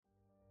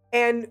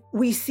And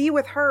we see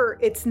with her,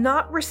 it's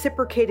not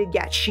reciprocated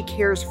yet. She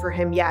cares for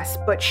him, yes,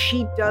 but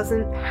she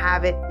doesn't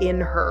have it in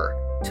her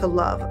to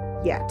love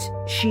yet.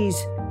 She's,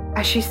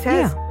 as she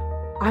says,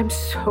 I'm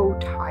so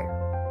tired.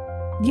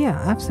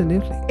 Yeah,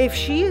 absolutely. If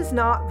she is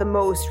not the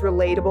most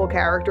relatable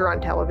character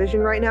on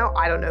television right now,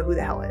 I don't know who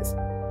the hell is.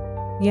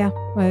 Yeah,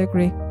 I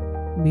agree.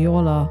 We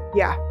all are.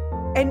 Yeah.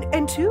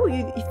 And two,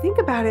 you think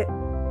about it,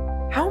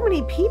 how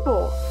many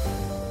people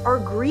are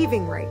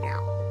grieving right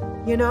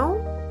now, you know?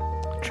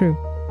 True.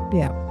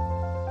 Yeah.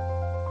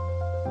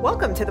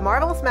 Welcome to the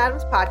Marvelous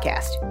Madams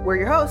podcast. We're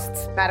your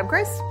hosts, Madam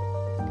Chris.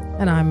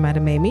 And I'm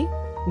Madam Amy.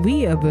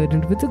 We are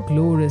burdened with the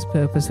glorious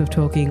purpose of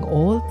talking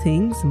all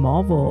things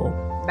Marvel.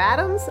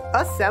 Madams,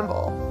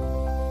 assemble.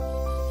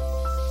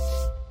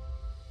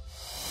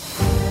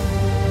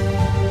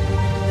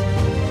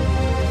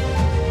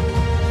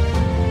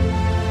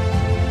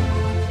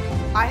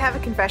 I have a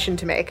confession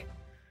to make.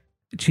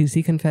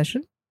 Juicy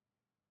confession?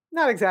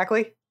 Not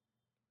exactly.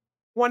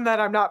 One that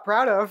I'm not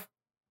proud of.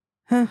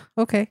 Huh,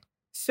 okay.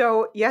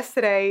 So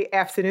yesterday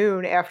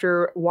afternoon,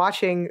 after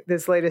watching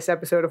this latest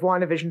episode of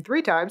WandaVision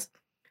 3 times,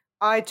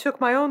 I took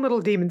my own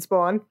little demon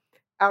spawn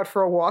out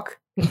for a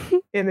walk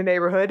in the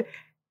neighborhood.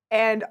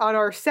 And on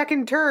our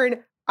second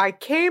turn, I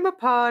came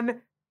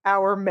upon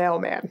our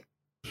mailman.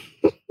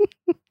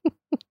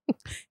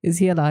 Is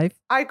he alive?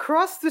 I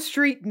crossed the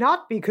street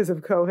not because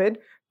of COVID,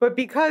 but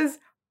because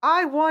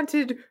I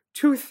wanted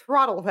to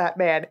throttle that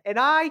man. And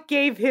I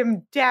gave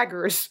him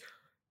daggers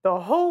the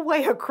whole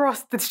way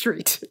across the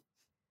street.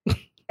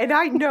 And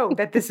I know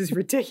that this is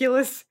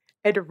ridiculous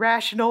and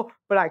irrational,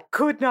 but I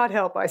could not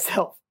help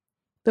myself.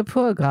 The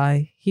poor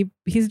guy.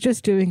 He's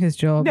just doing his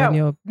job and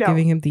you're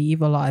giving him the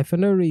evil eye for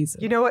no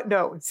reason. You know what?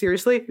 No,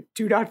 seriously,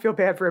 do not feel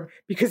bad for him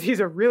because he's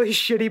a really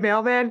shitty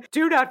mailman.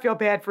 Do not feel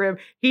bad for him.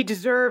 He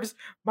deserves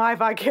my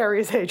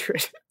vicarious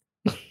hatred.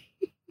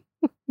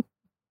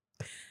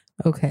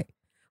 Okay.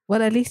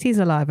 Well, at least he's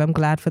alive. I'm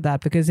glad for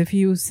that, because if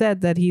you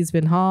said that he's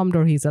been harmed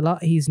or he's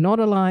not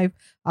alive,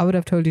 I would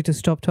have told you to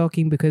stop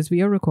talking because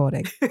we are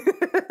recording.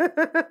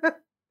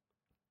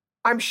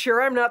 I'm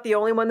sure I'm not the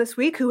only one this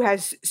week who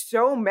has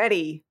so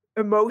many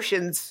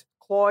emotions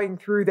clawing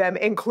through them,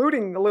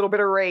 including a little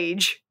bit of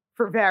rage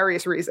for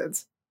various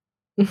reasons.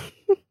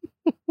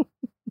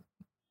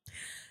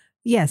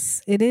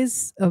 Yes, it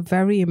is a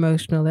very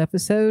emotional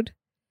episode,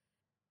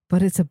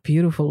 but it's a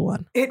beautiful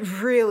one. It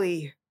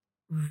really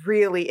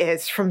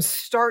is, from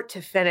start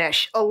to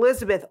finish.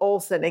 Elizabeth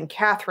Olsen and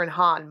Kathryn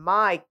Hahn,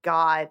 my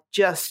God,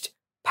 just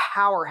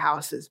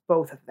powerhouses,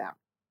 both of them.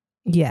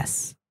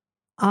 Yes.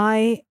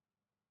 I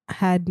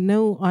had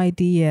no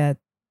idea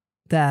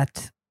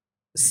that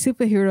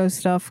superhero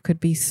stuff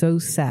could be so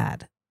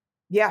sad.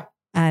 Yeah.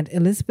 And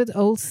Elizabeth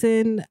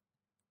Olsen,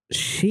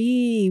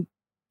 she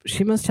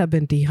must have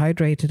been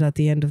dehydrated at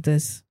the end of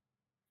this.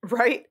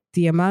 Right?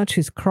 The amount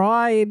she's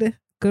cried,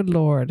 good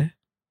Lord.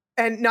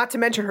 And not to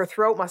mention her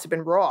throat must have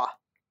been raw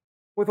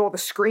with all the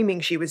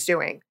screaming she was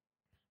doing.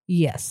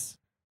 Yes.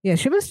 Yeah,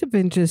 she must have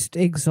been just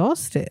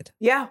exhausted.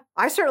 Yeah,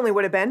 I certainly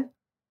would have been.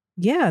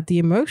 Yeah, the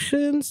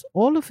emotions,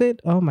 all of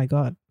it. Oh my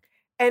God.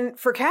 And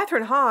for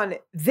Kathryn Hahn,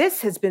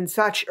 this has been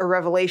such a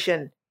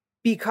revelation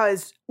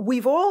because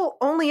we've all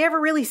only ever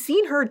really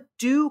seen her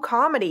do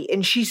comedy,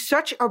 and she's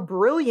such a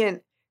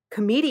brilliant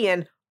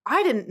comedian.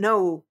 I didn't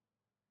know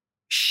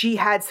she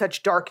had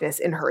such darkness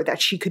in her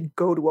that she could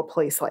go to a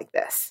place like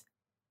this.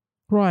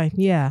 Right,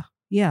 yeah.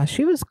 Yeah,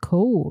 she was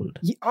cold.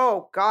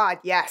 Oh, God,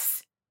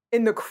 yes.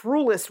 In the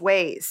cruelest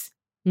ways.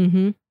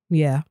 Mm-hmm,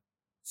 yeah.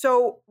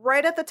 So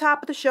right at the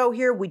top of the show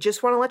here, we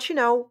just want to let you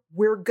know,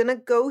 we're going to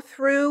go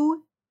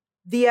through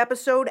the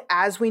episode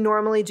as we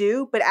normally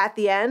do, but at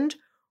the end,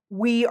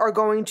 we are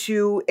going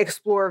to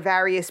explore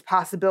various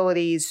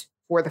possibilities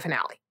for the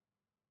finale.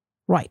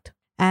 Right.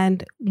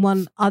 And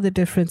one other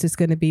difference is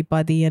going to be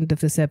by the end of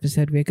this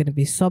episode, we're going to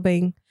be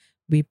sobbing.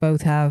 We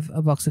both have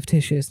a box of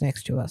tissues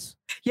next to us.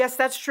 Yes,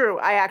 that's true.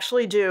 I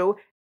actually do.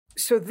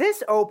 So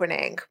this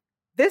opening,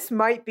 this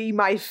might be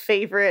my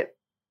favorite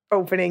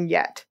opening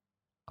yet.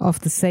 Of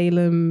the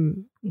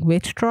Salem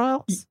witch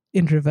trials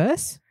in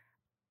reverse?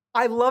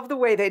 I love the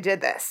way they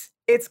did this.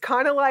 It's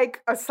kind of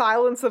like a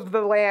Silence of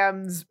the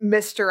Lambs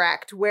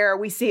misdirect where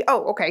we see,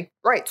 oh, okay,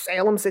 right,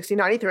 Salem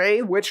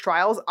 1693, witch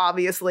trials.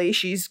 Obviously,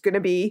 she's going to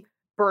be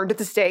burned at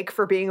the stake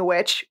for being a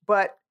witch,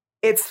 but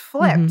it's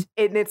flipped,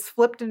 and it's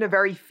flipped in a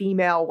very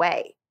female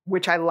way,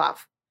 which I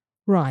love.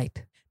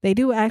 Right. They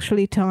do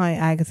actually tie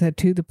Agatha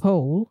to the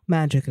pole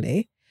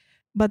magically,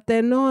 but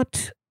they're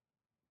not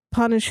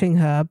punishing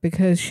her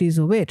because she's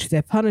a witch.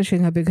 They're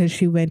punishing her because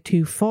she went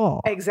too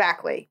far.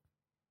 Exactly.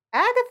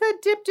 Agatha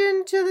dipped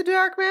into the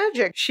dark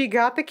magic. She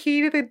got the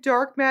key to the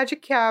dark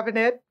magic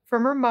cabinet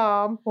from her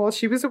mom while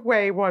she was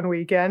away one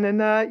weekend and,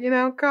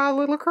 got a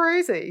little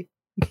crazy.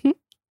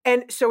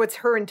 And so it's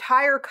her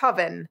entire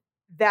coven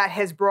that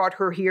has brought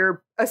her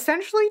here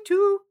essentially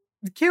to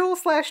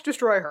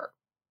kill/destroy her.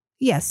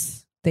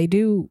 Yes, they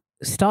do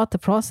start the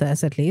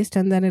process at least,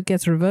 and then it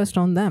gets reversed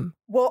on them.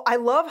 Well, I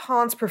love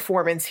Han's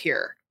performance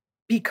here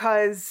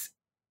because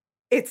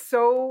it's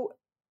so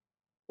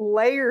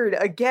layered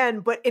again,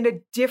 but in a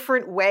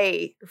different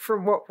way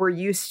from what we're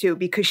used to,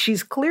 because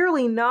she's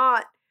clearly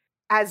not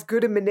as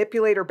good a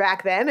manipulator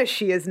back then as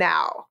she is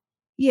now.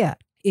 Yeah,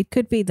 it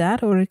could be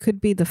that, or it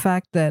could be the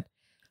fact that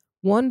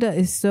Wanda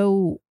is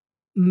so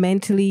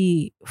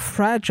mentally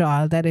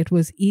fragile that it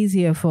was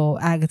easier for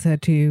Agatha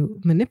to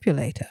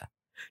manipulate her.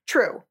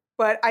 True.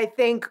 But I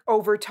think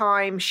over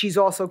time, she's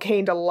also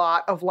gained a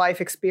lot of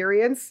life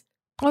experience.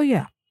 Oh,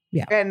 yeah.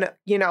 Yeah. And,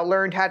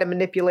 learned how to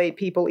manipulate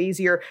people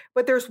easier.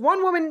 But there's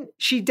one woman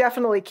she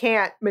definitely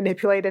can't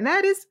manipulate, and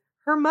that is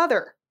her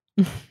mother.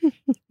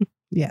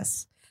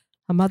 Yes.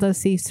 Her mother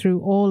sees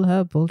through all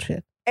her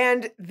bullshit.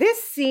 And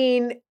this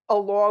scene,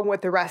 along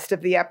with the rest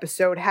of the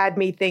episode, had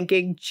me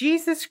thinking,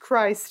 Jesus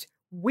Christ,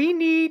 we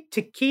need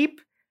to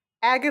keep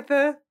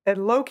Agatha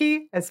and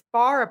Loki as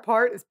far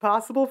apart as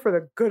possible for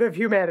the good of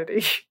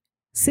humanity.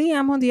 See,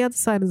 I'm on the other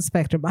side of the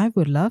spectrum. I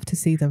would love to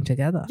see them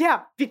together.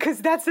 Yeah,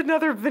 because that's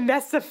another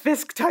Vanessa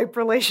Fisk type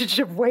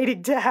relationship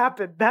waiting to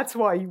happen. That's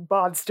why, you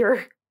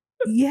monster.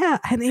 Yeah,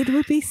 and it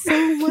would be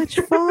so much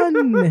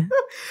fun.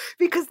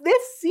 Because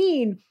this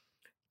scene,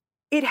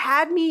 it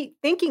had me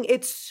thinking,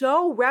 it's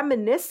so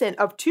reminiscent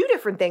of two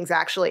different things,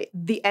 actually.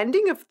 The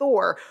ending of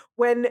Thor,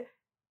 when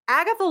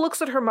Agatha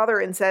looks at her mother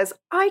and says,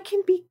 I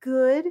can be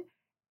good.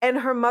 And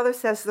her mother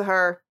says to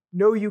her,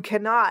 no, you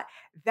cannot.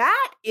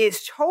 That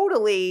is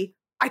totally,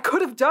 I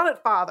could have done it,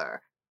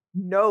 Father.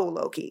 No,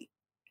 Loki.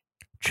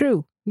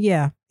 True.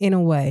 Yeah, in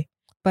a way.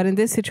 But in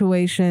this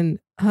situation,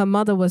 her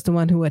mother was the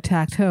one who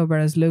attacked her,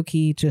 whereas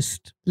Loki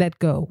just let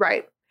go.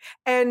 Right.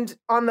 And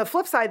on the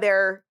flip side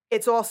there,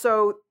 it's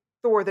also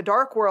Thor the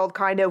Dark World,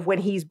 kind of when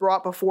he's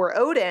brought before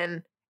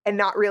Odin and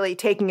not really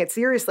taking it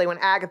seriously, when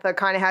Agatha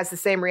kind of has the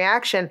same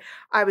reaction.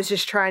 I was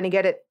just trying to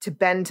get it to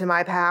bend to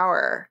my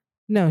power.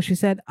 No, she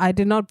said, I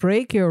did not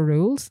break your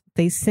rules.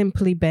 They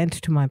simply bent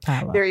to my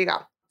power. There you go.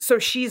 So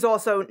she's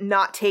also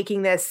not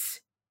taking this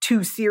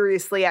too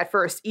seriously at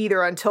first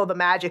either, until the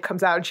magic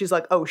comes out and she's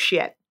like, oh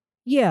shit.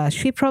 Yeah,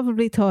 she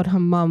probably thought her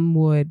mom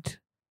would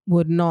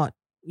not,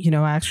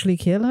 actually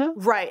kill her.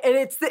 Right. And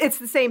it's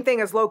the same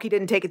thing as Loki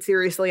didn't take it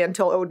seriously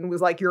until Odin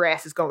was like, your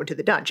ass is going to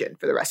the dungeon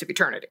for the rest of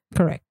eternity.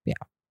 Correct. Yeah.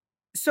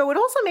 So it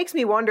also makes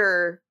me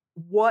wonder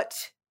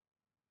what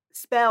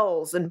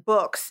spells and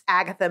books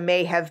Agatha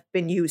may have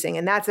been using.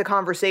 And that's a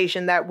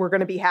conversation that we're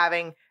going to be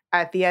having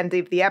at the end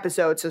of the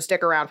episode. So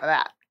stick around for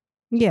that.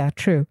 Yeah,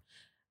 true.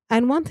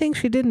 And one thing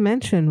she did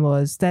mention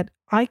was that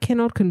I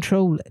cannot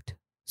control it.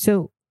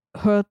 So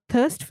her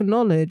thirst for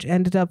knowledge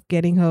ended up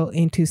getting her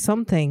into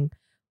something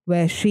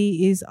where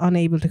she is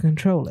unable to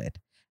control it.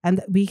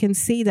 And we can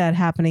see that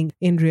happening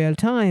in real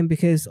time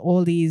because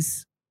all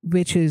these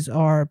witches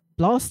are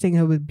blasting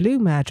her with blue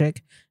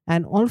magic,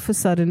 and all of a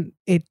sudden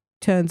it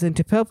turns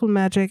into purple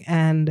magic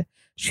and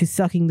she's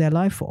sucking their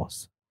life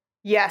force.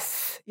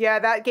 Yes. Yeah,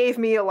 that gave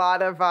me a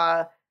lot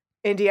of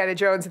Indiana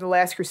Jones and the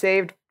Last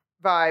Crusade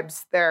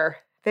vibes there.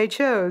 They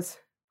chose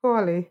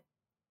poorly.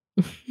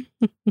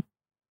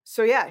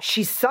 So yeah,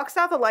 she sucks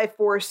out the life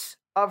force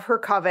of her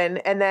coven,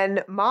 and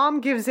then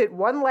Mom gives it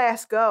one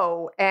last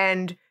go,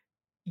 and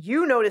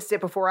you noticed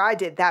it before I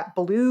did, that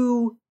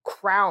blue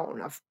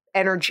crown of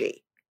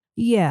energy.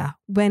 Yeah,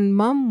 when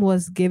Mom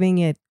was giving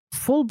it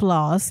full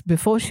blast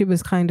before she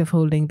was kind of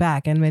holding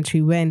back, and when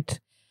she went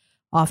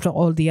after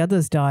all the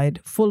others died,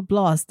 full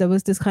blast, there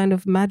was this kind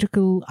of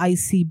magical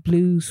icy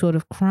blue sort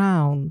of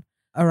crown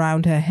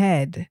around her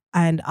head,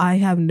 and I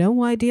have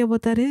no idea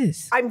what that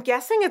is. I'm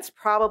guessing it's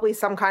probably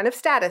some kind of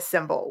status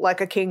symbol,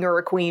 like a king or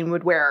a queen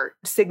would wear,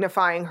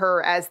 signifying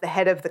her as the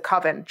head of the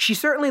coven. She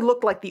certainly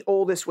looked like the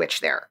oldest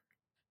witch there.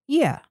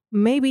 Yeah,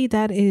 maybe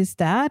that is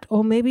that,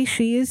 or maybe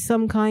she is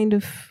some kind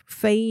of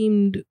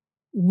famed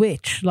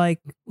witch, like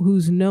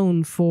who's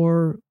known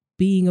for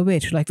being a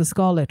witch, like the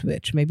Scarlet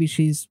Witch. Maybe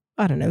she's,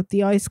 I don't know,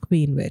 the Ice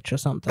Queen Witch or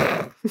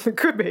something.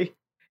 Could be.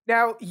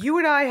 Now, you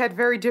and I had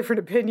very different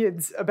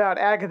opinions about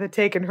Agatha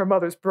taking her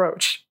mother's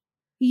brooch.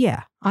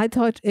 Yeah, I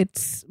thought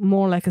it's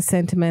more like a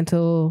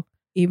sentimental,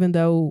 even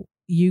though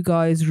you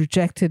guys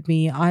rejected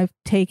me, I'm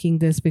taking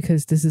this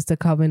because this is the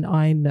coven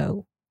I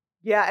know.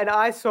 Yeah, and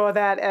I saw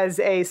that as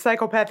a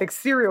psychopathic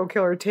serial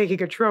killer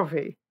taking a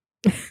trophy.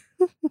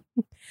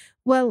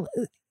 Well,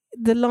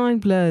 the line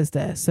blurs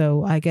there,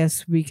 so I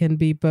guess we can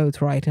be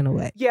both right in a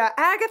way. Yeah,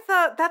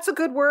 Agatha, that's a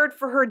good word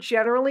for her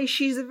generally.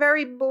 She's a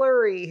very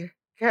blurry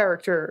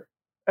character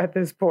at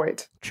this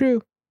point.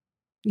 True.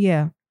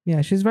 Yeah,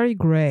 she's very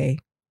gray.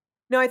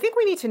 Now, I think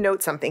we need to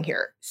note something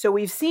here. So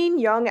we've seen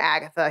young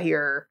Agatha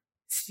here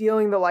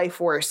stealing the life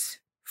force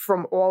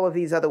from all of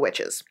these other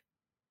witches.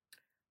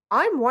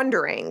 I'm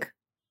wondering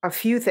a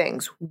few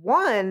things.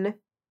 One,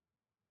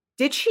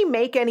 did she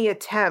make any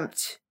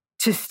attempt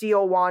to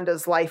steal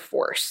Wanda's life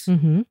force?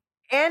 Mm-hmm.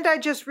 And I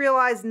just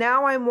realized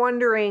now I'm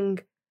wondering,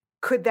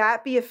 could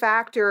that be a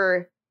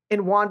factor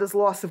in Wanda's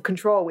loss of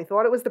control? We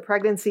thought it was the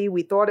pregnancy,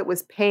 we thought it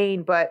was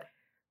pain, but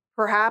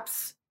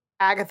perhaps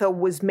Agatha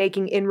was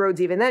making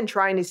inroads even then,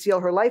 trying to steal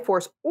her life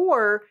force.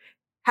 Or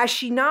has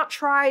she not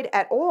tried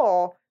at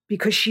all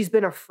because she's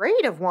been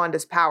afraid of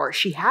Wanda's power?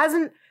 She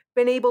hasn't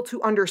been able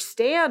to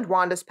understand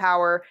Wanda's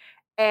power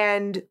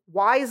and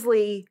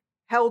wisely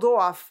held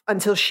off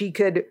until she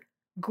could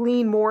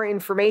glean more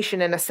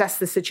information and assess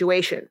the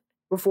situation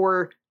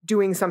before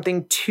doing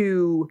something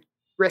too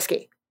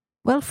risky.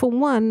 Well, for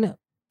one,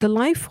 the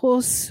life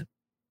force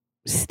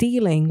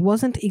stealing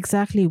wasn't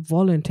exactly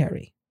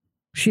voluntary.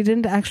 She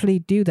didn't actually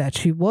do that.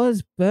 She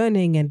was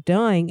burning and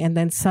dying, and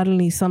then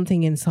suddenly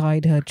something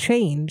inside her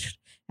changed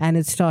and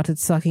it started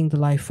sucking the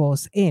life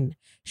force in.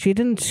 She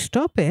didn't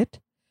stop it,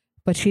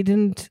 but she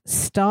didn't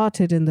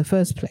start it in the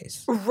first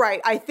place.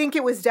 Right. I think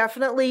it was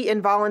definitely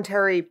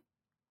involuntary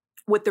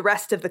with the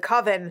rest of the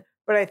coven,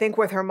 but I think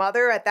with her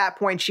mother at that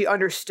point, she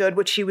understood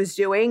what she was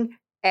doing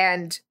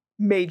and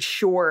made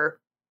sure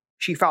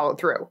she followed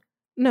through.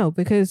 No,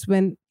 because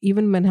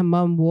even when her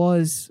mom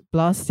was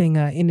blasting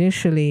her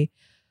initially,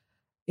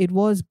 it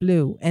was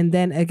blue. And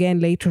then again,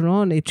 later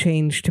on, it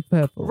changed to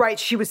purple. Right.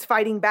 She was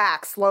fighting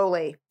back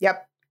slowly.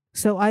 Yep.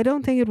 So I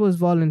don't think it was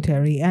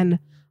voluntary. And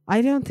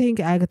I don't think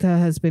Agatha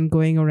has been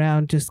going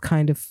around just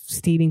kind of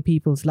stealing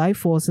people's life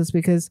forces,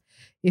 because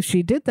if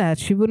she did that,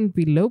 she wouldn't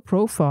be low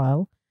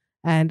profile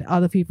and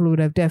other people would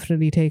have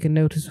definitely taken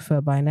notice of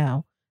her by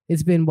now.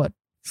 It's been,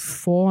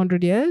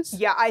 400 years?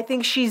 Yeah, I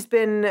think she's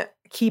been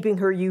keeping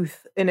her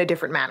youth in a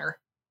different manner.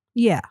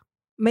 Yeah.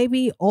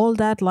 Maybe all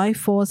that life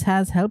force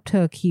has helped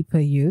her keep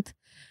her youth.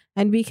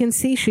 And we can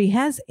see she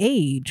has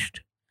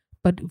aged,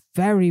 but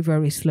very,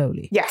 very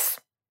slowly.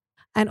 Yes.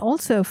 And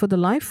also for the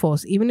life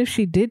force, even if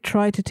she did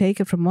try to take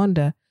it from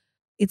Wanda,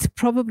 it's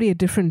probably a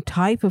different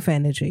type of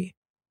energy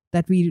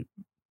that we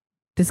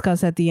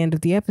discuss at the end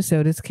of the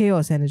episode. It's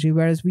chaos energy,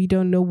 whereas we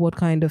don't know what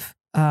kind of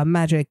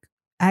magic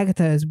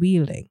Agatha is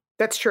wielding.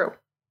 That's true.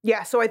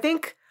 Yeah, so I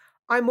think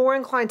I'm more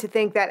inclined to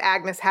think that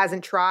Agnes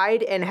hasn't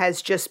tried and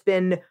has just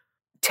been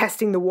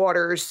testing the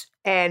waters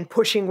and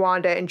pushing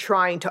Wanda and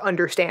trying to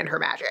understand her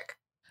magic.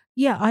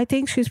 Yeah, I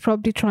think she's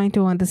probably trying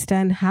to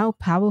understand how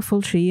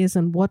powerful she is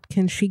and what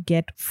can she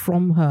get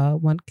from her,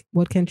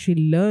 what can she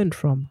learn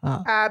from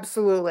her.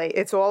 Absolutely.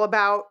 It's all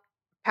about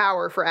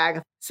power for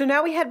Agatha. So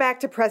now we head back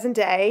to present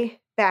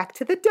day, back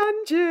to the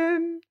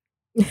dungeon.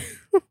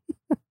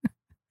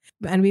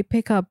 And we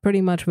pick up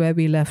pretty much where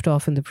we left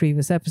off in the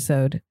previous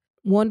episode.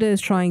 Wanda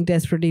is trying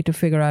desperately to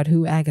figure out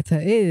who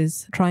Agatha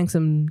is, trying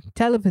some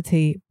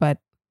telepathy, but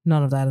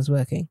none of that is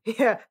working.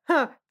 Yeah,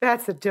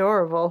 that's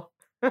adorable.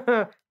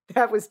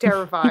 That was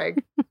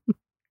terrifying.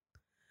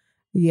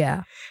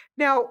 Yeah.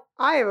 Now,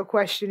 I have a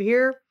question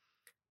here.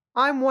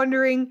 I'm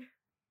wondering,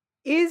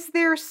 is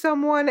there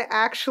someone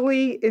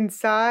actually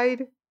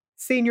inside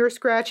Senior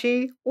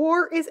Scratchy,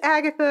 or is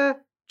Agatha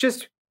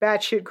just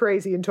batshit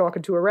crazy and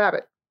talking to a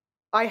rabbit?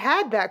 I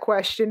had that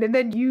question, and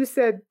then you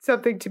said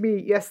something to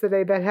me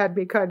yesterday that had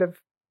me kind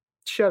of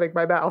shutting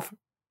my mouth.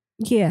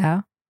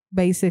 Yeah,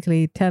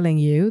 basically telling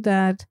you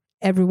that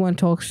everyone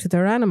talks to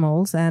their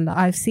animals, and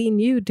I've seen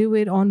you do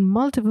it on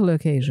multiple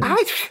occasions.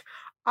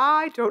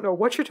 I don't know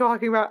what you're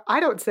talking about. I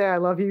don't say I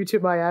love you to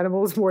my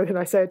animals more than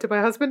I say it to my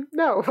husband.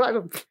 No, I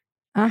don't.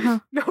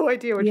 No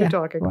idea what you're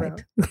talking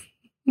about.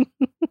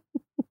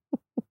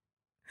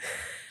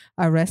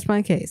 I rest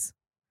my case.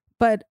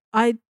 But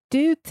I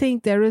do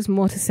think there is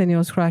more to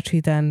Senor Scratchy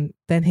than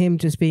him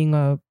just being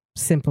a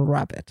simple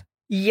rabbit.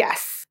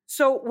 Yes.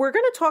 So we're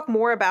going to talk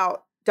more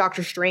about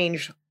Doctor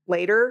Strange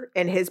later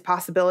and his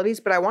possibilities,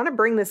 but I want to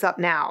bring this up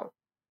now.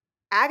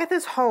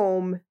 Agatha's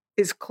home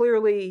is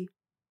clearly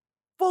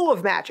full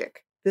of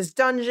magic. This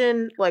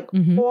dungeon,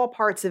 all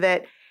parts of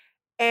it.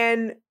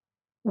 And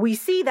we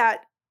see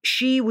that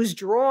she was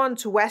drawn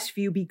to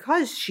Westview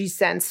because she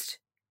sensed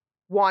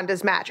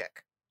Wanda's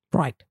magic.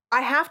 Right.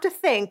 I have to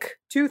think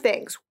two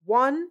things.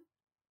 One,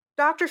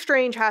 Doctor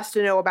Strange has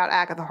to know about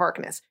Agatha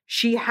Harkness.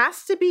 She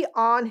has to be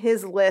on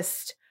his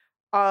list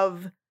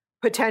of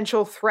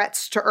potential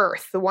threats to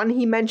Earth, the one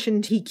he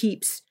mentioned he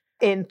keeps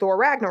in Thor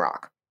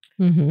Ragnarok.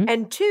 Mm-hmm.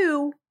 And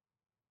two,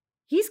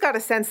 he's got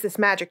to sense this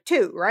magic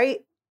too,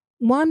 right?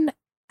 One,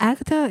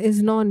 Agatha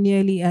is not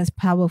nearly as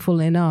powerful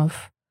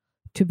enough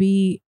to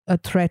be a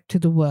threat to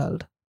the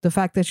world. The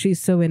fact that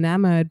she's so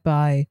enamored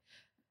by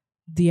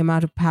the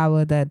amount of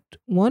power that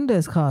Wanda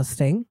is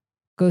casting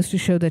goes to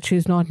show that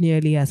she's not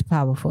nearly as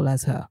powerful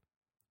as her.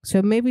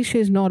 So maybe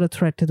she's not a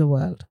threat to the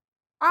world.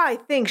 I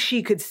think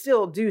she could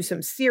still do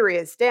some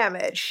serious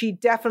damage. She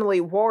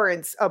definitely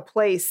warrants a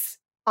place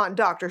on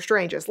Doctor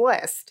Strange's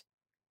list.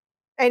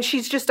 And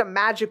she's just a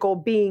magical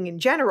being in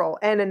general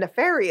and a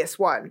nefarious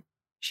one.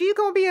 She's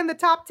going to be in the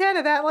top 10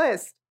 of that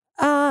list.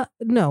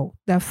 No,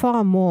 there are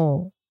far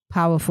more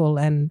powerful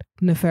and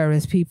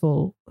nefarious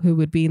people who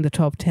would be in the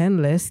top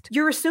 10 list.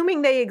 You're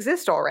assuming they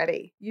exist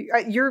already.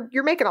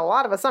 You're making a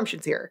lot of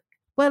assumptions here.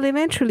 Well,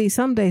 eventually,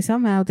 someday,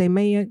 somehow, they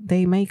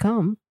may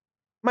come.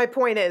 My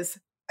point is,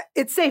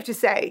 it's safe to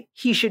say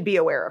he should be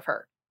aware of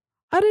her.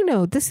 I don't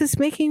know. This is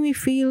making me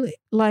feel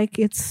like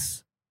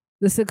it's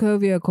the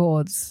Sokovia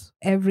Accords.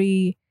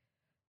 Every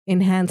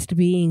enhanced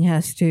being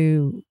has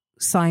to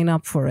sign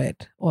up for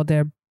it, or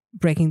they're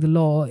breaking the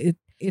law.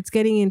 It's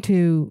getting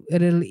into a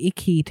little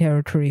icky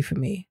territory for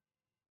me.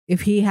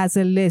 if he has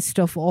a list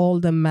of all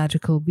the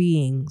magical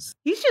beings.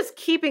 He's just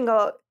keeping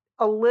a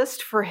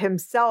list for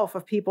himself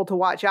of people to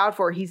watch out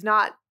for. He's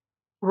not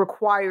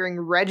requiring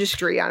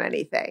registry on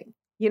anything.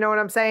 You know what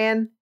I'm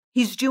saying?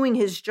 He's doing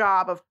his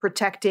job of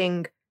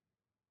protecting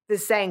the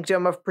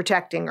sanctum of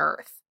protecting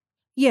Earth.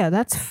 Yeah,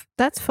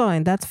 that's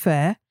fine. That's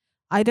fair.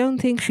 I don't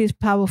think she's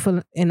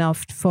powerful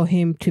enough for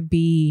him to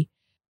be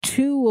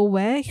too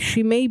aware.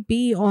 She may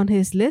be on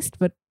his list,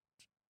 but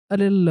a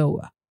little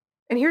lower.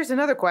 And here's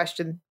another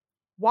question.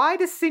 Why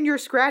does Senior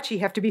Scratchy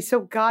have to be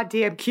so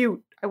goddamn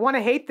cute? I want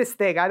to hate this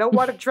thing. I don't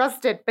want to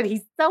trust it, but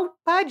he's so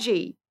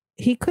pudgy.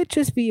 He could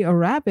just be a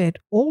rabbit,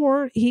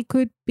 or he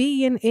could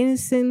be an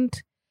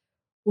innocent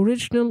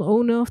original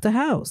owner of the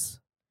house.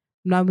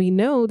 Now, we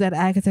know that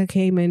Agatha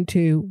came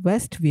into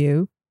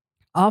Westview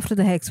after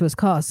the hex was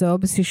cast, so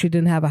obviously she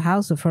didn't have a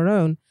house of her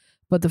own,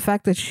 but the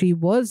fact that she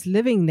was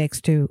living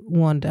next to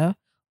Wanda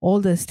all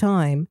this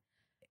time,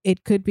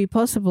 it could be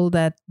possible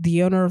that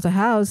the owner of the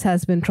house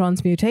has been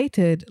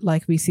transmutated,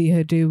 like we see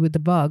her do with the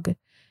bug,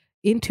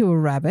 into a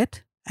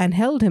rabbit and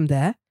held him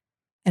there.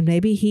 And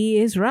maybe he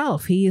is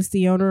Ralph. He is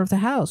the owner of the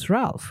house,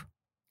 Ralph.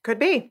 Could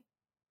be.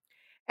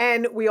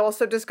 And we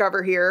also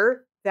discover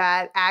here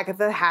that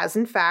Agatha has,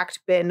 in fact,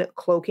 been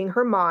cloaking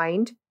her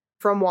mind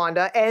from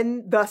Wanda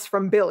and thus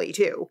from Billy,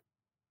 too.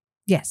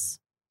 Yes,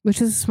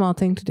 which is a smart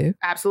thing to do.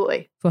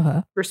 Absolutely. For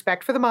her.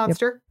 Respect for the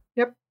monster.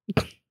 Yep.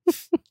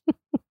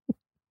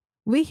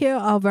 We here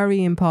are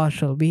very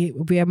impartial. We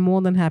are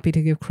more than happy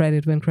to give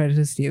credit when credit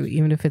is due,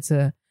 even if it's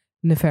a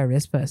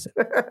nefarious person.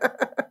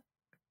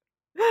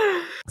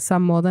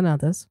 Some more than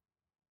others.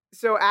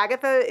 So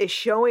Agatha is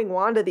showing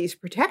Wanda these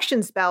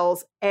protection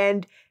spells,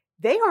 and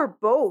they are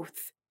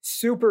both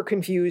super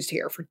confused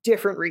here for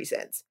different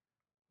reasons.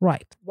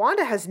 Right.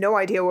 Wanda has no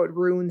idea what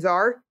runes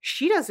are.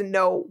 She doesn't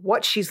know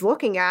what she's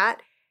looking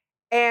at.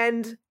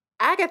 And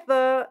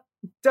Agatha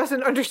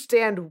doesn't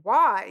understand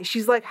why.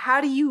 She's like,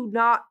 how do you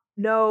not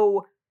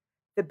know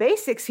the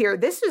basics here?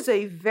 This is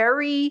a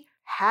very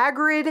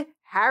Hagrid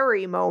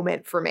Harry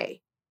moment for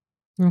me.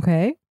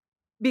 Okay.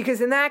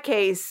 Because in that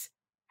case,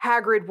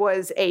 Hagrid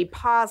was a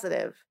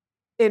positive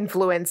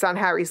influence on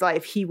Harry's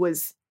life. He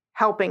was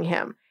helping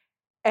him.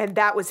 And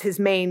that was his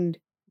main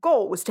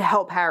goal, was to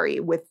help Harry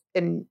with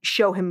and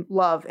show him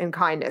love and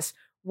kindness.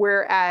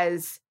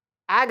 Whereas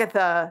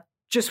Agatha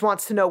just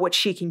wants to know what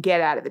she can get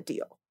out of the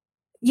deal.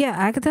 Yeah,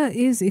 Agatha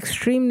is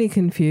extremely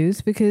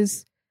confused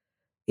because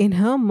in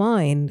her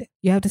mind,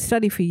 you have to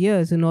study for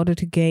years in order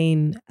to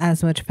gain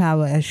as much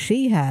power as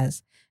she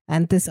has.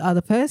 And this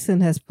other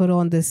person has put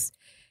on this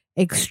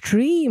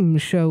extreme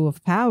show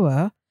of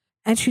power,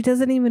 and she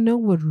doesn't even know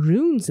what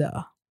runes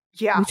are.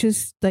 Yeah. Which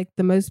is like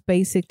the most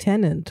basic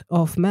tenet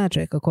of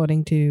magic,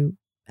 according to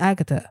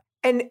Agatha.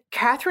 And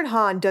Catherine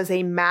Hahn does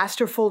a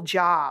masterful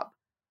job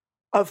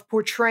of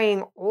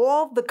portraying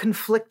all the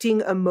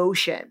conflicting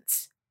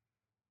emotions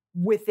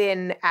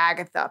within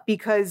Agatha,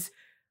 because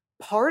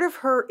part of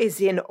her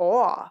is in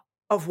awe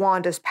of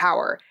Wanda's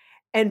power.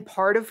 And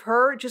part of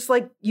her, just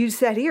like you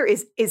said here,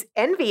 is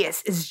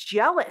envious, is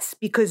jealous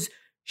because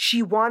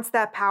she wants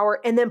that power.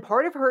 And then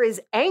part of her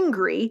is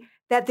angry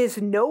that this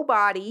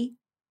nobody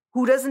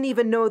who doesn't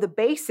even know the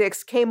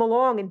basics came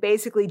along and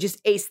basically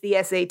just aced the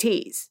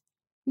SATs.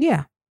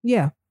 Yeah,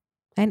 yeah.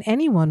 And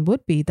anyone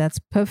would be. That's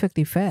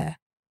perfectly fair.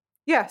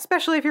 Yeah,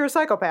 especially if you're a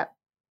psychopath.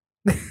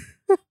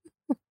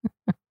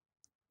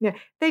 Yeah,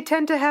 they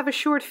tend to have a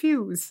short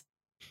fuse.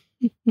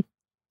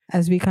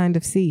 As we kind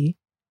of see.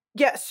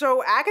 Yeah,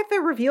 so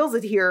Agatha reveals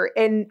it here,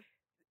 and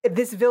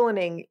this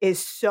villaining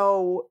is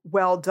so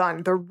well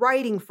done. The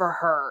writing for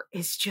her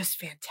is just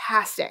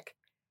fantastic.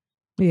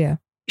 Yeah.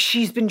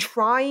 She's been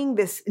trying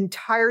this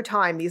entire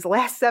time, these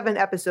last 7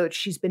 episodes,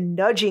 she's been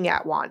nudging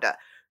at Wanda,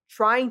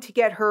 trying to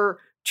get her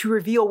to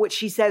reveal what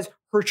she says,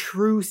 her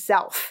true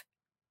self.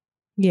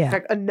 Yeah.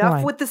 Like,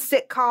 enough with the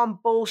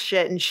sitcom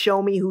bullshit and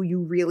show me who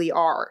you really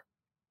are.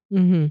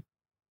 Mm-hmm.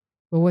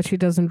 But what she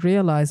doesn't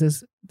realize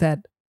is that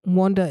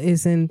Wanda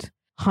isn't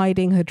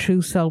hiding her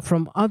true self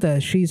from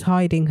others. She's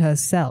hiding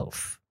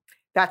herself.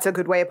 That's a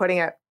good way of putting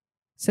it.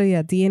 So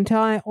yeah,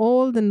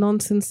 all the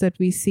nonsense that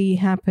we see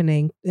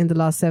happening in the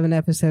last 7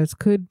 episodes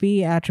could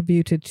be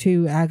attributed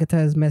to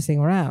Agatha's messing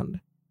around.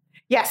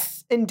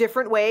 Yes, in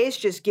different ways,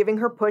 just giving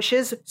her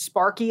pushes.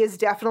 Sparky is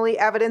definitely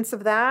evidence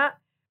of that.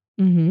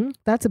 Mm-hmm.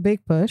 That's a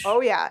big push.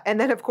 Oh yeah. And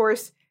then of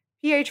course,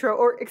 Pietro,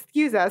 or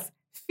excuse us,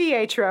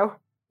 Fietro.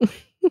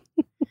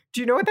 Do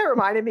you know what that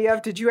reminded me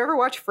of? Did you ever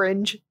watch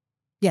Fringe?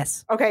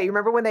 Yes. Okay, you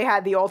remember when they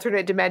had the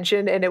alternate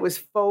dimension and it was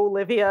faux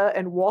Livia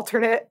and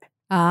Walternate?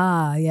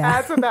 Ah, yeah.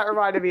 That's what that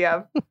reminded me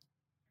of.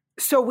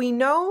 So we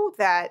know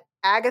that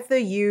Agatha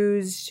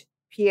used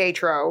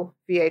Pietro,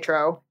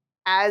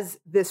 as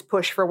this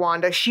push for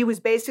Wanda. She was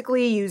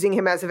basically using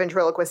him as a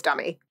ventriloquist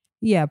dummy.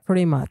 Yeah,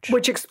 pretty much.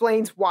 Which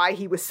explains why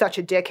he was such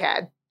a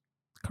dickhead.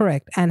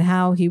 Correct. And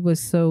how he was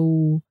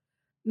so,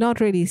 not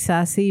really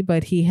sassy,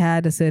 but he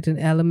had a certain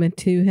element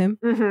to him.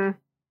 Mm-hmm.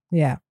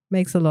 Yeah,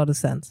 makes a lot of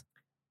sense.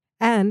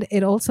 And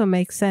it also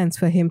makes sense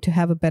for him to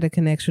have a better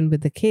connection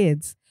with the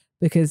kids,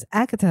 because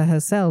Agatha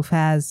herself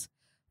has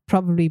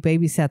probably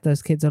babysat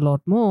those kids a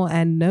lot more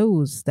and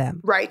knows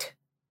them. Right.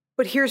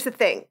 But here's the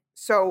thing.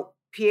 So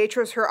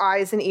Pietro's her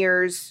eyes and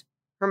ears,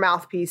 her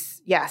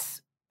mouthpiece,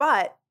 yes.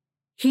 But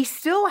he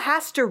still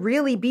has to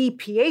really be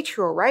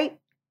Pietro, right?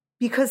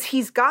 Because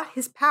he's got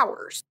his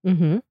powers.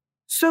 Mm-hmm.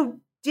 So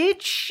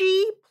did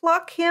she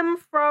pluck him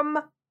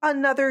from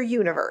another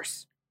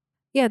universe?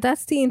 Yeah,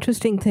 that's the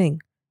interesting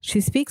thing.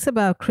 She speaks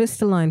about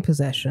crystalline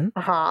possession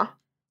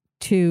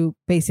to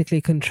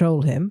basically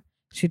control him.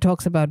 She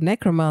talks about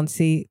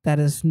necromancy, that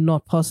is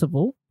not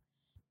possible.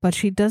 But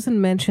she doesn't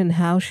mention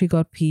how she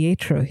got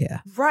Pietro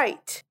here.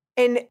 Right.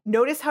 And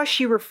notice how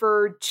she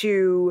referred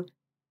to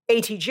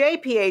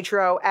ATJ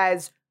Pietro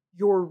as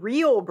your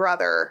real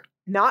brother,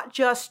 not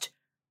just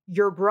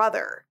your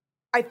brother.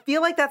 I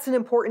feel like that's an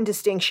important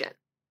distinction.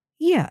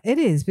 Yeah, it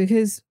is,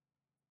 because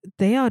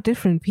they are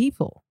different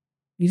people.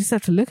 You just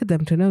have to look at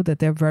them to know that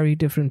they're very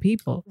different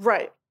people.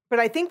 Right. But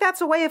I think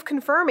that's a way of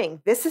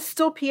confirming this is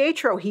still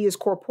Pietro. He is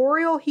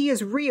corporeal, he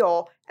is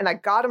real, and I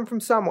got him from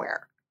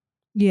somewhere.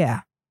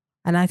 Yeah.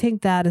 And I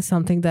think that is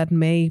something that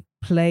may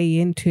play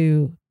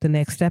into the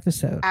next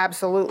episode.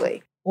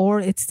 Absolutely.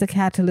 Or it's the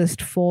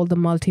catalyst for the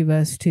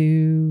multiverse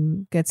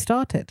to get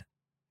started.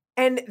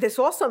 And this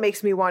also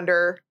makes me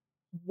wonder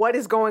what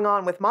is going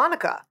on with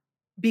Monica.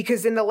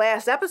 Because in the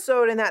last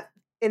episode, in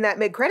that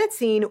mid-credit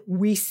scene,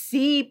 we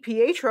see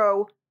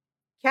Pietro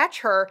catch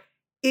her.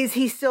 Is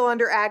he still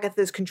under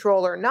Agatha's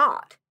control or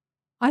not?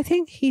 I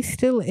think he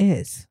still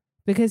is.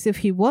 Because if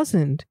he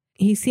wasn't,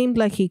 he seemed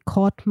like he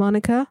caught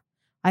Monica.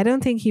 I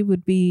don't think he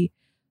would be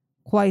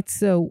quite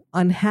so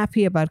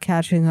unhappy about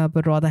catching her,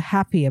 but rather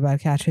happy about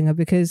catching her,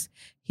 because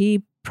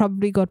he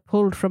probably got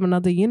pulled from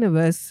another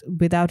universe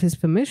without his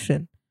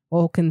permission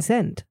or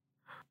consent.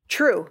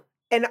 True.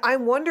 And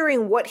I'm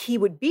wondering what he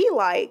would be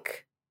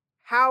like,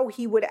 how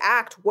he would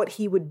act, what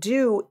he would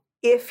do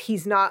if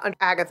he's not under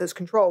Agatha's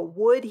control.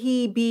 Would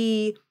he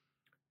be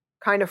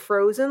kind of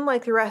frozen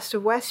like the rest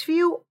of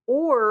Westview,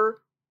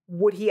 or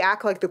would he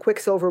act like the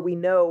Quicksilver we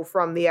know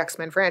from the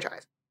X-Men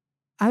franchise?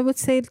 I would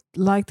say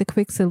like the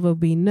Quicksilver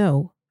we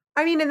know.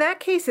 I mean, in that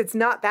case, it's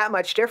not that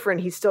much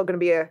different. He's still going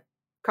to be a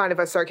kind of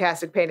a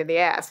sarcastic pain in the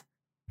ass.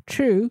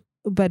 True,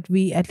 but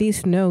we at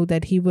least know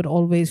that he would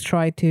always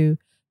try to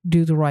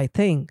do the right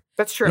thing.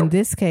 That's true. In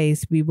this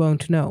case, we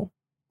won't know.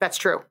 That's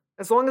true.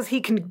 As long as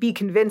he can be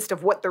convinced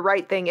of what the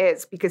right thing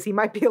is, because he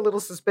might be a little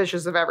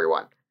suspicious of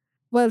everyone.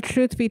 Well,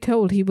 truth be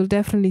told, he will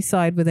definitely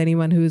side with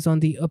anyone who is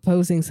on the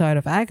opposing side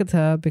of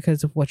Agatha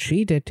because of what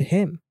she did to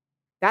him.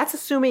 That's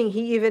assuming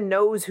he even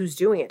knows who's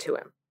doing it to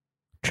him.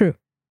 True.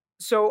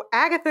 So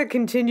Agatha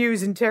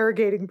continues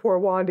interrogating poor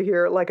Wanda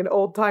here like an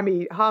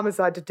old-timey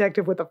homicide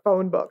detective with a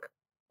phone book.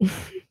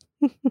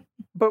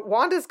 But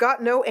Wanda's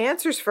got no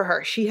answers for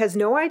her. She has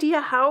no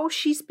idea how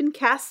she's been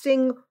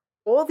casting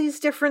all these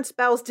different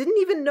spells. Didn't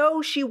even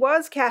know she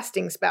was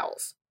casting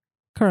spells.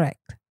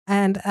 Correct.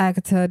 And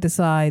Agatha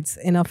decides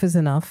enough is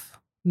enough.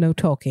 No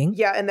talking.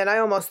 Yeah, and then I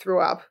almost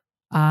threw up.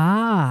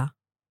 Ah.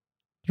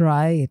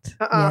 Right.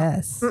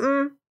 Yes.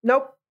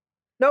 Nope.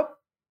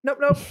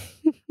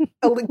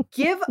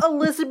 Give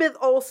Elizabeth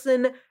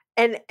Olsen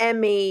an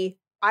Emmy.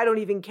 I don't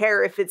even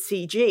care if it's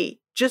CG.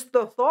 Just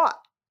the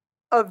thought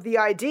of the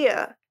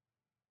idea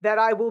that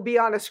I will be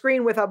on a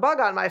screen with a bug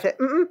on my face.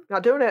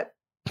 Not doing it.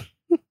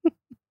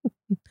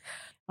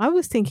 I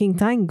was thinking,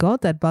 thank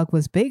God that bug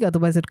was big.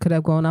 Otherwise, it could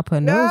have gone up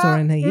her nose or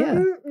in her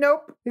ear.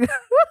 Nope.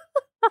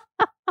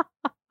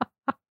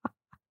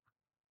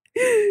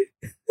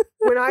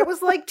 When I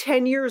was like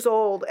 10 years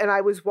old and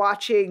I was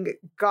watching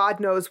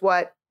God knows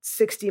what,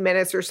 60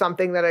 Minutes or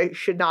something that I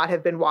should not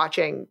have been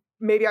watching.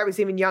 Maybe I was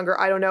even younger.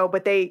 I don't know.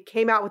 But they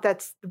came out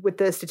with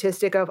the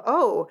statistic of,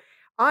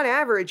 on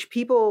average,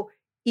 people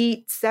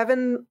eat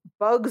 7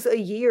 bugs a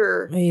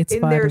year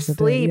in their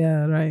sleep.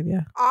 Yeah, right.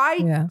 Yeah.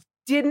 I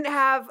didn't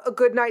have a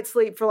good night's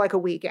sleep for like a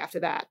week after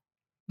that.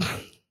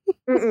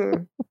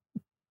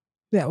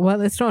 Yeah,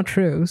 well, it's not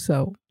true.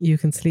 So you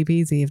can sleep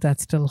easy if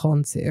that still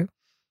haunts you.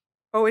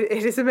 Oh, it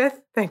is a myth?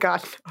 Thank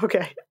God.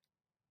 Okay.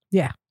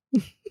 Yeah.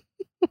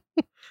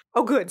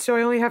 Oh, good. So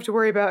I only have to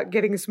worry about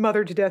getting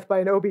smothered to death by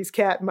an obese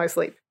cat in my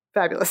sleep.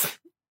 Fabulous.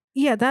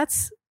 Yeah,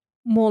 that's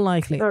more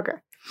likely. Okay.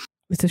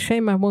 It's a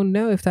shame I won't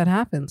know if that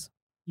happens.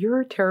 You're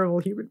a terrible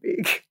human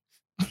being.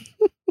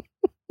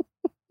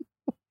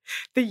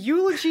 The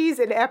eulogies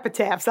and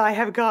epitaphs I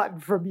have gotten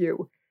from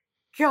you.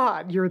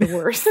 God, you're the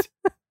worst.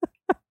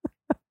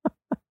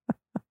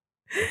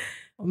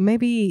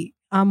 Maybe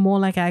I'm more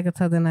like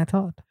Agatha than I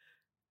thought.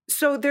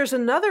 So there's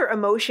another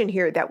emotion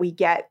here that we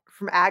get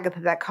from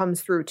Agatha that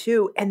comes through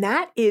too, and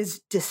that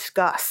is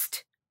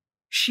disgust.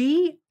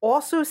 She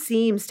also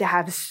seems to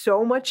have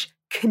so much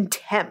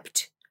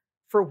contempt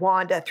for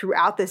Wanda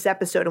throughout this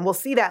episode, and we'll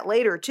see that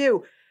later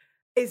too,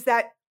 is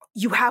that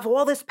you have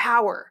all this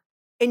power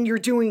and you're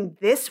doing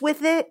this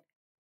with it?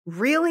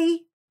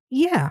 Really?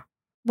 Yeah.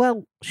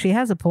 Well, she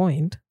has a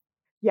point.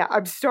 Yeah,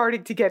 I'm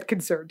starting to get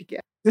concerned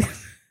again.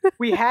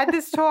 We had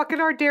this talk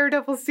in our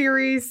Daredevil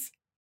series.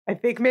 I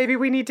think maybe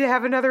we need to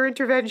have another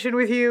intervention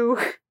with you.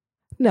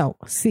 No,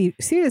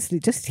 seriously,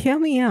 just hear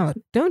me out.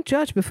 Don't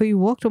judge before you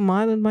walked a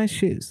mile in my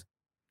shoes.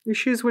 Your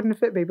shoes wouldn't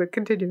fit me, but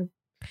continue.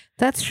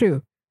 That's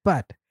true,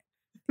 but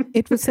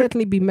it would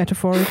certainly be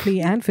metaphorically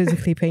and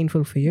physically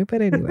painful for you.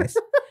 But anyways,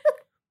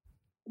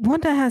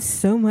 Wanda has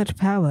so much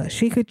power.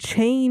 She could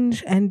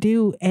change and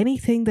do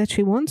anything that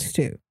she wants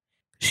to.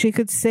 She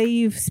could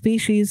save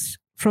species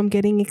from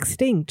getting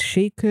extinct.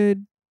 She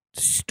could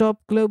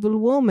stop global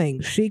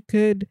warming. She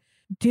could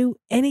do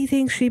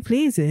anything she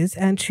pleases,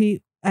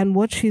 and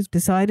what she's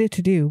decided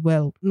to do,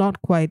 well,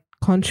 not quite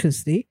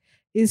consciously,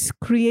 is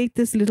create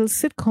this little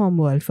sitcom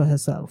world for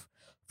herself.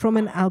 From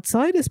an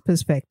outsider's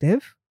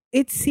perspective,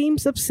 it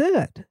seems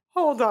absurd.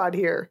 Hold on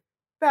here.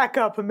 Back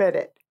up a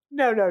minute.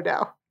 No.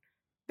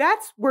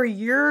 That's where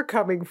you're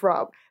coming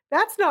from.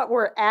 That's not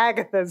where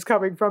Agatha's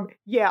coming from.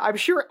 Yeah, I'm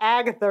sure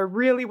Agatha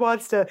really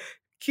wants to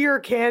cure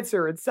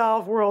cancer and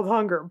solve world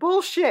hunger.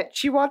 Bullshit.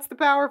 She wants the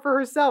power for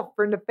herself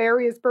for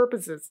nefarious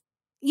purposes.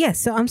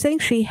 Yes, so I'm saying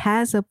she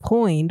has a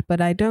point,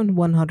 but I don't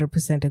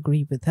 100%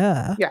 agree with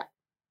her. Yeah.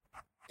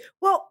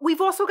 Well,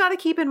 we've also got to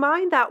keep in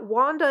mind that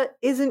Wanda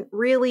isn't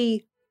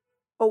really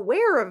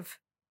aware of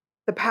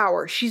the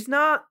power. She's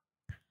not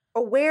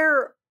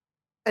aware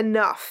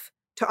enough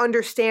to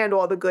understand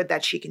all the good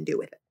that she can do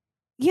with it.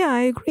 Yeah,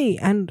 I agree.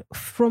 And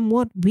from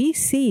what we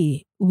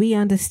see, we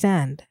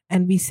understand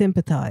and we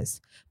sympathize.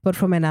 But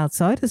from an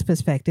outsider's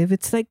perspective,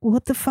 it's like,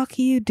 what the fuck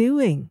are you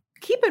doing?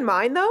 Keep in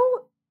mind,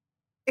 though,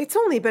 it's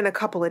only been a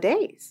couple of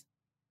days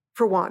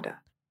for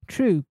Wanda.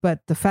 True, but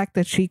the fact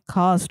that she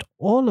caused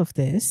all of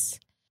this,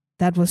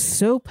 that was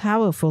so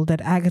powerful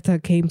that Agatha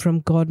came from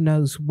God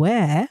knows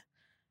where,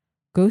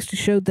 goes to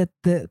show that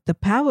the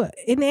power,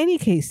 in any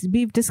case,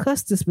 we've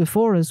discussed this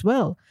before as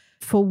well.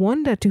 For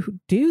Wanda to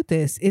do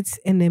this, it's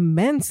an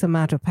immense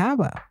amount of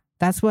power.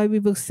 That's why we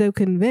were so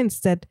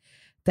convinced that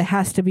there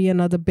has to be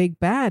another big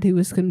bad who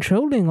is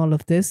controlling all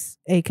of this,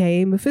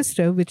 aka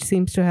Mephisto, which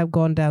seems to have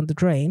gone down the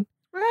drain.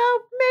 Well,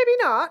 maybe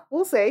not.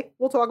 We'll see.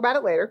 We'll talk about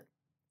it later.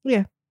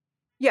 Yeah.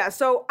 Yeah,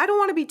 so I don't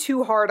want to be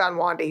too hard on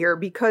Wanda here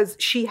because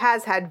she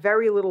has had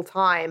very little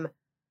time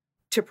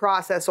to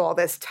process all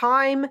this.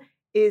 Time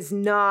is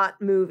not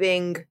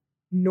moving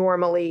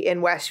normally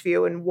in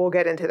Westview, and we'll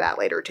get into that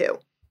later too.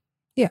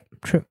 Yeah,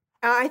 true.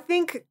 I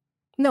think...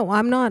 No,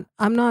 I'm not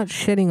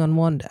shitting on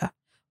Wanda.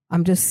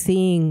 I'm just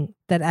seeing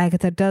that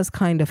Agatha does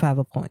kind of have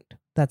a point.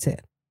 That's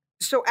it.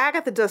 So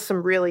Agatha does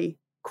some really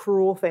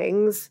cruel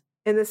things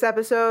in this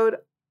episode.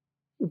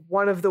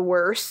 One of the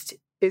worst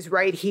is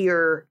right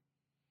here,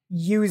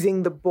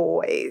 using the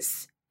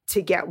boys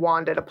to get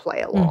Wanda to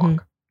play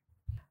along.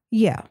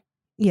 Mm-hmm.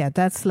 Yeah,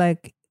 that's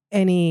like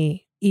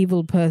any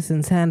evil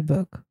person's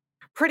handbook.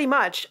 Pretty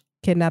much.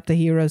 Kidnap the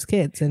hero's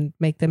kids and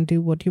make them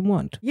do what you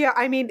want. Yeah,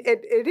 I mean,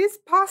 it is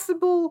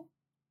possible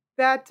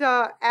that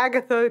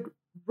Agatha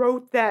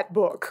wrote that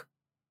book.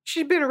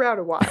 She's been around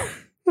a while.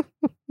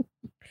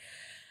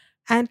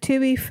 And to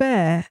be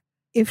fair,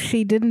 if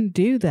she didn't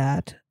do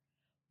that,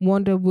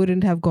 Wanda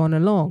wouldn't have gone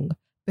along,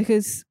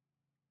 because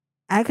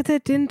Agatha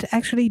didn't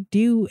actually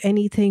do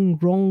anything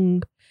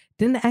wrong,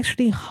 didn't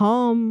actually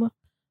harm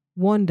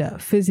Wanda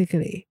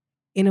physically.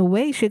 In a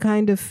way, she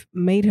kind of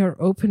made her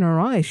open her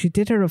eyes. She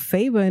did her a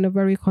favor in a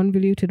very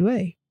convoluted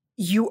way.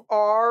 You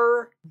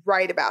are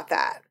right about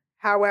that.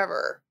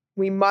 However,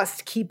 we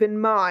must keep in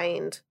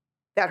mind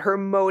that her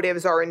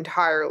motives are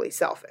entirely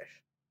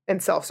selfish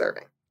and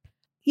self-serving.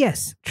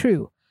 Yes,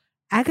 true.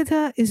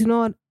 Agatha is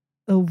not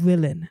a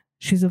villain.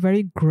 She's a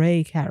very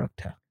grey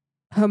character.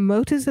 Her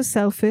motives are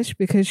selfish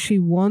because she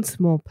wants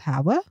more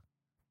power,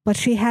 but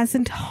she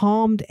hasn't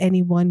harmed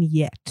anyone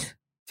yet.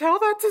 Tell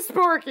that to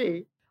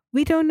Sparky.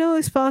 We don't know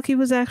if Sparky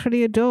was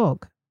actually a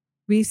dog.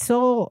 We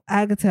saw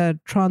Agatha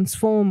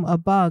transform a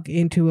bug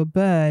into a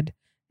bird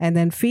and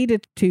then feed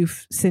it to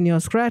Senor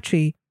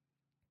Scratchy.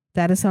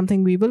 That is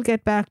something we will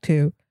get back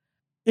to.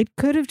 It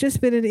could have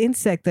just been an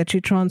insect that she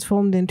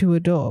transformed into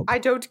a dog. I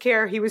don't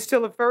care. He was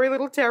still a furry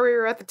little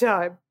terrier at the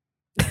time.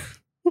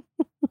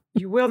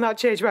 You will not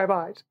change my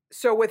mind.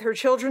 So with her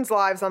children's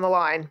lives on the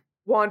line,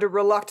 Wanda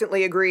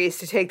reluctantly agrees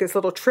to take this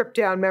little trip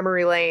down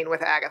memory lane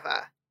with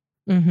Agatha.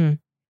 Mm-hmm.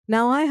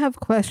 Now I have a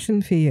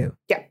question for you.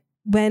 Yeah.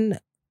 When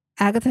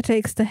Agatha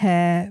takes the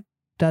hair,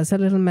 does her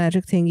little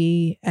magic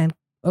thingy, and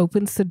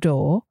opens the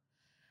door,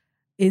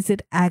 is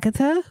it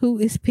Agatha who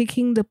is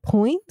picking the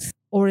points?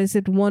 Or is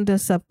it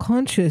Wanda's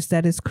subconscious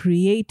that is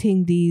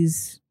creating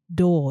these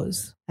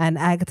doors and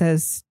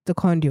Agatha's the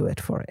conduit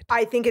for it?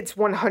 I think it's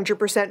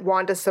 100%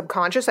 Wanda's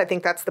subconscious. I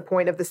think that's the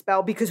point of the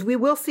spell, because we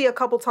will see a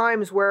couple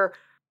times where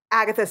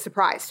Agatha's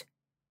surprised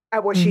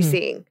at what she's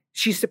seeing.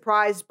 She's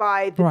surprised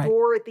by the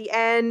door at the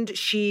end.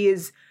 She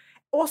is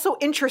also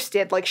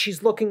interested, like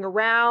she's looking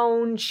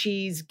around,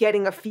 she's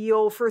getting a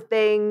feel for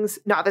things.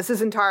 No, this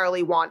is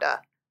entirely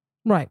Wanda.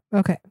 Right,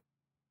 okay.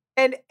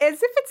 And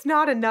as if it's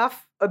not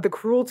enough of the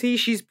cruelty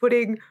she's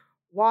putting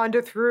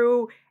Wanda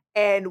through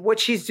and what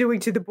she's doing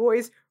to the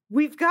boys,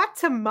 we've got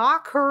to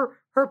mock her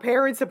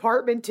parents'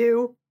 apartment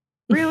too.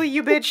 Really,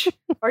 you bitch?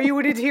 Are you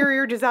an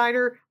interior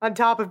designer? On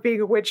top of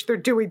being a witch, they're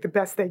doing the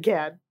best they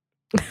can.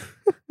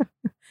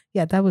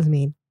 Yeah, that was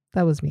mean.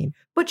 That was mean.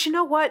 But you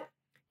know what?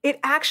 It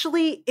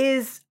actually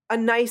is a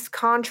nice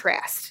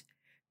contrast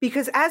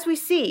because as we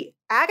see,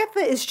 Agatha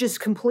is just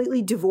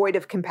completely devoid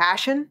of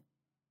compassion.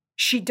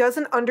 She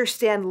doesn't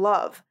understand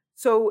love.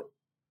 So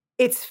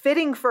it's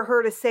fitting for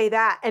her to say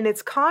that. And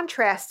it's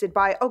contrasted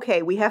by,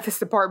 okay, we have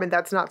this apartment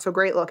that's not so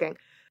great looking,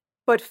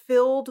 but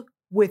filled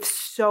with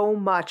so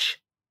much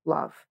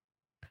love.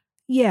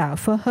 Yeah,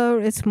 for her,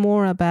 it's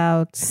more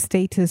about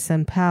status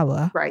and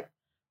power. Right.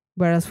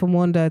 Whereas for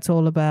Wanda, it's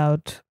all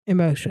about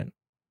emotion.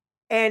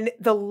 And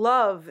the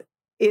love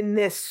in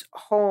this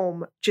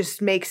home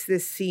just makes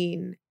this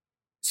scene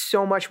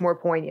so much more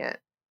poignant.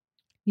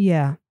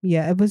 Yeah.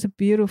 It was a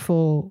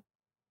beautiful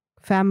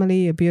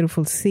family, a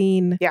beautiful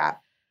scene. Yeah.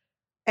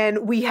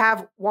 And we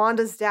have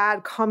Wanda's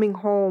dad coming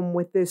home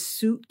with this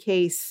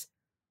suitcase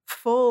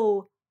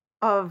full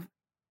of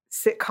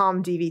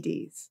sitcom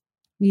DVDs.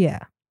 Yeah.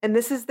 And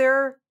this is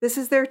their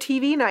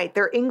TV night,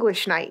 their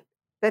English night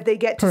that they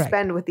get to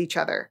spend with each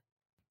other.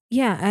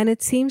 Yeah, and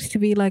it seems to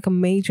be like a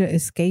major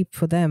escape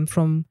for them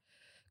from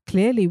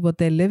clearly what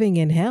they're living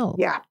in hell.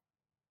 Yeah.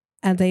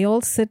 And they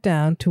all sit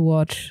down to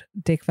watch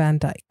Dick Van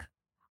Dyke.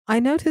 I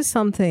noticed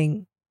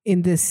something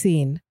in this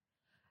scene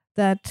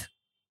that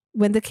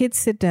when the kids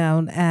sit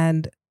down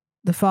and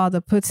the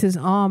father puts his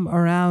arm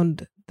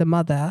around the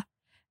mother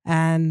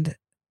and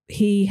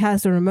he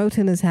has the remote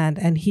in his hand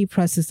and he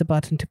presses the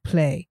button to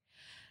play,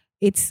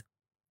 it's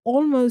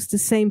almost the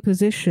same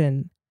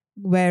position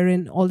where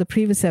in all the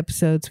previous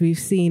episodes we've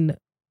seen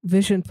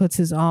Vision puts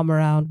his arm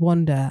around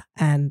Wanda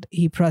and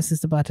he presses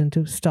the button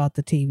to start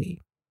the TV.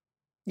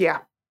 Yeah.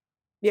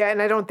 Yeah,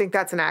 and I don't think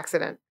that's an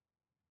accident.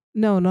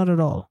 No, not at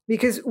all.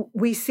 Because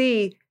we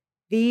see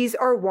these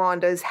are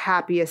Wanda's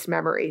happiest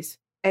memories.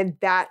 And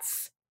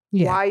that's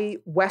why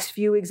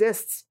Westview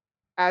exists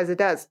as it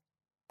does.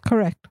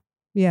 Correct.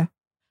 Yeah.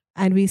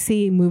 And we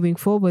see moving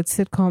forward,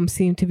 sitcoms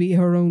seem to be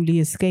her only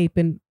escape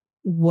in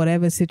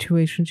whatever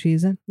situation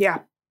she's in. Yeah.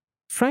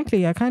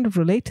 Frankly, I kind of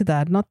relate to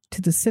that, not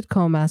to the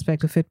sitcom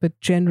aspect of it, but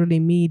generally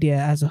media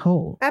as a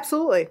whole.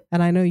 Absolutely.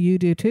 And I know you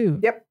do too.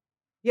 Yep.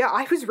 Yeah,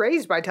 I was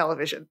raised by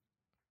television.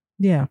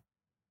 Yeah.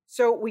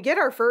 So we get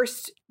our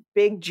first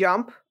big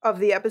jump of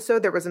the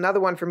episode. There was another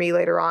one for me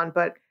later on,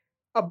 but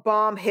a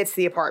bomb hits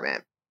the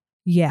apartment.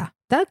 Yeah,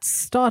 that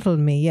startled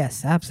me.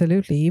 Yes,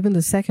 absolutely. Even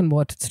the second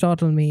watch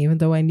startled me, even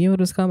though I knew it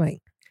was coming.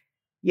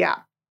 Yeah.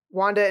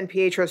 Wanda and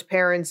Pietro's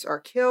parents are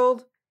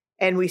killed.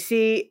 And we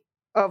see,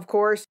 of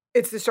course,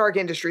 it's the Stark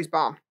Industries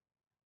bomb.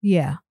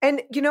 Yeah.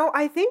 And,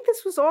 I think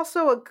this was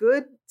also a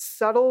good,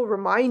 subtle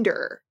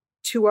reminder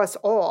to us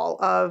all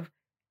of,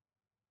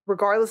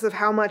 regardless of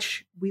how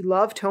much we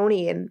love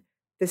Tony and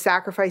the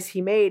sacrifice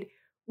he made,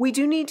 we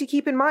do need to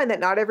keep in mind that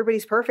not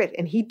everybody's perfect.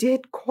 And he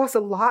did cause a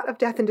lot of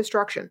death and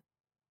destruction.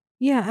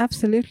 Yeah,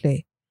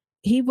 absolutely.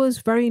 He was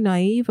very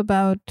naive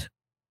about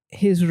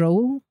his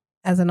role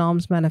as an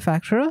arms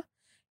manufacturer.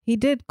 He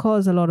did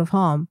cause a lot of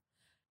harm.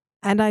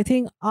 And I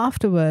think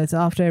afterwards,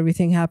 after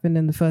everything happened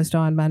in the first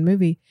Iron Man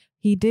movie,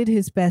 he did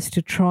his best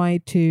to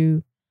try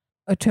to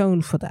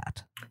atone for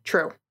that.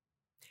 True.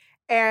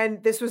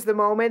 And this was the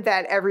moment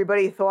that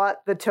everybody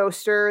thought the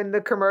toaster in the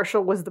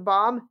commercial was the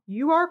bomb.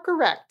 You are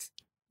correct.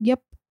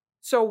 Yep.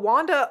 So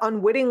Wanda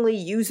unwittingly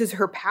uses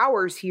her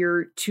powers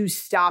here to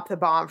stop the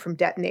bomb from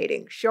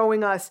detonating,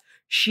 showing us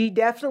she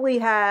definitely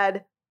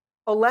had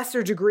a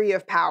lesser degree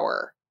of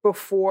power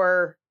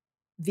before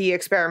the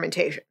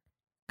experimentation.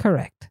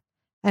 Correct.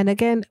 And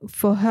again,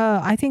 for her,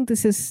 I think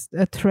this is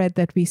a thread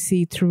that we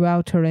see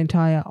throughout her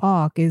entire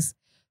arc is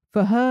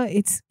for her,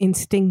 it's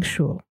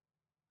instinctual.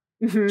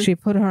 Mm-hmm. She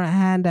put her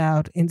hand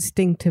out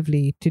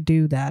instinctively to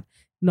do that,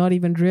 not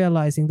even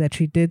realizing that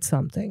she did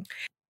something.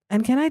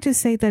 And can I just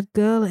say that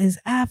girl is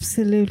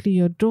absolutely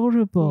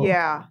adorable.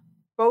 Yeah.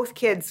 Both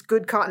kids,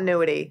 good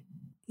continuity.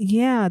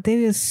 Yeah,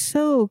 they are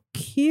so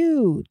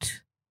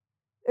cute.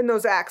 And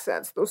those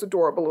accents, those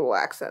adorable little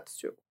accents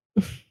too.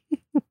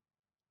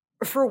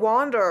 For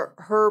Wanda,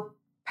 her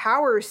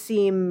powers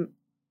seem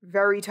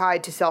very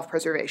tied to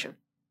self-preservation.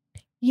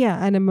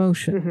 Yeah, and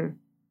emotion. Mm-hmm.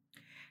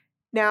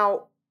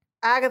 Now,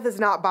 Agatha's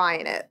not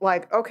buying it.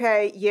 Like,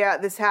 okay, yeah,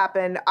 this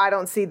happened. I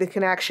don't see the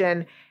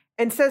connection.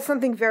 And says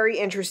something very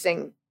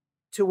interesting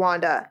to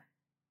Wanda.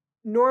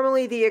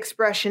 Normally, the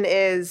expression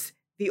is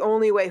the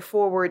only way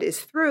forward is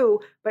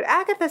through, but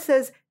Agatha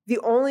says the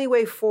only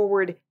way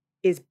forward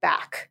is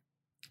back.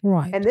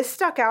 Right. And this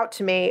stuck out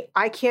to me.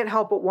 I can't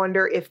help but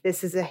wonder if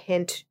this is a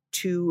hint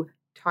to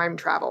time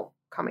travel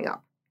coming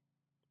up.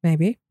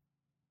 Maybe.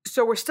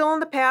 So we're still in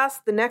the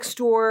past. The next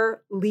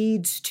door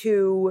leads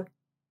to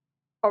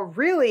a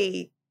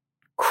really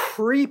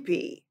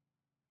creepy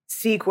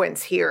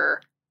sequence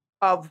here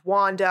of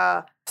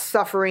Wanda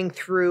suffering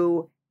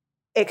through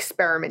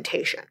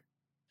experimentation.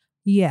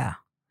 Yeah,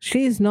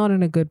 she's not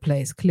in a good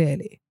place,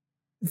 clearly.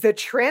 The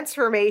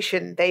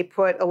transformation they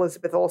put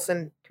Elizabeth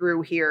Olsen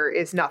through here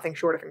is nothing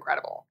short of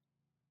incredible.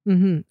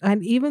 Mm-hmm.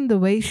 And even the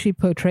way she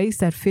portrays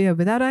that fear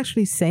without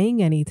actually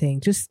saying anything,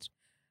 just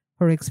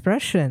her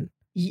expression.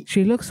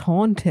 She looks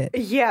haunted.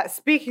 Yeah,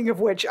 speaking of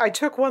which, I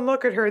took one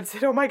look at her and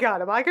said, oh my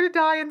God, am I going to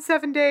die in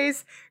 7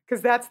 days?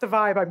 Because that's the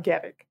vibe I'm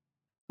getting.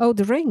 Oh,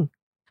 The Ring.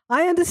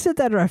 I understood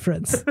that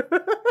reference.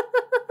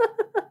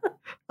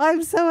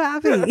 I'm so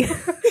happy.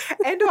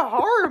 And a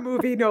horror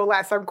movie, no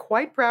less. I'm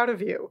quite proud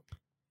of you.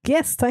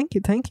 Yes, thank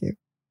you. Thank you.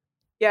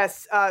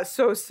 Yes,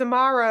 so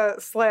Samara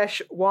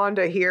 /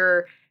 Wanda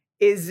here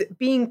is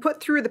being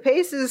put through the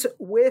paces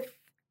with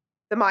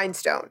the Mind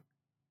Stone.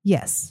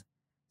 Yes.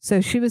 So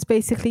she was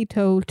basically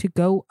told to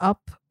go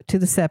up to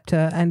the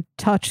scepter and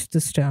touch the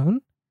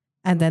stone,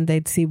 and then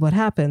they'd see what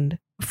happened,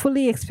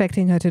 fully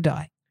expecting her to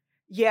die.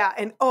 Yeah,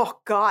 and oh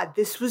God,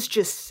 this was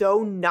just so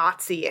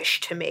Nazi-ish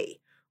to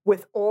me,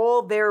 with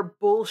all their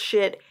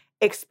bullshit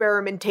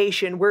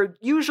experimentation, where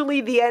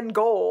usually the end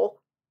goal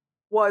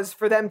was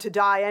for them to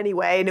die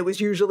anyway, and it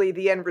was usually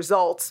the end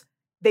results.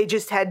 They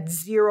just had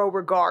zero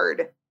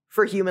regard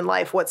for human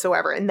life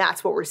whatsoever, and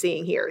that's what we're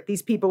seeing here.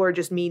 These people are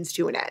just means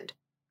to an end.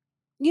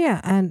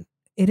 Yeah, and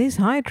it is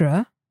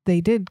Hydra.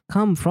 They did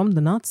come from the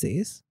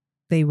Nazis.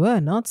 They were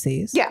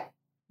Nazis. Yeah,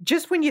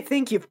 just when you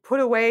think you've put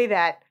away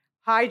that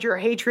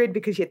Hydra hatred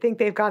because you think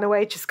they've gone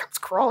away, it just comes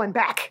crawling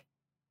back.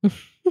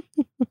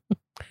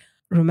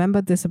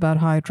 Remember this about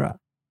Hydra.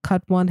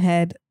 Cut one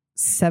head,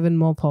 7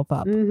 more pop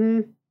up.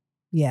 Mm-hmm.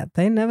 Yeah,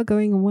 they're never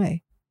going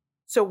away.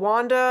 So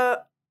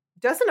Wanda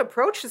doesn't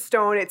approach the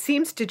stone. It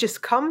seems to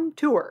just come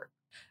to her.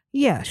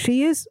 Yeah,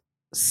 she is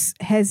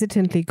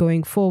hesitantly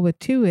going forward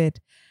to it.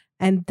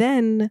 And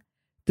then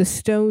the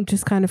stone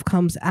just kind of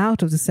comes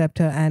out of the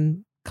scepter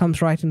and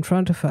comes right in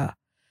front of her.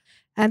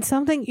 And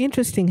something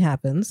interesting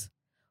happens.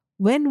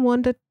 When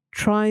Wanda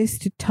tries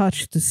to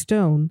touch the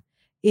stone,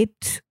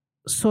 it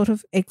sort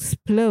of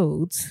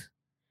explodes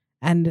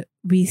and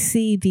we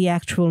see the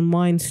actual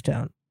Mind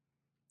Stone.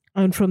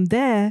 And from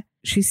there,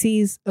 she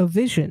sees a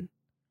vision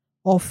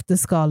of the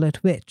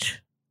Scarlet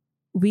Witch.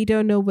 We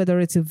don't know whether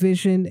it's a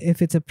vision,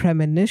 if it's a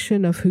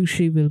premonition of who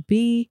she will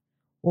be,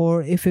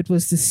 or if it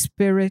was the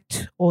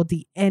spirit or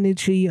the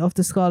energy of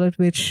the Scarlet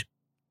Witch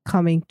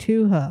coming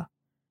to her.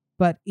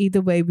 But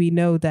either way, we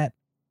know that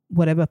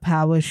whatever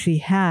powers she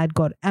had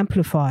got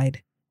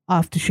amplified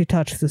after she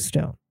touched the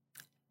stone.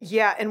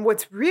 Yeah, and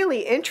what's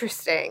really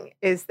interesting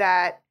is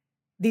that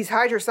these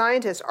Hydra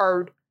scientists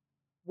are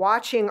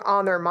watching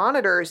on their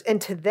monitors,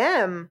 and to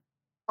them,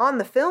 on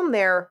the film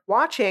they're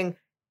watching,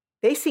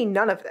 they see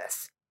none of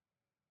this.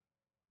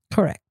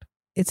 Correct.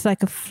 It's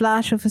like a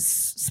flash of a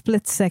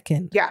split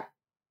second. Yeah.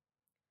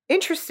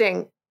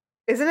 Interesting,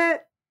 isn't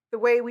it? The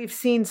way we've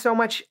seen so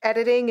much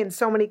editing and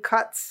so many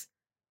cuts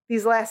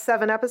these last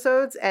 7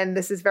 episodes, and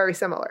this is very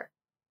similar.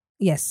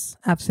 Yes,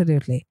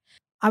 absolutely.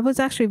 I was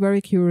actually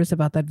very curious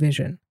about that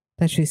vision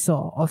that she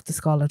saw of the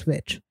Scarlet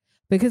Witch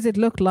because it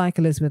looked like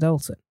Elizabeth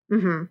Olsen.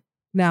 Mm-hmm.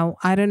 Now,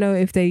 I don't know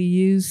if they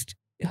used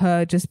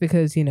her just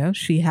because, you know,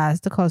 she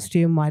has the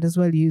costume, might as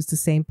well use the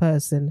same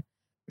person.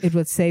 It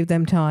would save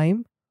them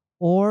time.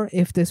 Or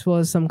if this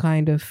was some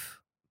kind of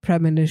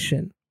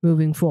premonition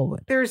moving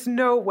forward. There's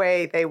no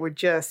way they would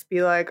just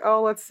be like,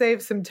 oh, let's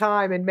save some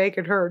time and make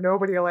it her.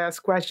 Nobody will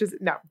ask questions.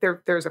 No,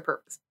 there's a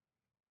purpose.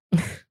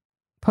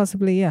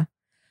 Possibly, yeah.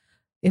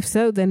 If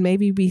so, then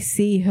maybe we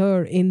see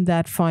her in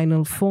that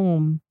final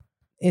form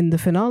in the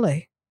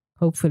finale,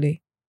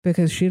 hopefully,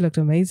 because she looked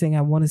amazing.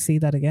 I want to see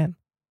that again.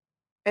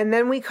 And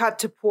then we cut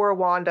to poor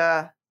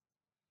Wanda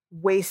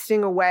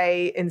wasting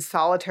away in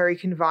solitary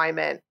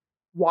confinement,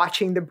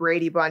 watching the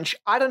Brady Bunch.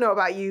 I don't know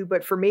about you,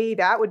 but for me,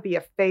 that would be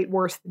a fate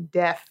worse than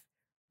death.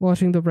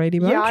 Watching the Brady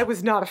Bunch? Yeah, I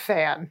was not a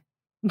fan.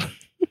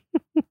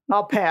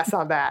 I'll pass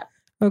on that.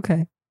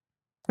 Okay.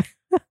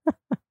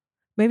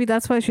 Maybe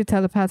that's why she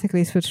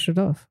telepathically switched it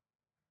off.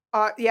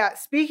 Yeah,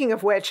 speaking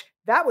of which,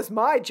 that was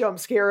my jump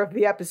scare of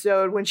the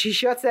episode when she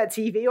shuts that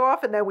TV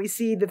off and then we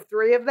see the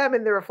 3 of them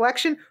in the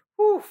reflection.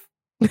 Oof.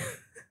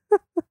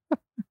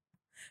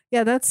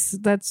 Yeah,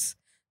 that's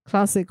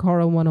classic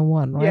horror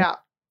 101, right? Yeah.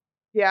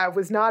 Yeah, I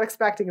was not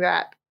expecting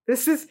that.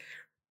 Is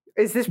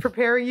this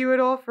preparing you at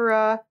all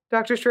for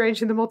Doctor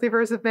Strange in the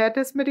Multiverse of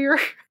Madness, my dear?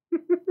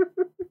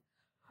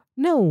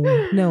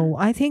 No.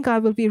 I think I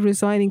will be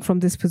resigning from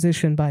this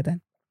position by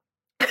then.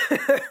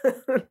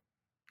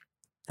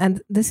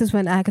 And this is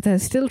when Agatha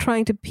is still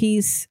trying to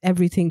piece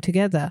everything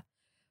together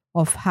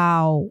of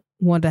how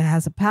Wanda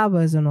has the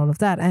powers and all of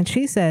that. And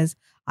she says,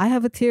 I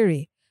have a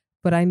theory,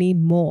 but I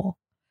need more.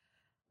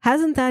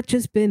 Hasn't that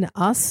just been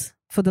us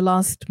for the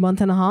last month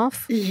and a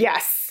half?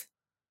 Yes,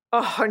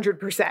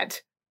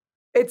 100%.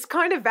 It's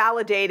kind of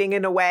validating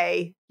in a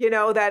way,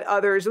 that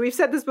others, we've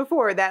said this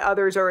before, that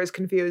others are as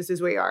confused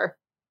as we are.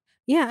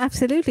 Yeah,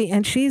 absolutely.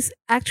 And she's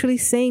actually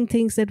saying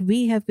things that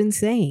we have been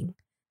saying.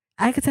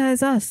 Agatha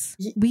is us.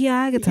 We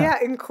are Agatha. Yeah,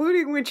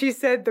 including when she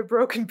said the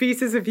broken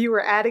pieces of you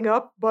were adding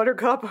up,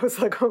 Buttercup. I was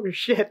like, oh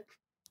shit.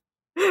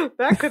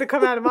 That could have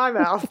come out of my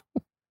mouth.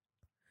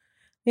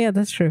 Yeah,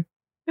 that's true.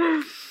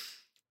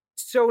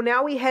 So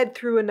now we head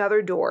through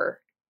another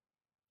door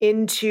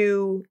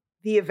into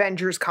the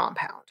Avengers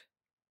compound.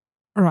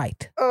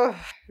 Right. Ugh,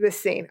 this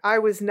scene. I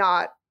was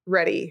not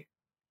ready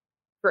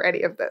for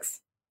any of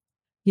this.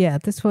 Yeah,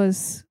 this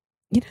was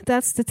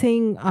That's the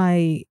thing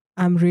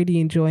I'm really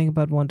enjoying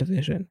about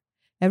WandaVision.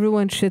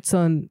 Everyone shits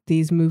on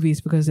these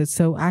movies because it's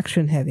so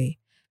action heavy.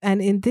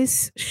 And in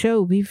this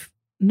show, we've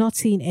not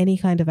seen any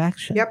kind of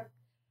action. Yep.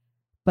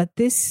 But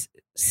this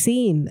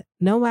scene,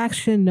 no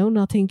action, no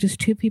nothing, just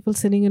two people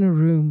sitting in a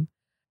room.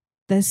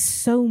 There's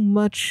so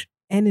much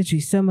energy,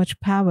 so much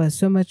power,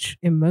 so much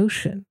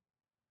emotion.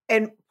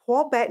 And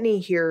Paul Bettany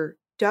here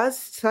does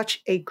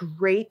such a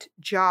great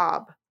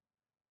job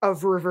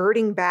of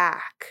reverting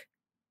back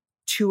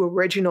to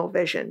original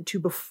Vision, to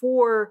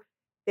before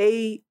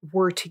they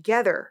were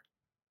together.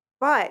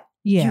 But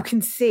you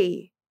can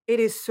see it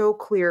is so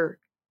clear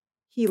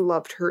he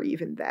loved her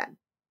even then.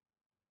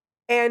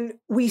 And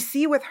we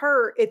see with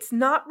her, it's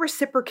not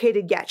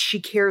reciprocated yet.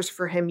 She cares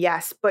for him,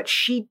 yes, but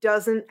she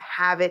doesn't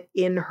have it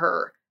in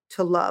her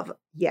to love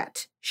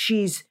yet.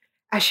 She's,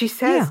 as she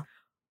says,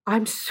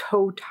 I'm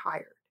so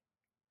tired.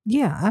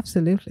 Yeah,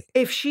 absolutely.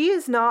 If she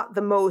is not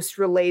the most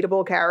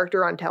relatable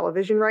character on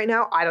television right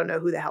now, I don't know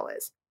who the hell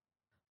is.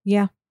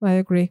 Yeah, I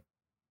agree.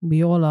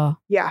 We all are.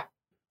 Yeah.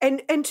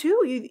 And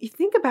two, you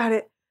think about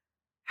it,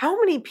 how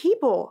many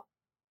people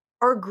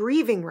are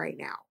grieving right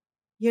now,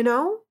 you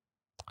know?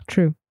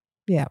 True.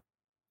 Yeah.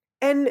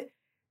 And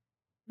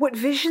what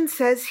Vision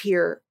says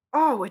here,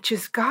 it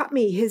just got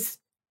me.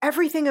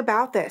 Everything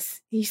about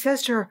this. He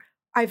says to her,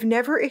 I've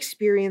never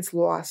experienced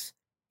loss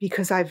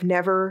because I've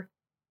never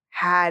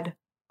had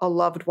a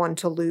loved one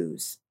to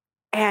lose.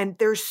 And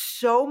there's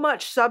so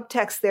much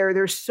subtext there.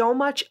 There's so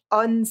much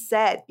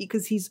unsaid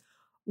because he's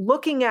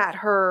looking at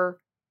her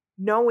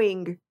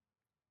knowing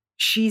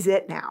she's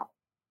it now.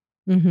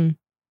 Mm-hmm.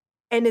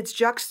 And it's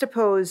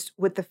juxtaposed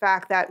with the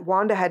fact that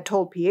Wanda had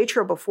told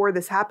Pietro before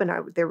this happened,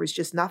 there was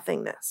just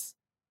nothingness.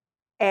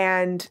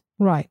 And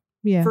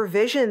for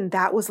Vision,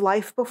 that was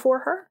life before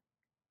her.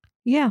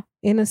 Yeah,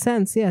 in a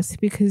sense, yes,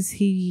 because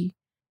he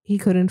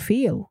couldn't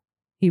feel.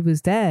 He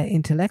was there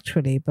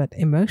intellectually, but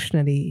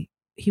emotionally,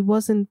 he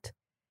wasn't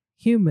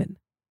human.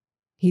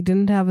 He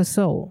didn't have a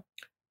soul.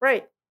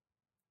 Right.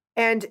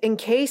 And in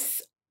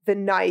case the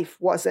knife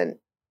wasn't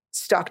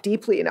stuck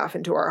deeply enough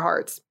into our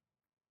hearts,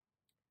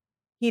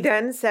 he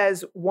then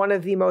says one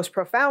of the most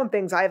profound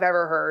things I've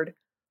ever heard.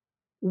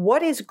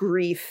 What is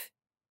grief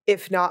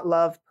if not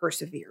love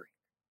persevering?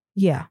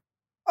 Yeah.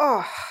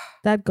 Oh.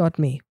 That got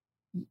me.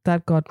 I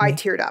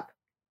teared up.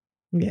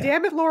 Yeah.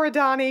 Damn it, Laura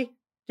Donnie.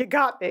 You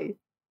got me.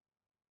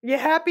 You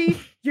happy?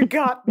 You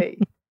got me.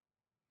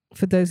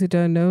 For those who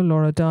don't know,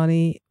 Laura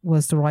Donnie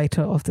was the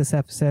writer of this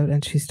episode,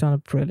 and she's done a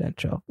brilliant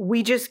job.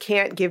 We just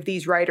can't give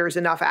these writers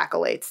enough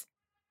accolades.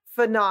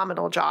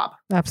 Phenomenal job.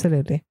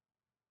 Absolutely.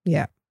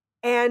 Yeah.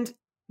 And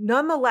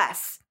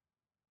nonetheless,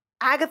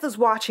 Agatha's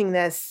watching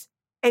this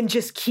and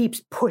just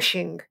keeps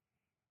pushing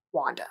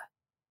Wanda.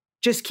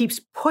 Just keeps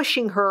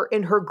pushing her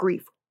in her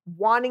grief,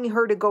 wanting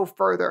her to go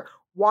further,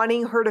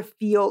 wanting her to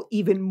feel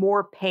even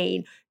more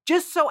pain,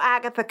 just so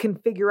Agatha can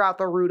figure out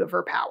the root of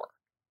her power.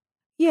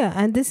 Yeah,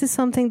 and this is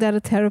something that a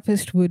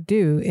therapist would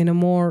do in a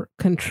more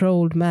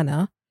controlled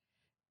manner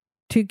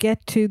to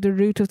get to the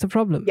root of the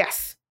problem.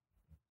 Yes.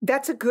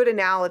 That's a good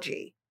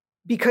analogy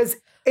because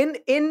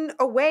in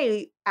a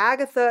way,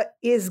 Agatha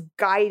is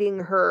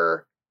guiding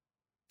her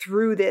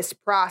through this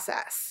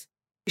process.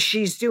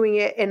 She's doing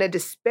it in a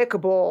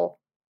despicable,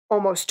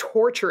 almost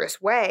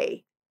torturous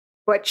way,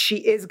 but she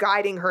is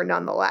guiding her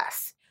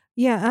nonetheless.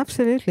 Yeah,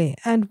 absolutely.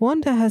 And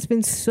Wanda has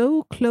been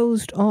so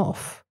closed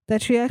off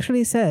that she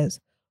actually says,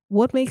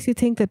 what makes you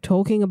think that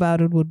talking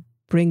about it would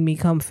bring me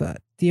comfort?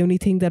 The only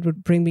thing that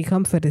would bring me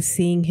comfort is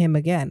seeing him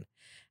again.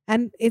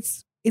 And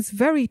it's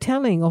very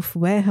telling of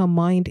where her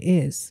mind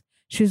is.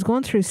 She's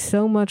gone through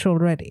so much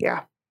already.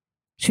 Yeah.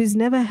 She's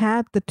never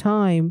had the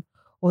time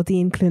or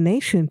the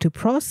inclination to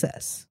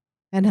process.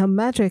 And her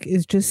magic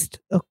is just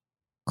a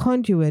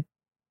conduit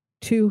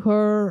to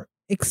her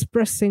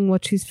expressing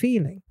what she's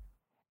feeling.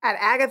 At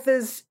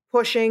Agatha's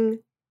pushing,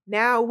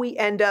 now we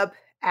end up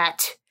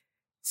at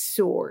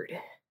Sword.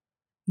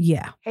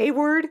 Yeah.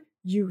 Hayward,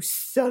 you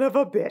son of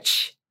a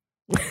bitch.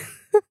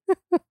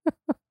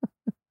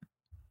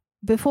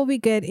 Before we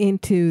get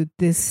into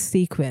this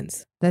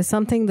sequence, there's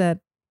something that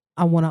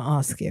I want to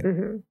ask you.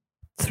 Mm-hmm.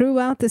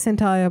 Throughout this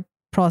entire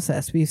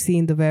process, we've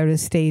seen the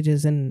various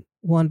stages in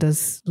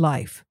Wanda's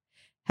life.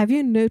 Have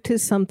you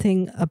noticed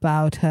something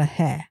about her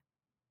hair?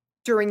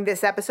 During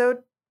this episode?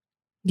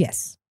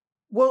 Yes.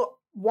 Well,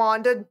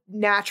 Wanda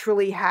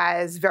naturally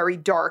has very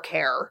dark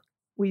hair.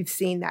 We've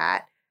seen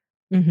that.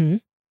 Mm-hmm.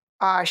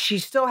 She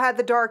still had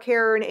the dark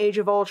hair in Age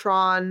of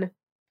Ultron.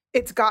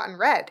 It's gotten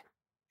red.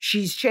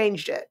 She's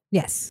changed it.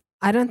 Yes.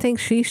 I don't think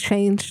she's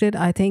changed it.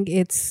 I think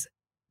it's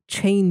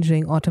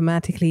changing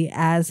automatically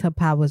as her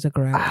powers are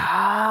growing.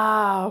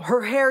 Oh,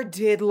 her hair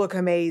did look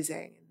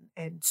amazing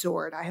in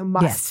Sword. I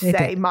must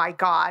say, my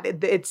God,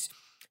 it's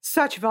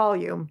such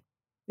volume.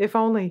 If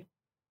only.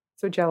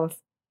 So jealous.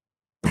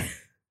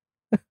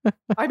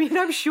 I mean,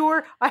 I'm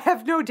sure, I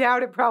have no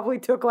doubt it probably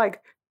took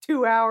like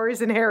 2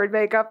 hours in hair and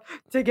makeup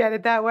to get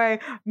it that way.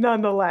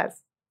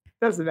 Nonetheless,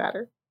 doesn't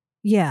matter.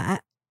 Yeah.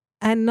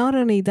 And not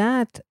only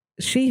that,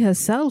 she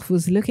herself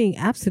was looking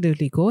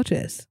absolutely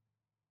gorgeous.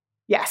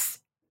 Yes.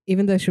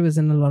 Even though she was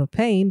in a lot of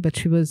pain, but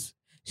she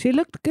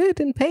looked good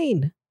in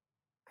pain.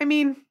 I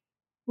mean,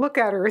 look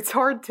at her. It's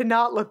hard to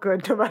not look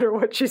good no matter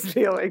what she's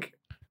feeling.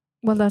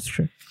 Well, that's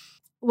true.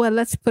 Well,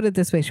 let's put it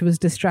this way. She was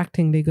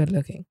distractingly good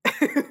looking.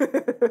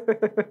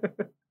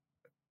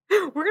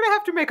 We're going to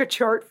have to make a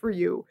chart for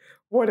you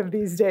one of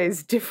these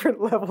days,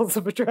 different levels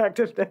of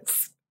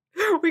attractiveness.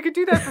 We could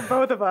do that for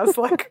both of us,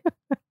 like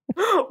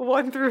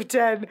 1 through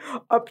 10,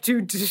 up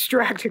to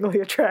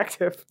distractingly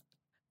attractive.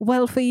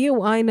 Well, for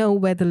you, I know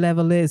where the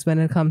level is when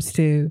it comes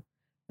to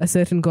a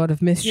certain god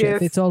of mischief.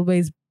 Yes. It's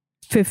always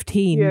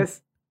 15.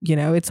 Yes. You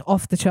know, it's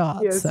off the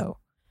charts. Yes. So,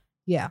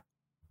 yeah.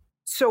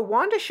 So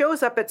Wanda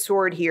shows up at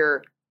Sword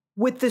here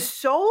with the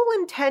sole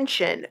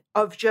intention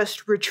of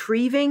just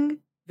retrieving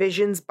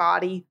Vision's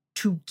body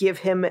to give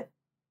him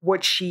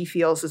what she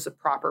feels is a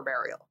proper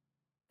burial.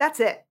 That's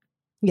it.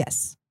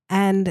 Yes.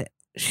 And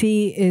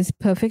she is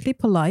perfectly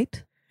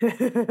polite.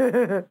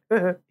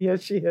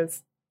 Yes, she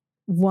is.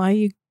 Why are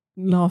you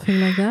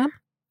laughing like that?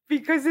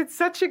 Because it's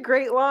such a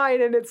great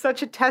line and it's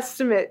such a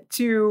testament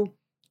to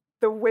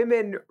the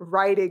women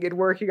writing and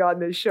working on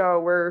this show,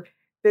 where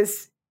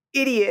this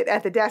idiot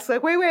at the desk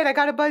like, wait, I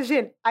got to buzz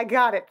in. I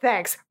got it.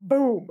 Thanks.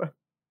 Boom.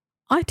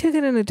 I took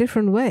it in a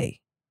different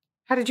way.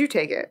 How did you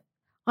take it?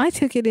 I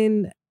took it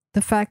in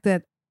the fact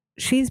that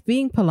she's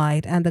being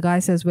polite and the guy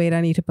says, wait,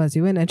 I need to buzz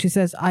you in. And she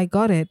says, I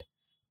got it.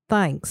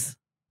 Thanks.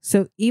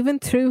 So even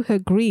through her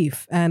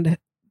grief and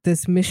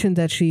this mission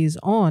that she's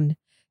on,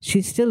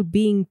 she's still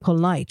being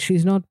polite.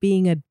 She's not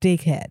being a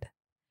dickhead.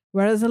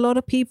 Whereas a lot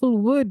of people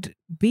would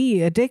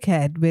be a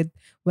dickhead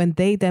when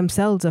they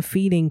themselves are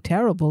feeling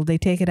terrible, they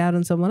take it out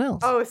on someone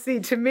else. Oh, see,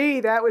 to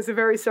me, that was a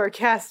very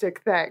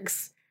sarcastic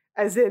thanks.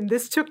 As in,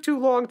 this took too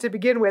long to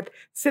begin with.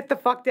 Sit the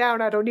fuck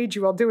down. I don't need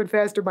you. I'll do it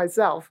faster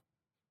myself.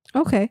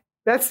 Okay.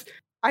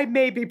 I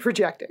may be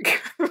projecting.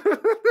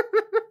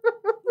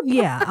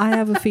 Yeah, I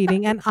have a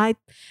feeling.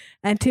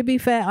 And to be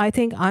fair, I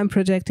think I'm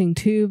projecting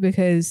too,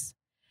 because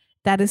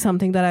that is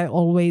something that I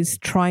always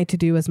try to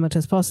do as much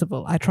as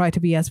possible. I try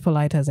to be as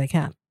polite as I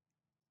can.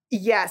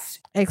 Yes.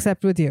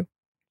 Except with you.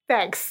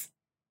 Thanks.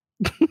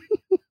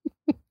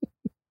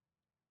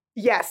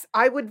 Yes,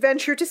 I would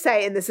venture to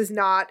say, and this is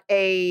not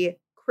a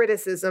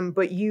criticism,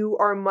 but you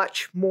are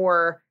much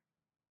more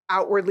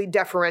outwardly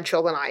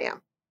deferential than I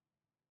am.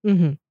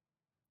 Mm-hmm.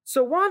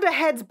 So Wanda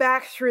heads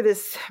back through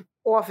this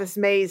office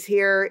maze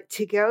here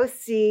to go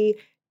see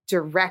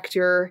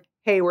Director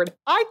Hayward.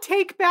 I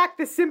take back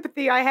the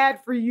sympathy I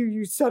had for you,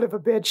 you son of a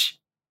bitch.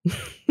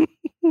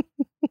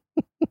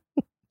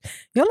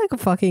 You're like a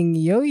fucking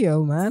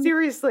yo-yo, man.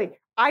 Seriously,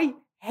 I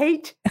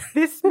hate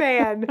this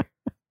man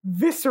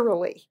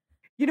viscerally.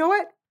 You know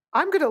what?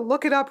 I'm going to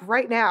look it up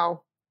right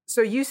now.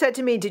 So you said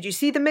to me, did you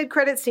see the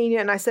mid-credit scene?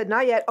 And I said,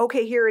 not yet.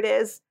 Okay, here it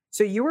is.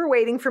 So you were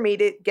waiting for me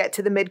to get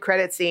to the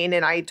mid-credit scene,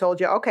 and I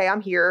told you, okay,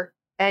 I'm here.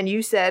 And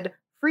you said,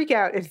 freak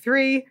out in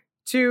 3,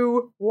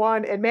 2,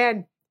 1. And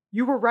man,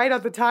 you were right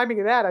on the timing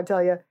of that, I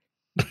tell you.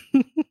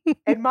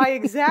 And my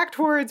exact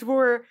words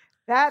were,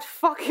 that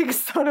fucking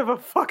son of a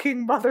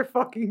fucking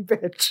motherfucking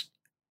bitch.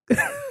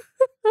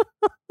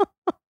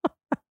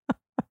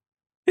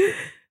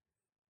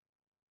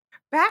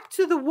 Back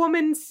to the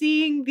woman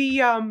seeing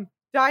the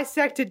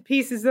dissected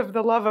pieces of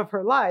the love of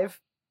her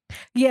life.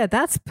 Yeah,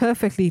 that's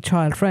perfectly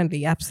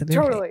child-friendly,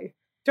 absolutely.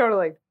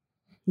 Totally.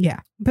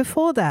 Yeah.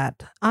 Before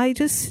that,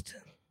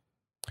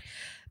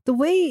 the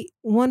way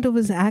Wanda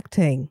was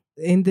acting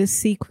in this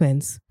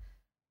sequence,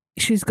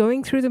 she's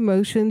going through the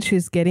motions,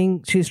 she's getting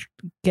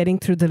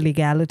through the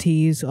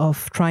legalities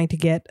of trying to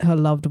get her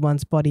loved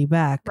one's body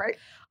back. Right.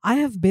 I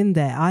have been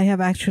there. I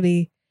have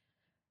actually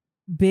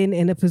been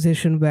in a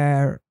position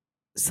where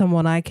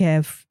someone I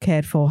cared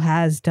for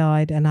has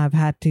died, and I've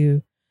had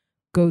to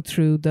go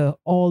through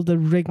all the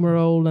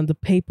rigmarole and the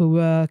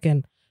paperwork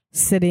and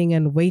sitting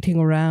and waiting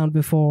around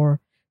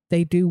before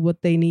they do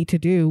what they need to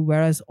do.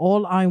 Whereas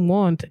all I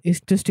want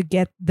is just to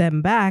get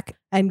them back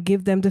and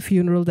give them the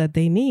funeral that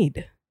they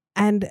need.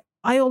 And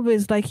I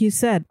always, like you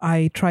said,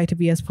 I try to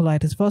be as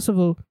polite as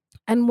possible.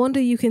 And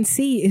Wanda, you can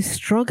see, is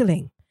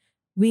struggling.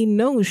 We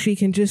know she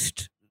can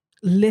just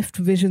lift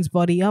Vision's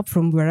body up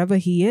from wherever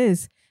he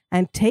is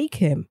and take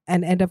him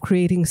and end up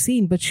creating a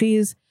scene. But she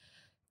is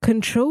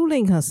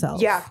controlling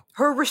herself. Yeah.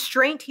 Her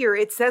restraint here,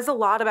 it says a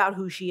lot about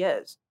who she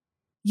is.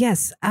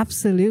 Yes,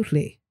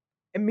 absolutely.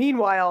 And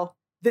meanwhile,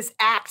 this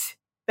act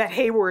that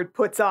Hayward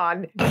puts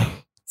on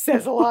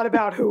says a lot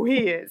about who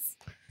he is.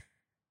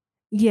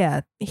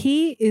 Yeah,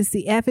 he is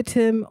the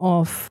epitome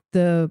of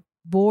the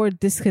bored,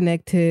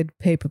 disconnected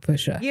paper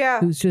pusher. Yeah.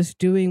 Who's just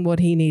doing what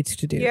he needs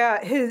to do. Yeah,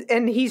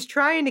 and he's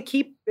trying to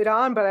keep it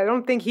on, but I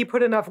don't think he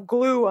put enough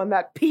glue on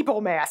that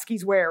people mask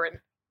he's wearing.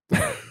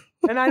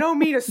 And I don't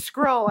mean a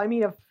Skrull, I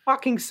mean a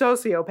fucking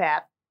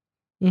sociopath.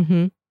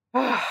 Mm-hmm.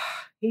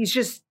 He's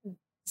just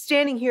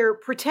standing here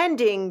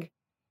pretending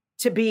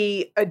to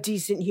be a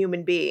decent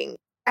human being,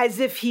 as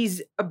if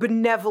he's a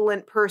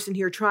benevolent person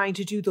here trying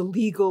to do the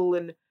legal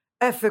and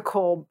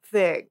ethical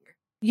thing.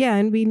 Yeah,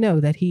 and we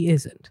know that he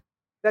isn't.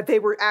 That they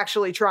were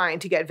actually trying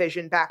to get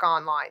Vision back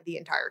online the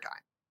entire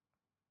time.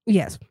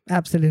 Yes,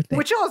 absolutely.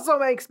 Which also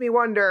makes me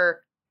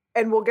wonder,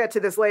 and we'll get to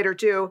this later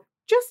too,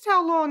 just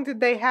how long did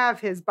they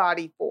have his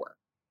body for?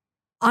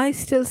 I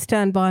still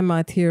stand by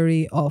my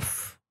theory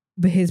of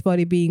his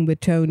body being with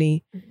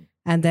Tony.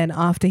 And then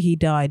after he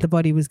died, the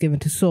body was given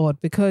to Sword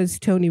because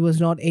Tony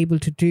was not able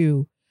to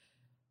do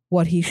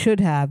what he should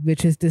have,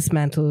 which is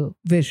dismantle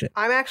Vision.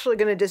 I'm actually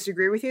going to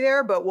disagree with you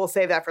there, but we'll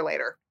save that for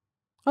later.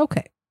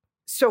 Okay.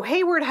 So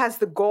Hayward has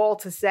the gall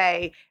to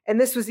say, and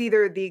this was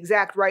either the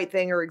exact right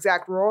thing or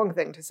exact wrong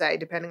thing to say,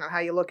 depending on how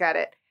you look at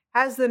it,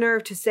 has the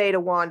nerve to say to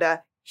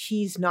Wanda,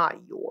 he's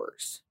not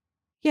yours.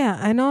 Yeah,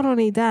 and not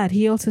only that,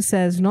 he also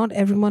says not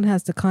everyone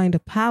has the kind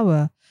of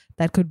power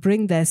that could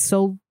bring their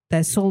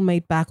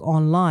soulmate back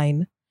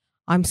online.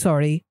 I'm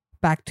sorry,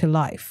 back to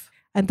life.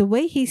 And the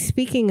way he's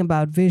speaking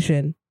about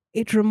Vision,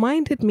 it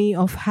reminded me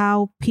of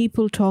how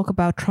people talk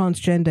about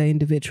transgender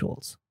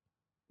individuals.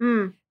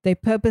 They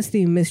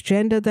purposely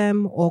misgender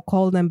them or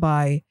call them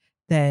by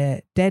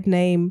their dead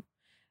name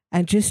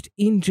and just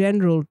in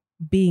general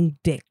being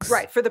dicks.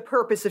 Right, for the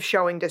purpose of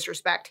showing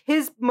disrespect.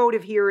 His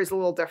motive here is a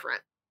little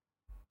different.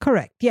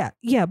 Correct.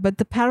 Yeah, but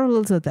the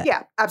parallels are there.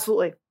 Yeah,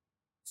 absolutely.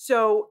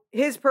 So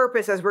his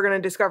purpose, as we're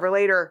going to discover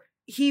later,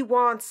 he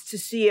wants to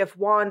see if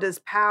Wanda's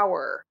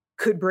power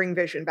could bring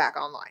Vision back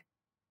online.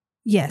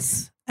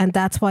 Yes, and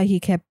that's why he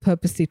kept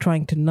purposely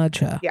trying to nudge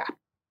her. Yeah.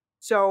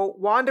 So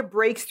Wanda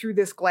breaks through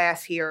this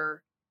glass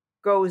here,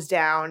 goes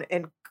down,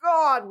 and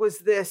God, was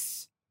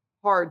this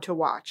hard to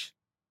watch.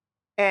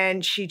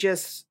 And she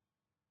just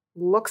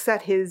looks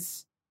at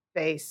his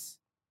face.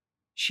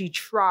 She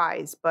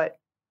tries, but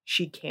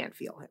she can't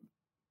feel him.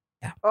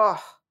 Yeah.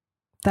 Oh.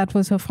 That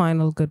was her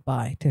final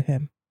goodbye to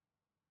him.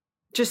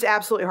 Just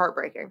absolutely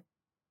heartbreaking.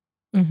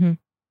 Mm-hmm.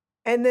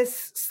 And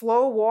this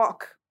slow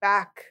walk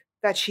back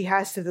that she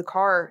has to the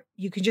car,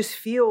 you can just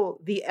feel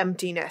the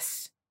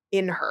emptiness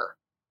in her.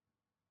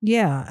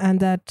 Yeah,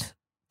 and that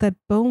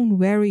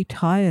bone-weary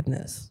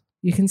tiredness.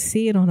 You can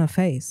see it on her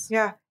face.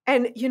 Yeah.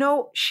 And,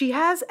 she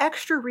has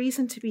extra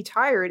reason to be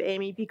tired,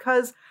 Amy,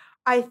 because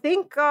I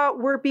think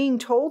we're being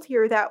told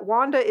here that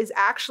Wanda is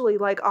actually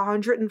like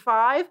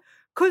 105.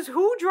 Because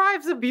who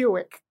drives a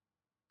Buick?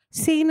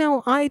 See,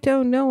 no, I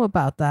don't know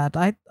about that.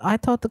 I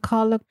thought the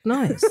car looked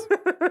nice.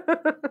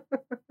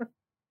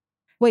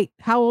 Wait,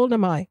 how old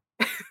am I?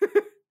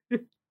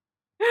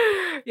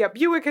 Yeah,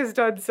 Buick has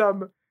done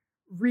some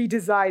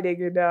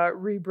redesigning and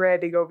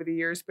rebranding over the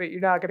years, but you're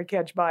not going to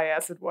catch my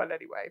ass in one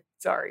anyway.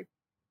 Sorry.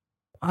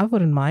 I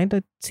wouldn't mind.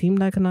 It seemed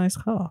like a nice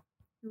car.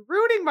 You're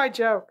ruining my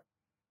joke.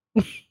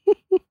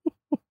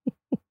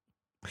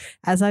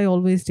 As I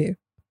always do.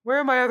 Where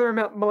are my other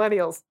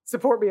millennials?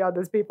 Support me on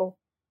this, people.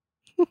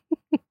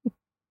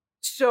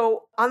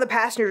 So on the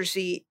passenger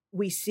seat,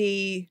 we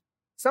see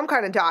some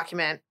kind of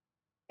document,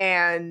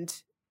 and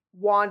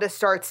Wanda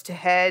starts to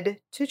head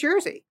to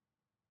Jersey.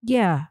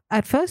 Yeah.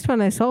 At first,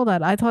 when I saw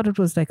that, I thought it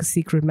was like a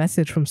secret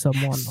message from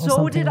someone.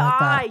 So did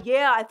I.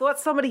 Yeah, I thought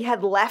somebody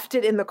had left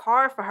it in the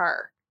car for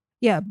her.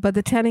 Yeah, but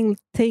the telling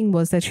thing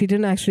was that she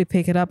didn't actually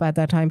pick it up at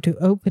that time to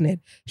open it.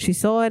 She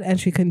saw it and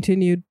she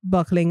continued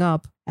buckling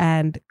up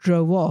and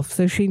drove off.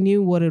 So she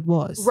knew what it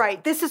was.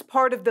 Right. This is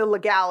part of the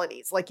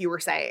legalities, like you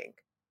were saying.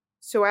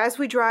 So as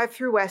we drive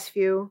through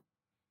Westview,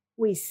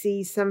 we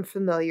see some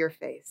familiar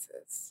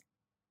faces.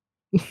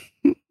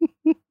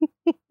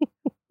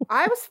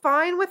 I was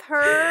fine with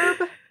Herb.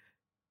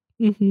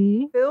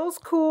 Mm-hmm. Phil's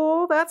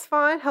cool. That's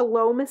fine.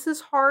 Hello,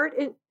 Mrs. Hart.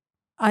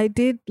 I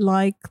did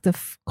like the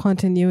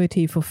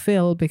continuity for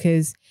Phil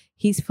because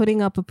he's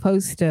putting up a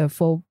poster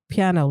for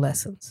piano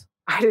lessons.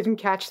 I didn't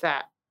catch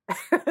that.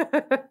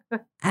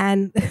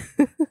 And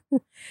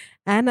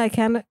I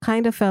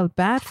kind of felt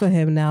bad for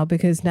him now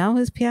because now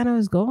his piano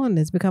is gone.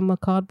 It's become a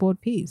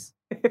cardboard piece.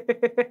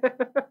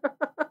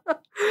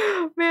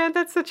 Man,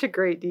 that's such a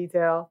great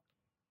detail.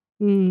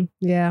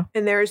 Yeah.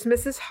 And there's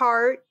Mrs.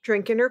 Hart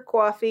drinking her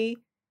coffee.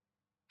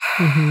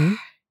 Mm-hmm.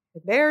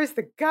 And there's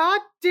the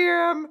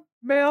goddamn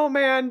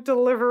mailman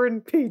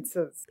delivering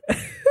pizzas.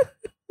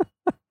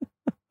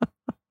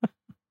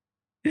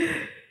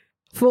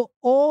 For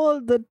all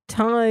the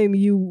time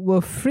you were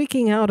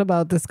freaking out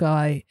about this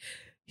guy,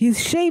 he's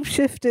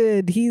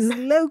shapeshifted, he's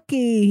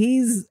Loki,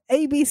 he's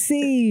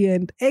ABC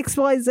and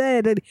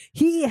XYZ, and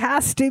he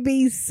has to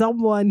be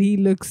someone. He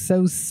looks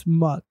so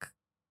smug.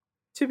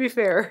 To be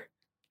fair,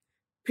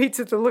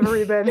 pizza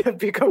delivery men have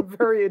become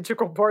very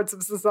integral parts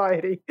of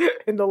society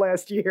in the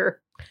last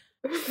year.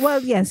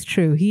 Well, yes,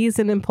 true. He's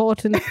an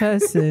important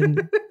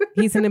person.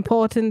 He's an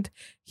important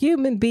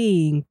human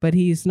being, but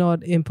he's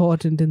not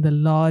important in the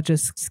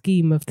largest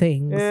scheme of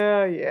things.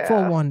 Yeah.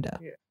 For Wanda.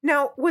 Yeah.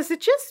 Now, was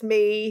it just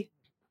me?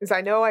 Because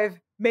I know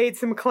I've made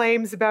some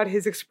claims about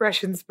his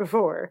expressions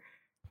before,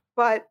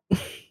 but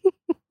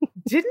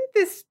didn't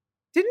this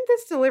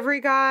delivery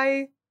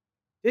guy,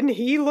 didn't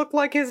he look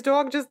like his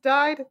dog just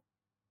died?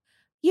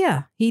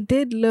 Yeah, he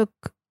did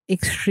look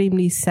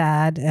extremely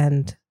sad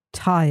and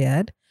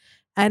tired.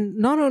 And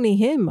not only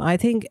him, I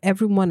think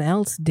everyone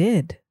else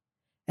did.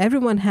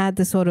 Everyone had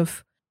the sort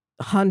of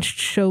hunched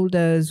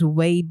shoulders,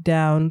 weighed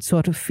down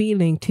sort of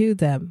feeling to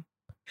them.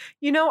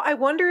 I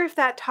wonder if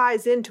that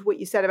ties into what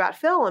you said about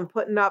Phil and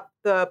putting up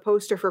the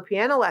poster for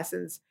piano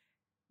lessons.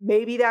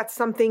 Maybe that's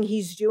something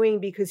he's doing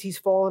because he's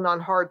fallen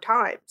on hard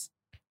times.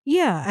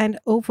 Yeah, and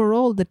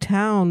overall, the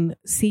town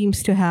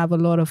seems to have a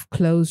lot of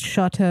closed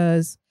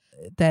shutters.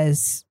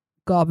 There's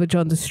garbage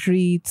on the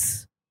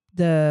streets.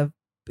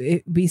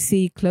 We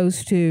see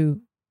close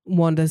to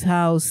Wanda's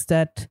house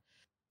that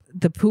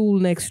the pool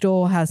next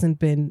door hasn't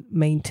been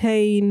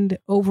maintained.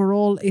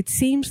 Overall, it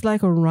seems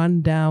like a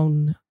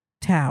rundown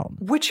town.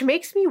 Which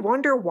makes me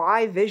wonder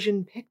why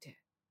Vision picked it.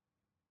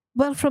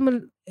 Well, from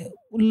a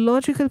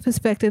logical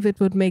perspective, it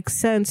would make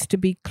sense to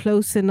be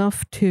close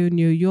enough to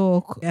New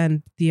York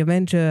and the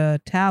Avenger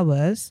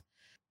Towers,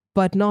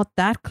 but not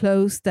that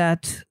close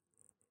that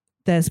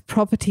there's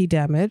property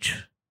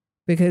damage,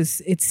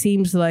 because it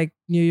seems like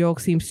New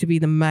York seems to be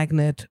the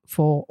magnet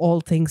for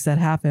all things that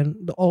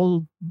happen,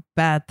 all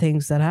bad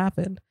things that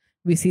happen.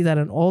 We see that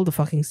in all the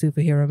fucking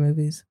superhero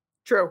movies.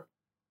 True.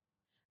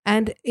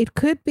 And it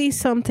could be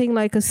something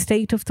like a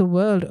state of the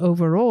world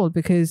overall,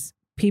 because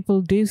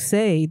people do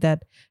say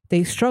that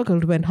they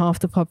struggled when half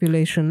the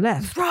population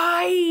left.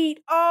 Right.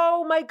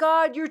 Oh my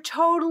God, you're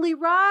totally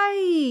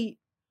right.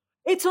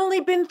 It's only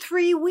been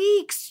 3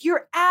 weeks.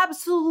 You're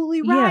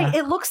absolutely right.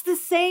 Yeah. It looks the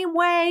same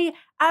way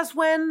as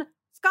when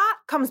Scott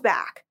comes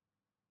back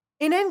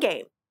in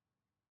Endgame.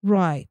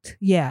 Right.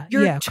 Yeah.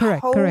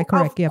 Correct.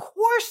 Of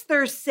course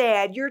they're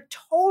sad. You're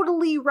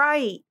totally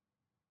right.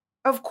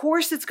 Of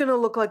course it's going to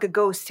look like a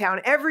ghost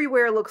town.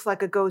 Everywhere looks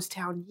like a ghost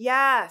town.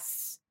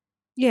 Yes.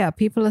 Yeah,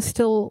 people are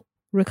still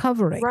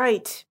recovering.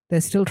 Right.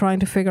 They're still trying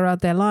to figure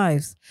out their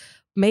lives.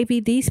 Maybe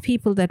these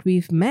people that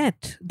we've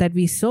met, that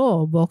we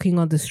saw walking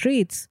on the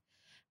streets,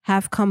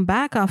 have come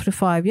back after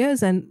 5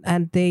 years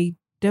and they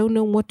don't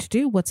know what to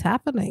do, what's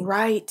happening.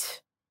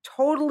 Right.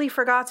 Totally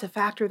forgot to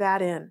factor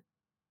that in.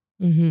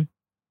 Mm-hmm.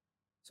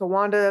 So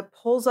Wanda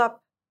pulls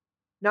up,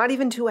 not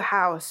even to a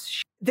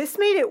house. This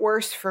made it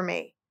worse for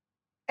me.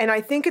 And I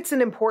think it's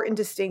an important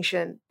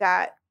distinction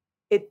that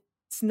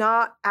it's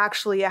not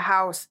actually a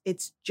house.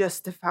 It's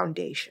just a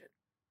foundation.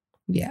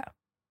 Yeah.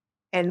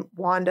 And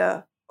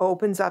Wanda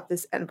opens up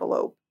this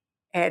envelope,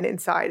 and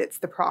inside it's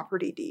the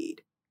property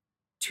deed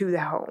to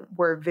the home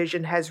where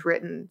Vision has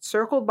written,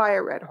 circled by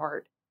a red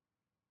heart,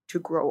 to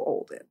grow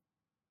old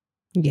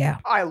in. Yeah.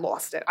 I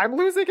lost it. I'm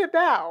losing it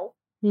now.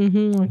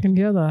 Mm-hmm. I can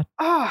hear that.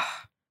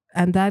 Ah.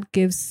 And that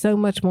gives so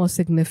much more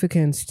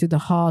significance to the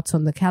hearts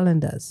on the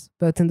calendars,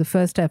 both in the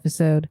first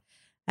episode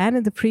and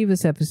in the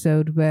previous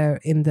episode, where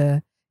in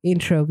the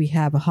intro we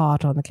have a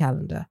heart on the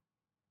calendar.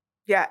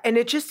 Yeah, and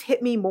it just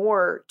hit me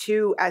more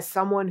too as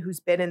someone who's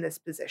been in this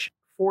position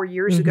 4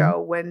 years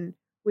ago when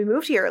we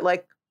moved here.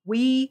 Like,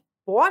 we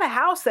bought a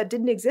house that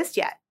didn't exist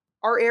yet.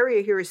 Our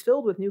area here is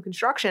filled with new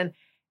construction,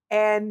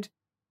 and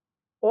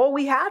all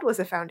we had was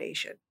a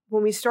foundation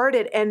when we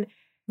started. And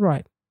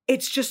right.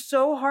 It's just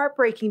so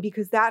heartbreaking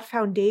because that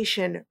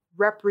foundation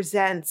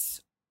represents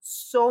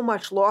so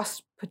much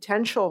lost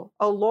potential,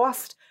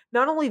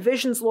 not only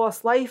Vision's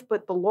lost life,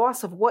 but the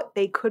loss of what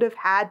they could have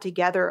had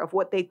together, of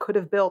what they could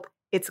have built.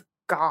 It's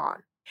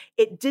gone.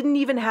 It didn't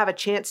even have a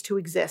chance to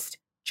exist,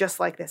 just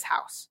like this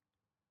house.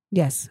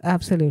 Yes,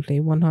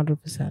 absolutely.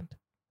 100%.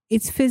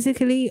 It's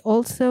physically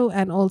also,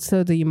 and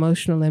also the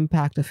emotional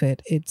impact of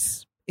it.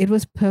 It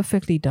was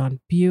perfectly done,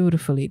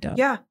 beautifully done.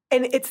 Yeah.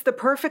 And it's the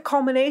perfect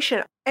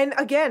culmination. And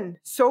again,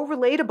 so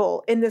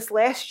relatable in this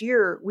last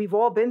year we've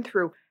all been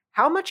through.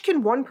 How much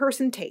can one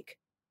person take?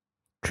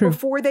 True.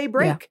 Before they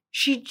break? Yeah.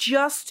 She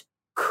just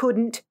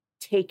couldn't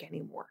take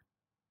anymore.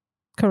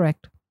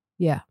 Correct.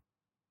 Yeah.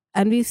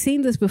 And we've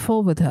seen this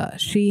before with her.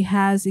 She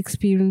has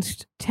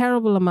experienced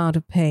terrible amount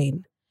of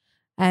pain.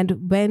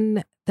 And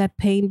when that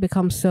pain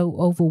becomes so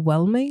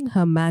overwhelming,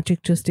 her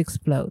magic just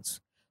explodes.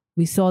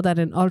 We saw that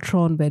in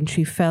Ultron when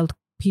she felt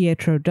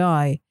Pietro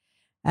die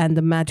and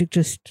the magic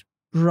just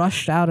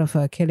rushed out of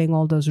her, killing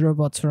all those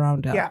robots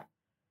around her. Yeah.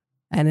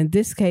 And in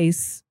this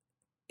case,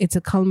 it's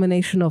a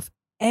culmination of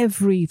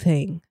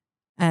everything.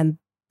 And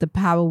the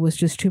power was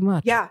just too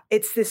much. Yeah.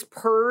 It's this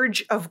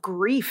purge of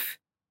grief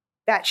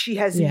that she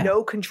has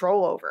no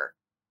control over.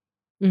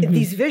 Mm-hmm.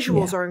 These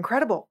visuals are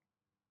incredible.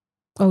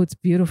 Oh, it's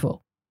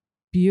beautiful.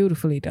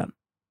 Beautifully done.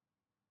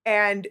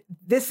 And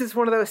this is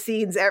one of those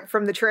scenes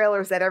from the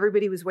trailers that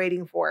everybody was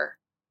waiting for.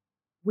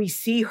 We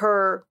see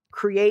her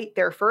create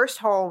their first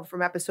home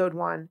from episode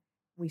 1.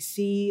 We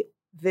see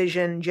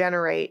Vision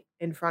generate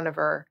in front of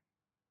her.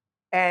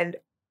 And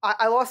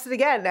I lost it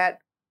again at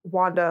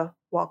Wanda,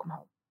 welcome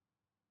home.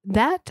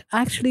 That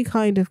actually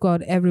kind of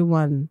got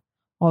everyone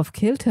off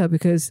kilter,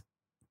 because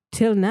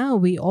till now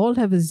we all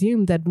have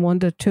assumed that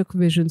Wanda took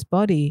Vision's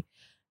body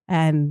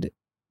and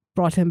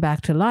brought him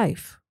back to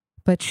life.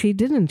 But she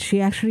didn't. She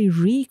actually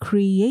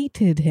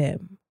recreated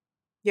him.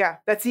 Yeah,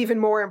 that's even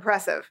more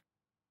impressive.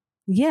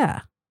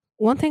 Yeah.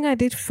 One thing I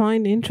did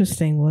find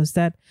interesting was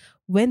that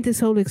when this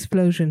whole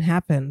explosion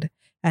happened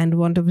and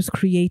Wanda was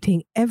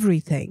creating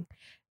everything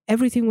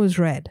was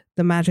red.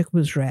 The magic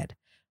was red.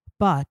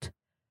 But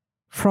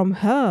from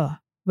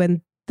her,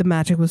 when the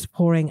magic was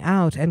pouring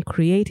out and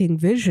creating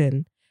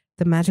Vision,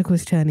 the magic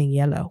was turning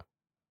yellow.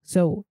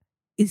 So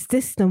is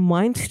this the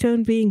Mind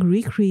Stone being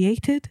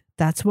recreated?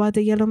 That's why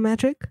the yellow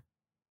magic?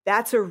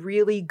 That's a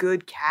really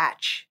good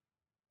catch.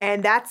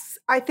 And that's,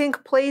 I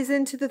think, plays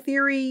into the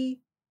theory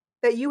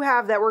that you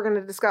have that we're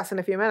going to discuss in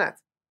a few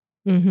minutes.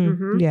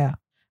 Yeah.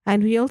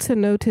 And we also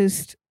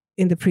noticed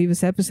in the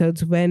previous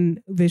episodes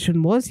when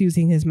Vision was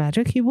using his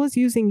magic, he was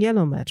using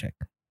yellow magic.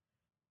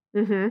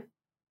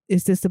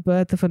 Is this the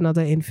birth of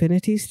another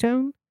Infinity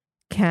Stone?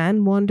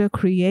 Can Wanda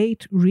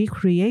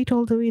recreate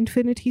all the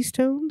Infinity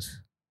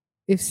Stones?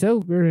 If so,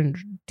 we're in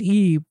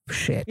deep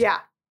shit.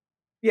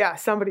 Yeah,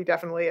 somebody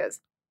definitely is.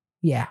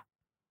 Yeah.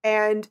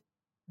 And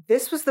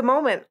this was the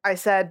moment I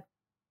said,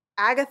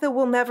 Agatha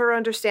will never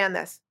understand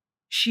this.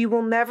 She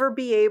will never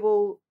be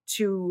able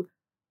to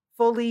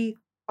fully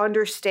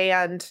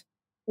understand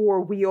or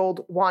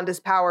wield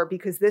Wanda's power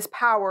because this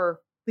power,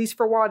 at least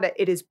for Wanda,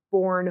 it is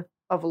born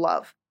of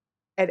love.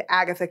 And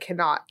Agatha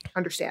cannot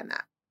understand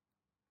that.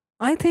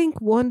 I think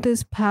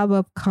Wanda's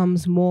power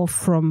comes more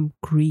from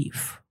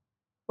grief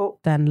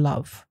than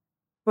love.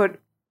 But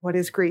what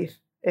is grief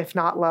if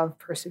not love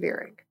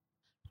persevering?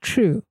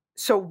 True.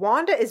 So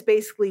Wanda is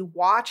basically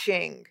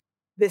watching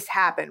this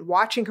happen,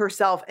 watching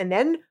herself, and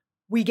then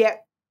we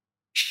get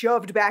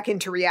shoved back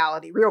into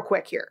reality real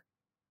quick here.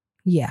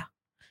 Yeah.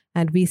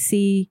 And we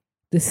see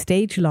the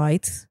stage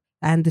lights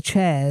and the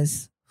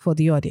chairs for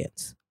the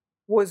audience.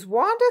 Was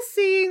Wanda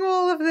seeing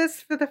all of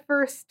this for the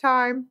first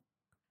time?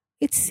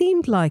 It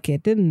seemed like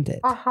it, didn't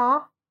it?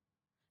 Uh-huh.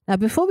 Now,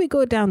 before we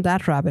go down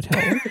that rabbit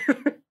hole,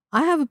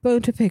 I have a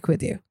bone to pick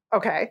with you.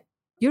 Okay.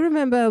 You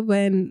remember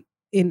when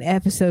in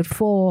episode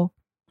 4,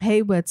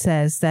 Hayward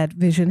says that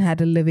Vision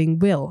had a living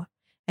will,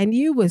 and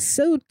you were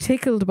so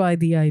tickled by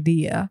the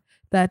idea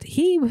that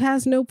he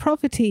has no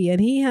property and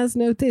he has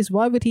no this.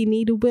 Why would he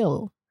need a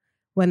will?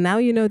 Well, now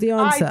you know the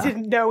answer. I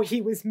didn't know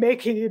he was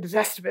making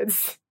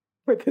investments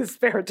with his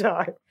spare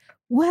time.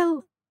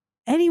 Well,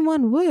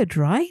 anyone would,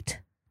 right?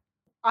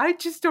 I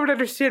just don't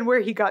understand where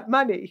he got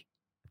money.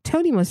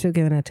 Tony must have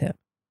given it to him.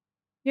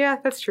 Yeah,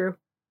 that's true.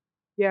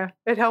 Yeah,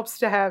 it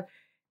helps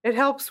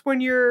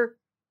when your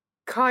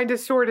kind of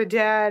sort of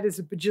dad is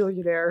a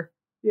bajillionaire.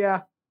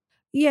 Yeah.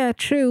 Yeah,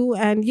 true.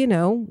 And, you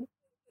know,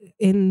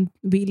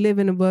 we live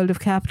in a world of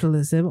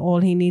capitalism.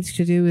 All he needs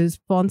to do is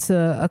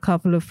sponsor a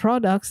couple of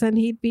products and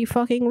he'd be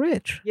fucking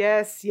rich.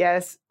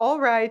 Yes. All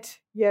right.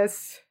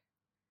 Yes.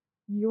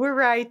 You were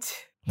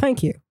right.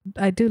 Thank you.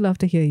 I do love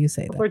to hear you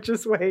say that. But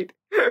just wait,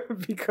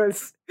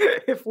 because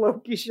if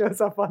Loki shows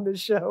up on the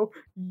show,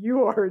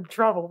 you are in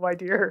trouble, my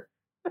dear.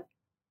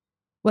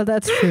 Well,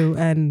 that's true.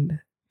 And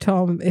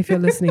Tom, if you're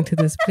listening to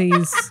this,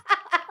 please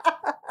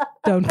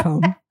don't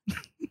come.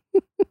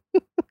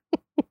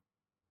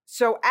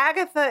 So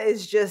Agatha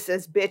is just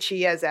as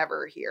bitchy as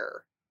ever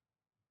here.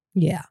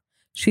 Yeah.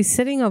 She's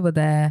sitting over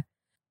there,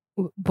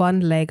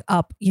 one leg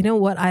up. You know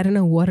what? I don't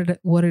know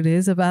what it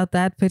is about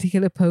that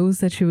particular pose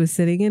that she was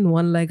sitting in,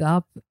 one leg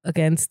up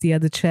against the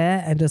other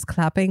chair and just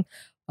clapping.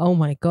 Oh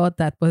my God,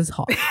 that was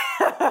hot.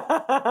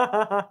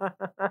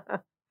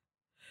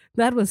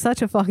 That was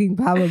such a fucking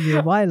power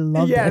move. I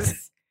loved it.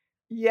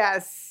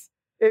 Yes,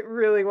 it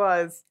really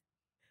was.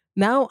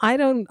 Now I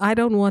don't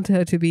want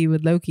her to be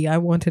with Loki. I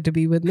want her to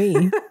be with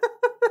me.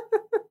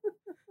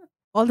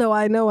 Although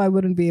I know I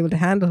wouldn't be able to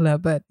handle her,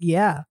 but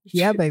yeah,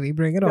 baby,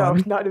 bring it on.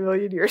 No, not in a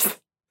million years.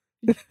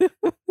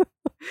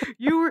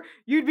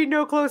 You'd be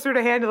no closer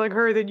to handling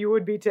her than you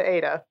would be to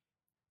Ada.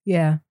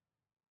 Yeah.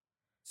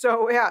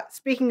 So yeah,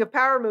 speaking of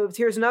power moves,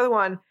 here's another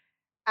one.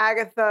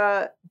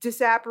 Agatha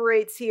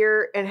disapparates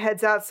here and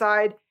heads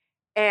outside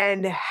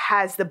and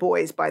has the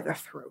boys by the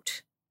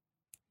throat.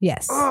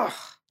 Yes. Ugh.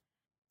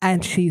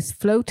 And she's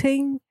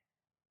floating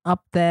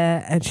up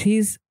there and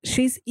she's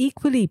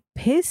equally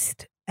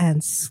pissed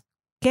and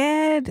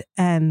scared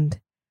and,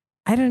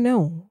 I don't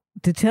know,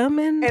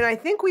 determined. And I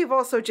think we've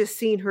also just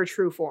seen her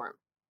true form.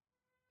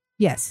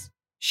 Yes.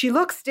 She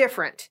looks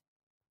different.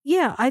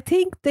 Yeah, I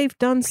think they've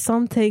done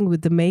something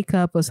with the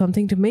makeup or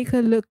something to make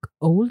her look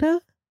older.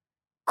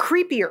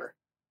 Creepier.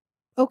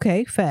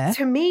 Okay, fair.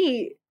 To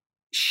me,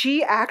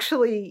 she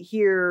actually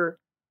here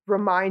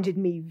reminded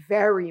me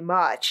very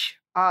much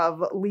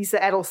of Lisa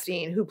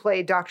Edelstein, who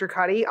played Dr.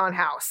 Cuddy on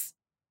House.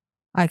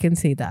 I can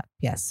see that,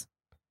 yes.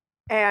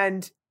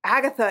 And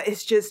Agatha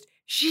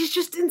she's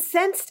just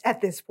incensed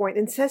at this point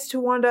and says to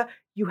Wanda,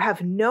 you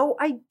have no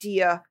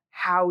idea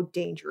how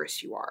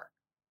dangerous you are.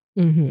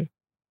 Mm-hmm.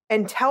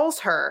 And tells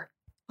her,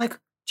 like,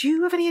 do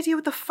you have any idea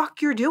what the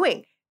fuck you're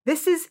doing?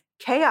 This is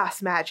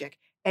chaos magic.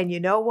 And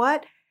you know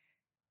what?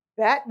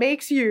 That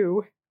makes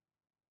you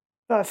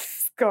the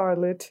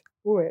Scarlet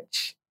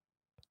Witch.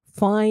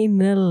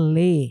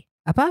 Finally.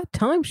 About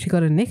time she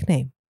got a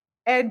nickname.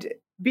 And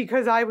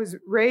because I was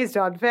raised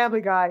on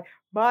Family Guy,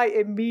 my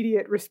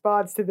immediate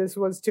response to this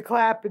was to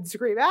clap and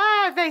scream,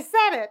 they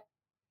said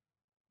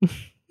it!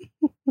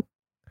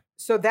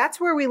 So that's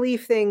where we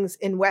leave things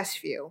in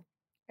Westview.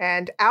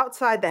 And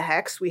outside the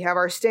Hex, we have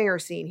our stinger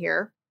scene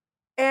here.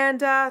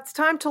 And it's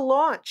time to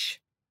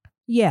launch.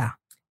 Yeah.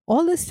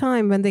 all this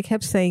time when they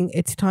kept saying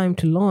it's time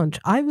to launch,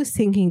 I was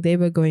thinking they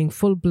were going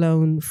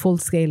full-blown,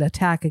 full-scale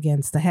attack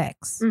against the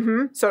Hex.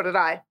 Mm-hmm. So did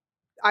I.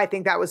 I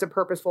think that was a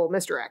purposeful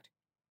misdirect.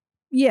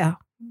 Yeah.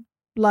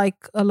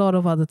 Like a lot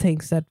of other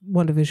things that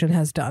WandaVision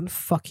has done.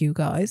 Fuck you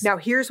guys. Now,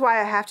 here's why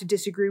I have to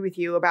disagree with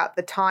you about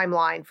the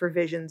timeline for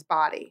Vision's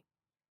body.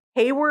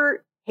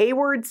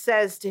 Hayward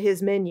says to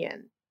his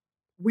minion,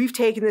 we've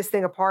taken this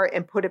thing apart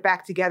and put it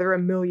back together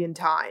 1,000,000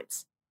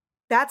 times.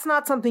 That's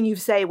not something you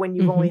say when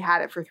you've only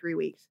had it for 3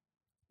 weeks.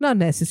 Not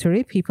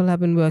necessary. People have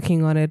been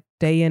working on it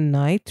day and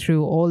night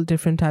through all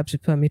different types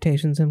of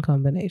permutations and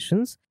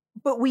combinations.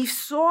 But we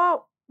saw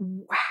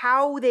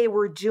how they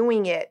were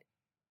doing it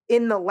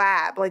in the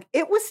lab. Like,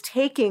 it was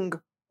taking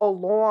a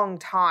long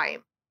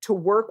time to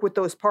work with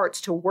those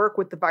parts, to work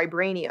with the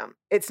vibranium.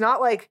 It's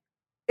not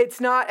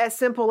as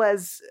simple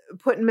as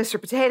putting Mr.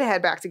 Potato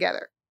Head back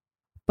together.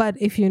 But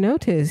if you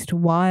noticed,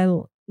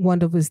 while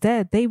Wanda was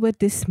there, they were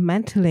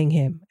dismantling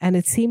him. And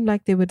it seemed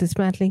like they were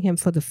dismantling him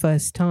for the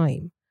first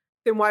time.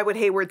 Then why would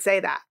Hayward say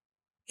that?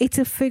 It's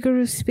a figure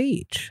of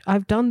speech.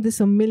 I've done this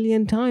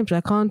 1,000,000 times. I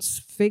can't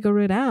figure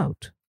it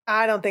out.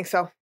 I don't think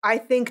so. I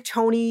think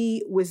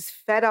Tony was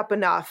fed up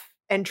enough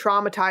and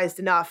traumatized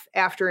enough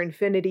after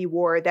Infinity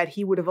War that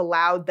he would have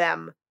allowed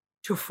them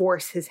to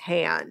force his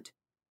hand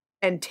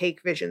and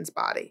take Vision's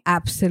body.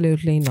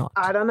 Absolutely not.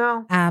 I don't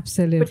know.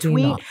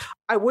 Absolutely not.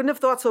 I wouldn't have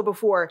thought so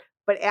before,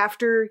 but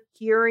after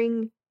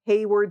hearing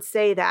Hayward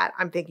say that,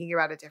 I'm thinking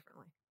about it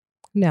differently.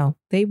 No,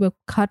 they were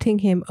cutting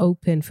him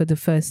open for the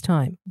first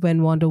time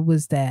when Wanda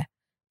was there.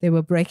 They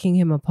were breaking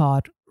him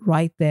apart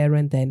right there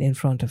and then in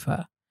front of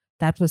her.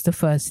 That was the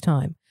first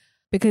time.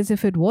 Because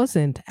if it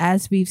wasn't,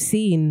 as we've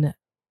seen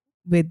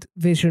with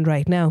Vision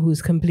right now,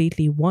 who's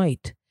completely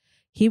white,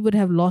 he would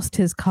have lost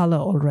his color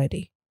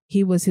already.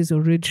 He was his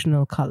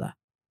original color.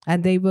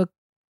 And they were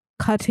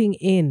cutting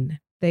in.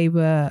 They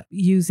were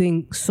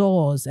using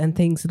saws and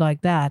things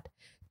like that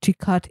to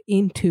cut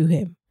into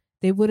him.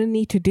 They wouldn't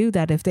need to do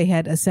that if they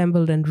had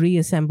assembled and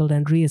reassembled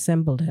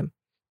him.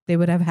 They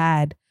would have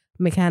had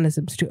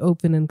mechanisms to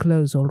open and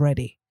close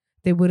already.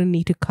 They wouldn't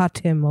need to cut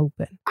him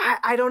open.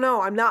 I don't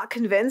know. I'm not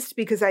convinced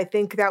because I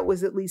think that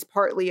was at least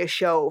partly a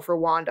show for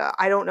Wanda.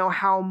 I don't know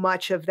how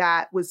much of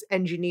that was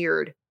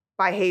engineered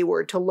by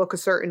Hayward to look a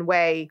certain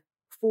way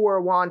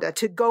for Wanda,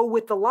 to go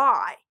with the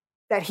lie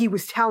that he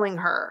was telling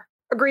her.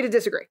 Agree to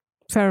disagree.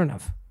 Fair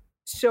enough.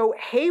 So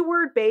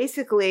Hayward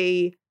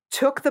basically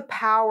took the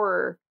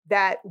power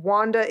that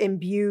Wanda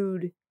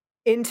imbued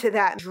into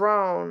that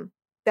drone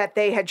that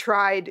they had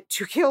tried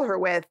to kill her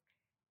with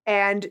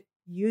and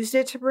used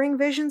it to bring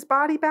Vision's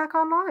body back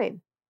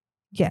online.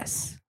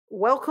 Yes.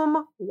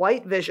 Welcome,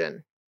 White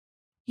Vision.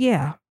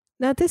 Yeah.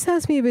 Now, this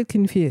has me a bit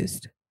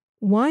confused.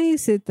 Why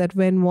is it that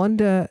when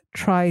Wanda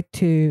tried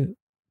to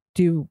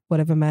do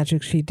whatever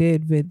magic she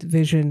did with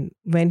Vision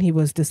when he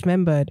was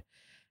dismembered,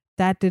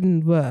 that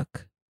didn't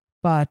work,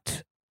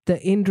 but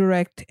the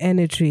indirect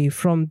energy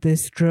from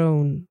this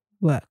drone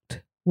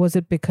worked? Was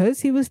it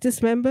because he was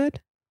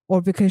dismembered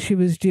or because she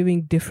was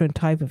doing different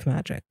type of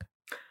magic?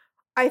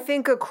 I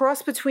think a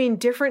cross between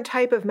different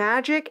type of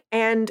magic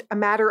and a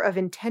matter of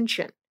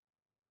intention.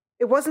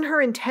 It wasn't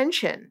her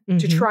intention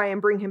to try and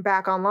bring him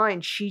back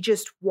online. She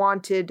just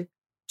wanted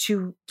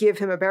to give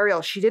him a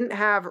burial. She didn't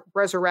have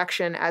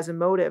resurrection as a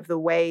motive the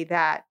way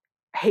that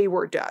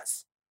Hayward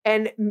does.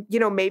 And,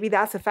 maybe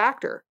that's a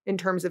factor in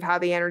terms of how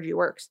the energy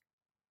works.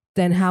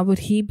 Then how would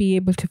he be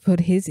able to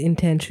put his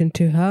intention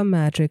to her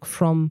magic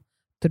from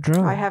the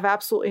drone? I have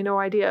absolutely no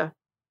idea,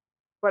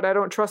 but I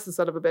don't trust the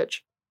son of a bitch.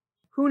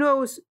 Who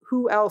knows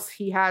who else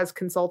he has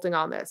consulting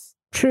on this?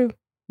 True.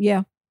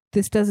 Yeah.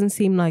 This doesn't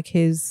seem like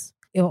his,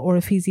 or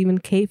if he's even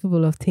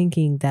capable of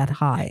thinking that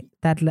high,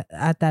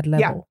 at that level.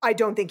 Yeah, I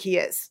don't think he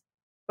is.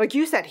 Like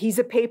you said, he's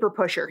a paper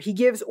pusher. He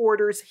gives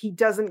orders. He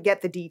doesn't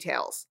get the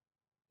details.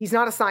 He's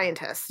not a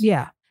scientist.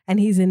 Yeah. And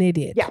he's an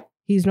idiot. Yeah.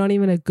 He's not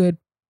even a good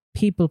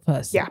people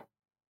person. Yeah.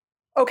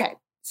 Okay.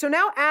 So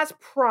now, as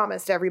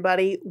promised,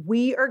 everybody,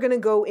 we are going to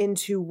go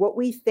into what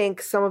we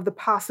think some of the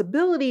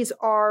possibilities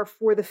are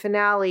for the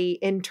finale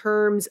in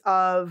terms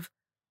of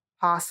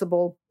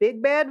possible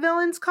big bad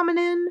villains coming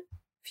in,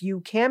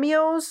 few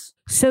cameos.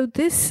 So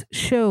this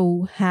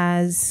show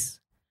has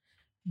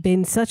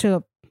been such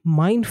a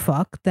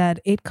mindfuck that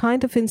it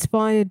kind of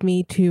inspired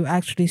me to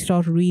actually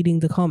start reading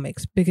the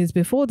comics, because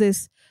before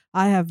this,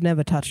 I have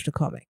never touched a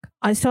comic.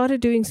 I started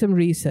doing some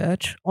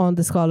research on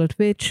the Scarlet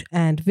Witch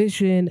and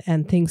Vision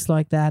and things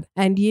like that.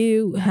 And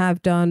you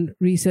have done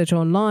research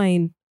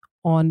online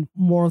on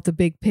more of the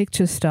big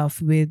picture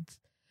stuff with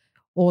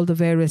all the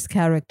various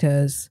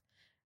characters.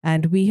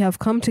 And we have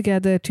come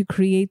together to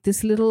create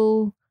this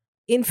little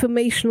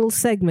informational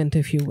segment,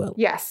 if you will.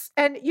 Yes.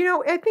 And,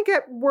 I think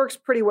it works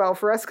pretty well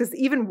for us because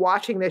even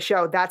watching this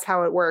show, that's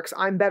how it works.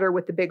 I'm better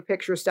with the big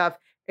picture stuff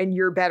and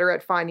you're better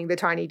at finding the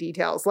tiny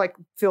details, like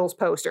Phil's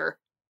poster.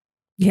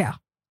 Yeah.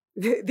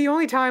 The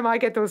only time I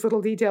get those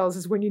little details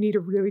is when you need a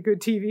really good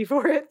TV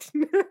for it.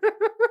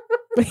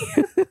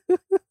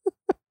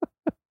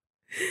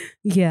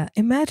 Yeah,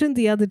 imagine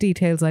the other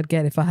details I'd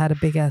get if I had a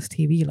big-ass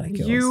TV like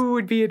yours. You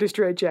would be in a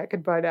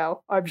straitjacket by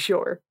now, I'm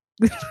sure.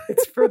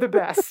 It's for the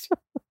best.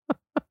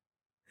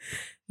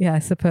 Yeah, I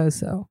suppose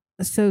so.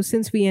 So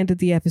since we ended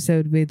the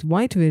episode with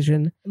White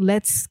Vision,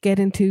 let's get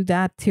into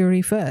that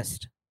theory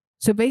first.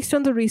 So based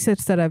on the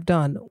research that I've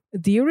done,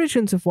 the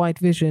origins of White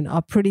Vision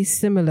are pretty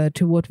similar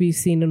to what we've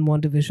seen in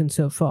WandaVision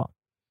so far.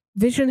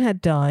 Vision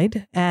had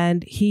died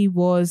and he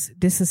was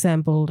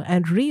disassembled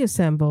and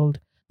reassembled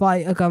by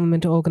a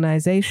government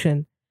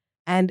organization.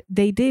 And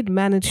they did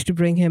manage to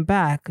bring him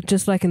back,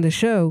 just like in the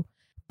show.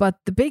 But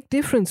the big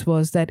difference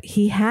was that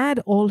he had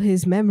all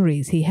his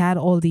memories, he had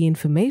all the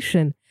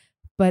information,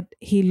 but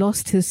he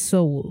lost his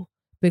soul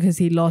because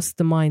he lost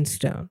the Mind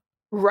Stone.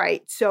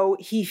 Right. So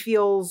he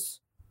feels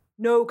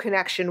no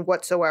connection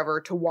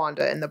whatsoever to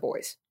Wanda and the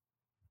boys.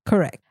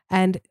 Correct.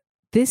 And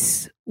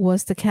this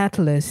was the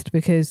catalyst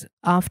because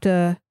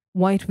after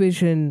White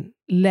Vision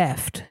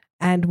left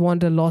and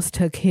Wanda lost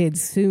her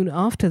kids soon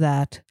after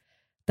that,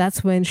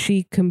 that's when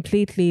she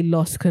completely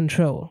lost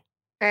control.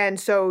 And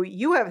so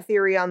you have a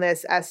theory on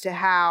this as to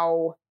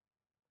how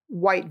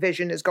White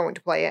Vision is going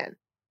to play in.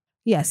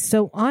 Yes.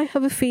 So I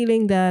have a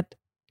feeling that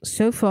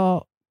so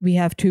far we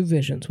have two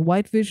visions,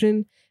 White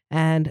Vision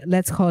and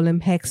let's call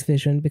him Hex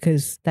Vision,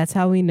 because that's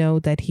how we know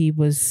that he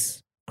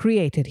was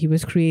created. He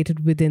was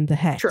created within the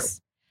Hex. True.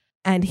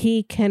 And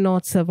he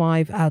cannot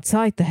survive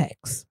outside the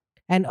Hex.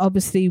 And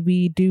obviously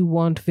we do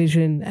want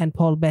Vision and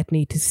Paul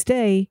Bettany to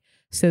stay.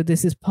 So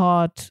this is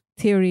part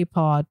theory,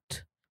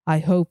 part I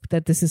hope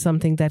that this is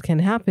something that can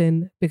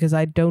happen because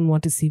I don't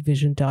want to see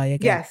Vision die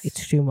again. Yes.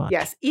 It's too much.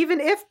 Yes. Even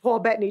if Paul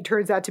Bettany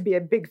turns out to be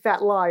a big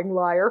fat lying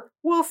liar,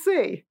 we'll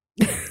see.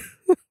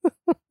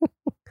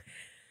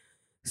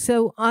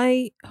 So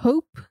I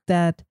hope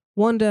that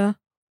Wanda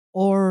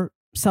or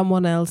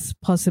someone else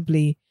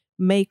possibly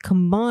may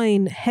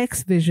combine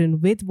Hex Vision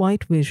with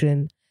White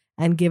Vision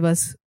and give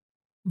us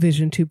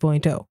Vision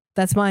 2.0.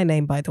 That's my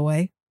name, by the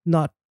way,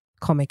 not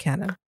comic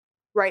canon.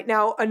 Right.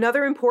 Now,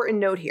 another important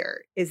note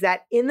here is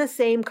that in the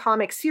same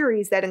comic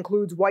series that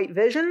includes White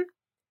Vision,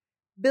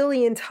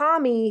 Billy and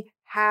Tommy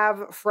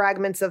have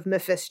fragments of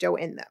Mephisto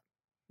in them.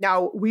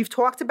 Now, we've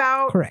talked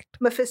about Correct.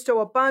 Mephisto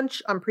a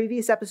bunch on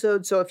previous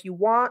episodes, so if you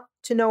want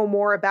to know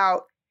more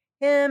about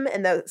him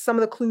and some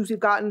of the clues we've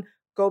gotten,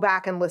 go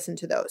back and listen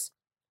to those.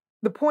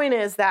 The point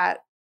is that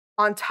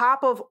on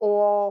top of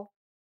all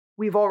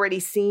we've already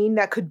seen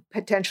that could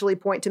potentially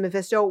point to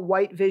Mephisto,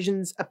 White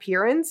Vision's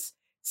appearance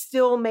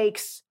still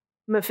makes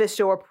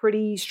Mephisto a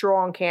pretty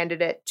strong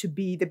candidate to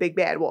be the big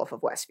bad wolf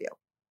of Westview.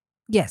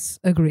 Yes,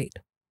 agreed.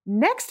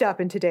 Next up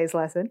in today's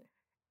lesson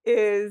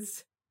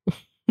is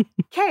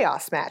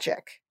chaos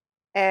magic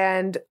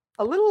and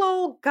a little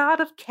old god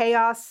of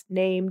chaos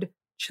named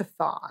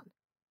Chthon.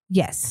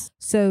 Yes.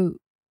 So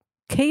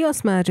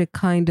chaos magic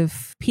kind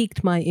of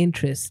piqued my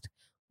interest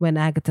when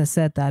Agatha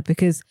said that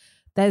because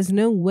there's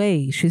no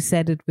way she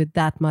said it with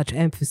that much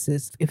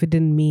emphasis if it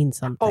didn't mean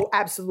something. Oh,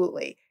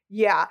 absolutely.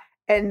 Yeah.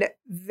 And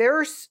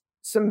there's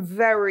some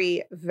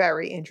very,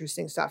 very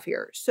interesting stuff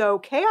here. So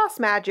chaos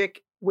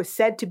magic was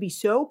said to be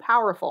so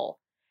powerful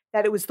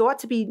that it was thought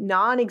to be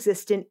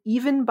non-existent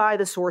even by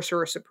the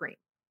Sorcerer Supreme.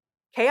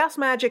 Chaos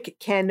magic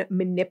can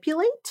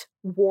manipulate,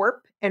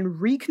 warp,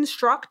 and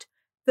reconstruct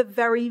the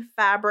very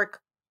fabric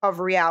of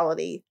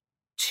reality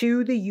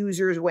to the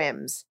user's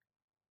whims,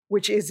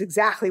 which is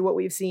exactly what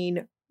we've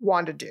seen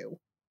Wanda do.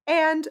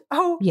 And,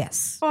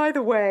 yes. By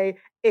the way,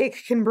 it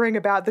can bring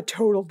about the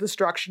total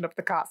destruction of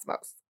the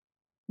cosmos.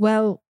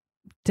 Well,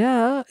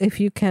 duh, if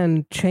you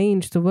can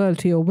change the world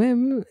to your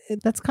whim,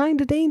 that's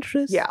kind of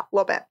dangerous. Yeah, a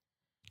little bit.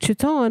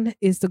 Chthon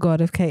is the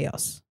god of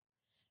chaos.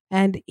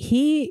 And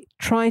he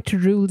tried to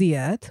rule the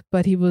earth,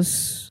 but he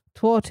was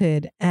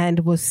thwarted and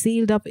was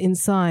sealed up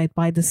inside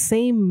by the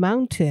same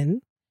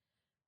mountain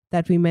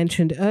that we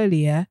mentioned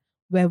earlier,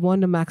 where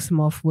Wanda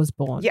Maximoff was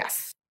born.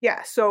 Yes.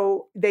 Yeah.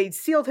 So they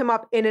sealed him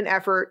up in an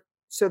effort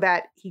so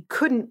that he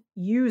couldn't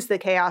use the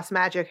chaos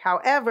magic.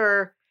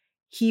 However,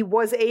 he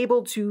was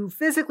able to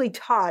physically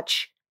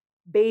touch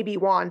baby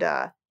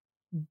Wanda,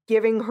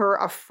 giving her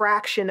a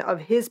fraction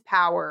of his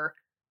power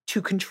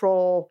to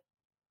control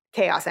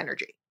chaos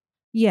energy.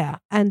 Yeah,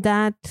 and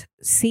that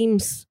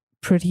seems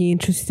pretty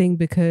interesting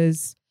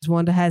because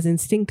Wanda has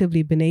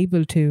instinctively been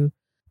able to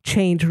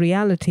change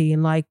reality,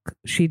 and like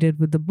she did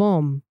with the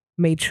bomb,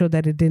 made sure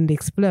that it didn't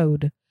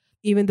explode,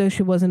 even though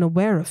she wasn't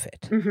aware of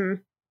it.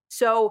 Mm-hmm.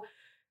 So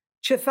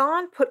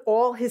Chthon put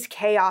all his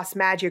chaos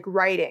magic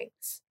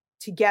writings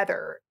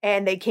together,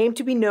 and they came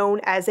to be known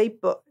as a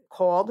book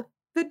called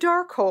The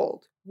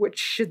Darkhold, which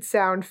should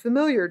sound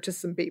familiar to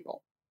some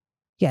people.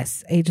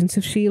 Yes, Agents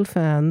of S.H.I.E.L.D.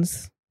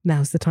 fans,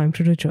 now's the time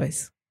to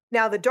rejoice.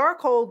 Now, the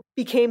Darkhold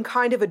became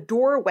kind of a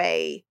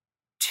doorway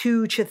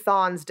to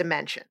Chthon's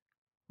dimension.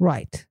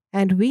 Right.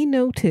 And we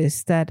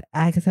noticed that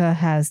Agatha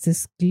has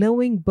this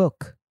glowing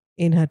book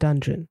in her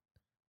dungeon.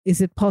 Is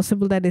it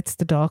possible that it's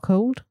the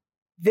Darkhold?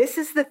 This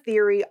is the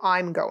theory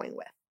I'm going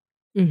with.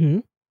 Mm-hmm.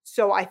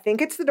 So I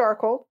think it's the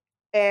Darkhold,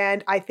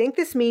 and I think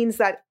this means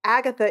that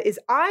Agatha is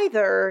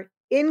either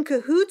in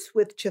cahoots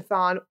with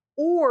Chthon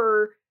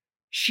or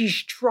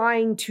she's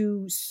trying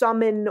to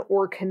summon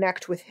or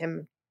connect with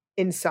him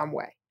in some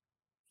way.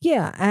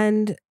 Yeah,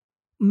 and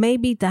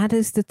maybe that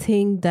is the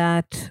thing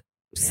that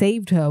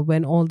saved her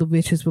when all the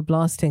witches were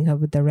blasting her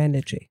with their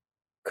energy.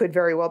 Could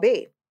very well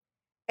be.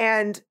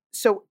 And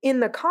so in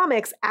the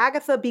comics,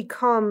 Agatha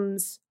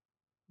becomes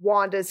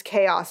Wanda's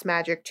chaos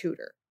magic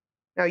tutor.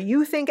 Now,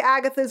 you think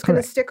Agatha's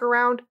going to stick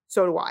around?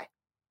 So do I.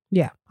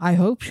 Yeah, I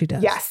hope she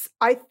does. Yes,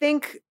 I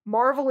think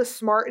Marvel is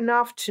smart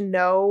enough to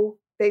know,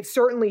 they've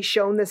certainly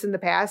shown this in the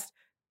past,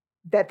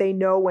 that they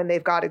know when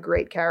they've got a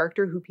great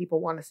character who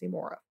people want to see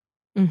more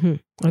of.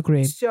 Mm-hmm.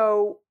 Agreed.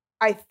 So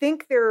I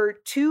think there are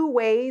two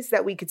ways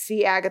that we could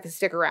see Agatha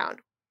stick around.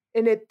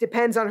 And it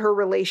depends on her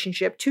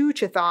relationship to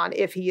Chthon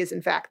if he is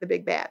in fact the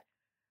big bad.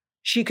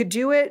 She could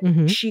do it.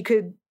 Mm-hmm. She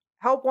could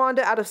help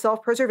Wanda out of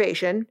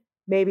self-preservation,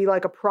 maybe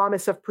like a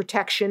promise of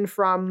protection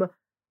from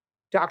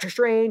Doctor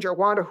Strange or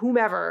Wanda,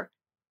 whomever,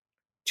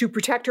 to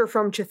protect her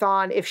from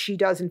Chthon if she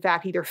does in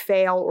fact either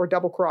fail or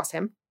double-cross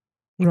him.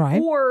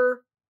 Right.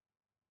 Or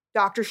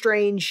Doctor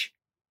Strange,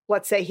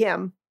 let's say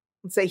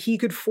he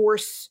could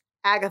force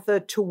Agatha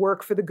to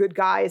work for the good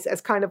guys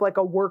as kind of like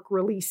a work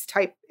release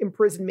type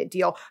imprisonment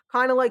deal,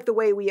 kind of like the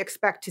way we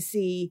expect to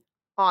see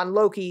on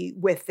Loki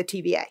with the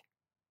TVA.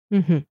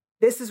 Mm-hmm.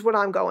 This is what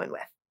I'm going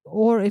with.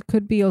 Or it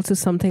could be also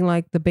something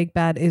like the big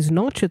bad is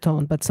not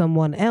Chthon, but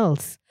someone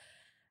else.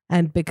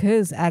 And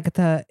because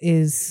Agatha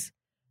is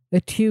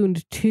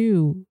attuned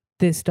to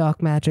this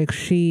dark magic,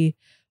 she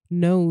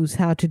knows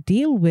how to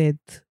deal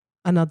with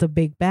another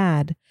big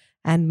bad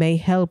and may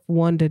help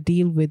Wanda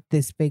deal with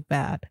this big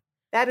bad.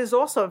 That is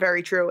also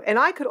very true. And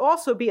I could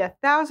also be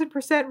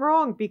 1,000%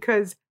 wrong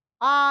because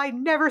I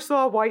never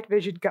saw White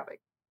Vision coming.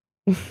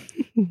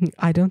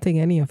 I don't think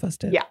any of us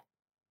did. Yeah.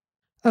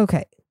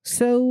 Okay.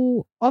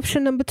 So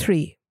option number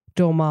 3,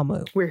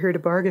 Dormammu. We're here to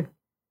bargain.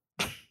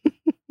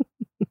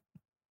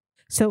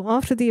 So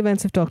after the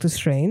events of Doctor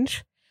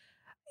Strange,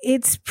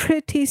 it's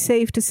pretty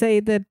safe to say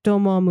that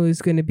Dormammu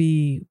is going to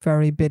be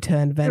very bitter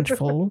and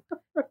vengeful.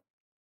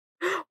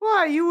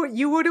 Why?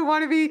 You wouldn't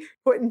want to be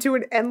put into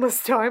an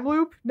endless time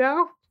loop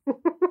now?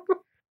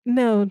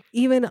 No,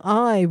 even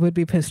I would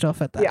be pissed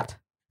off at that. Yeah.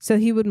 So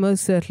he would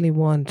most certainly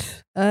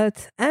want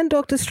Earth and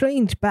Doctor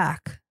Strange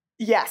back.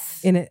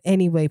 Yes. In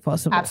any way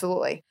possible.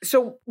 Absolutely.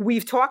 So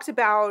we've talked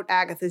about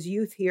Agatha's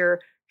youth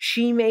here.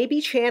 She may be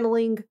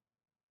channeling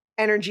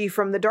energy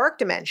from the dark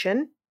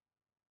dimension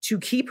to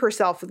keep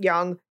herself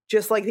young,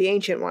 just like the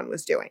Ancient One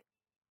was doing.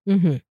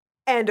 Mm-hmm.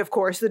 And of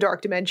course, the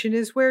dark dimension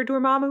is where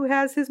Dormammu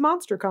has his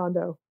monster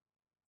condo.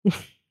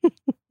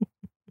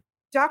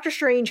 Doctor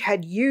Strange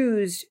had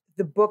used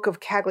the Book of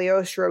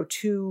Cagliostro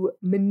to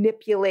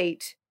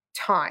manipulate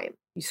time.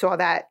 You saw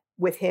that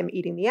with him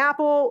eating the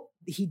apple.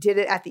 He did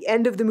it at the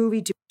end of the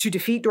movie to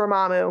defeat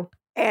Dormammu.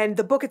 And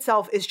the book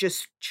itself is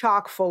just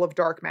chock full of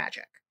dark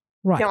magic.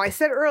 Right. Now, I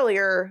said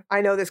earlier,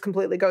 I know this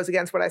completely goes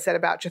against what I said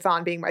about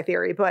Chthon being my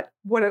theory, but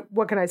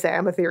what can I say?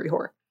 I'm a theory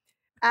whore.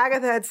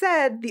 Agatha had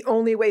said the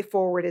only way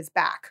forward is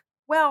back.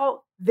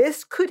 Well,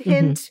 this could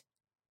hint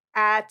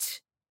at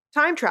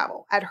time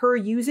travel, at her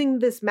using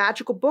this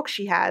magical book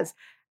she has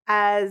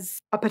as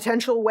a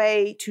potential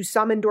way to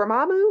summon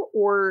Dormammu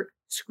or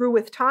screw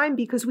with time,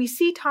 because we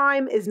see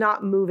time is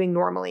not moving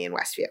normally in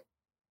Westview.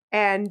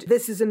 And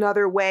this is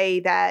another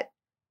way that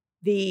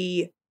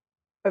the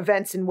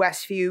events in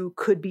Westview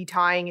could be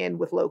tying in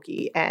with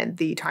Loki and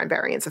the Time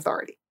Variance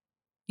Authority.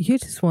 You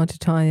just want to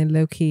tie in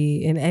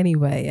Loki in any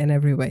way and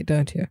every way,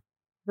 don't you?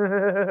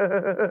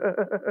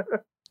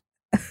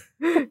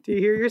 Do you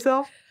hear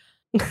yourself?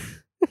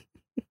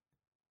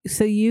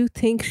 So you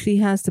think she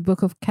has the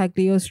Book of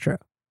Cagliostro?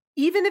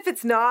 Even if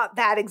it's not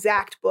that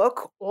exact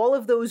book, all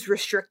of those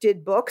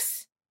restricted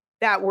books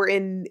that were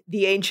in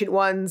the Ancient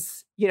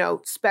One's,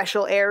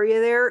 special area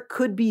there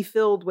could be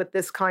filled with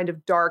this kind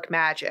of dark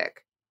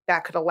magic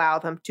that could allow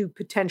them to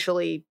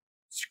potentially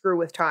screw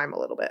with time a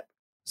little bit.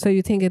 So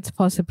you think it's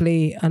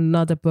possibly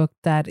another book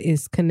that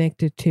is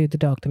connected to the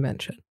dark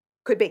dimension?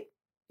 Could be.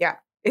 Yeah.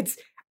 I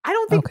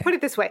don't think, put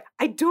it this way,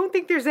 I don't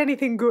think there's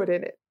anything good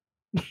in it.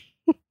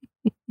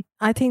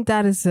 I think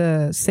that is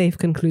a safe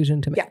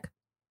conclusion to make. Yeah.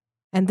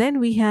 And then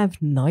we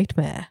have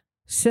Nightmare.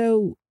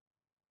 So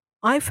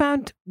I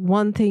found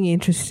one thing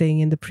interesting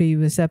in the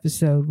previous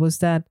episode was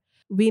that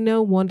we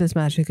know Wanda's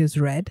magic is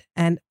red,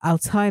 and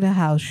outside her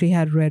house she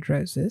had red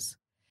roses,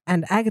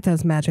 and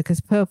Agatha's magic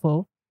is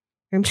purple,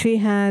 and she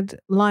had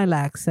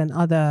lilacs and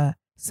other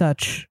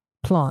such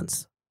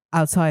plants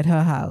outside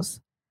her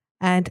house.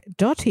 And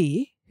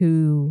Dottie,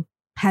 who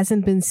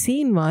hasn't been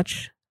seen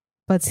much,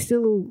 but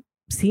still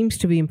seems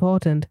to be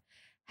important,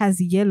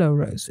 has yellow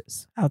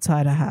roses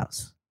outside her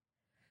house.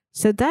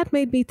 So that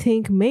made me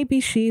think maybe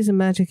she's a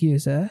magic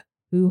user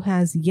who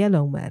has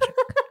yellow magic.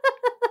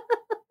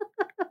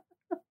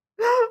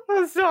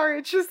 I'm sorry,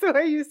 it's just the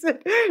way you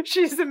said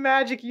she's a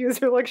magic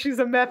user, like she's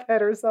a meth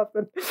head or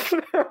something.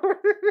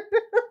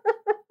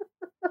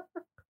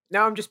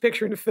 Now I'm just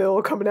picturing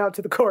Phil coming out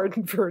to the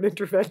garden for an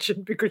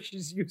intervention because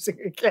she's using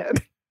again.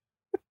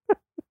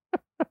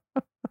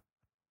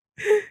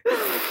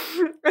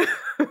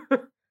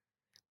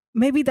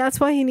 Maybe that's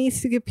why he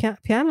needs to give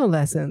piano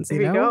lessons.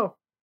 There you go.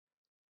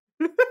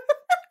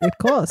 It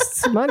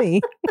costs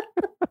money.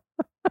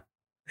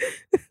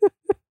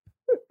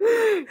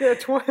 Yeah,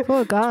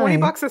 Poor guy.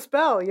 $20 a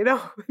spell, you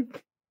know?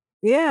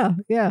 Yeah.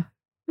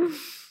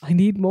 I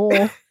need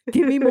more.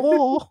 Give me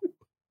more.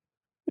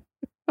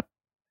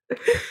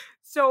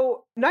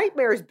 So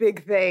Nightmare's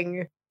big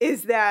thing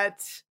is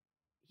that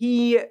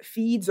he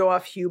feeds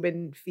off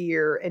human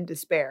fear and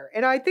despair.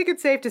 And I think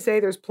it's safe to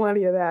say there's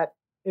plenty of that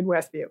in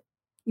Westview.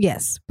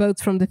 Yes,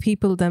 both from the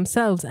people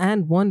themselves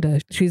and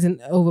Wanda. She's in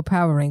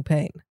overpowering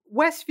pain.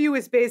 Westview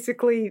is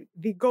basically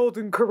the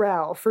golden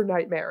corral for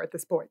Nightmare at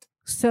this point.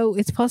 So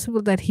it's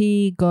possible that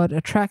he got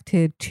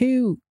attracted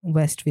to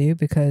Westview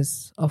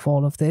because of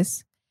all of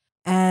this.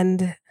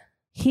 And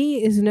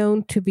he is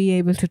known to be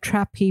able to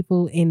trap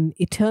people in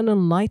eternal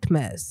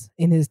nightmares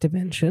in his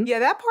dimension. Yeah,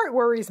 that part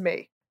worries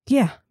me.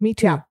 Yeah, me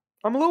too. Yeah,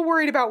 I'm a little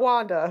worried about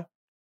Wanda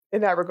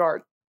in that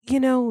regard. You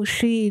know,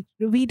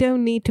 we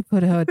don't need to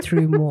put her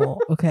through more,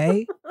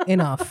 okay?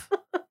 Enough.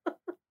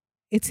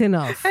 It's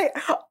enough. Hey,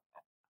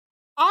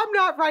 I'm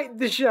not writing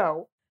the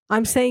show.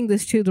 I'm saying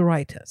this to the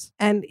writers.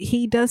 And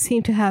he does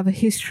seem to have a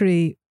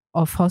history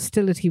of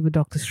hostility with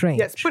Doctor Strange.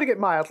 Yes, putting it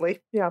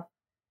mildly. Yeah.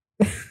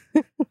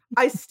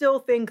 I still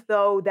think,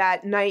 though,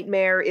 that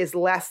Nightmare is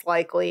less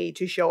likely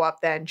to show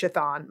up than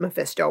Chthon,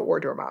 Mephisto, or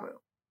Dormammu.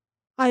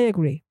 I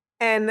agree.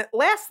 And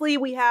lastly,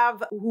 we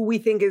have who we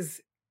think is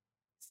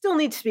still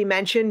needs to be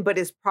mentioned, but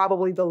is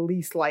probably the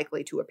least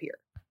likely to appear.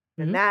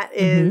 Mm-hmm. And that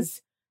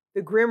is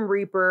the Grim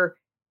Reaper,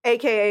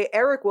 a.k.a.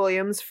 Eric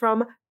Williams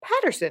from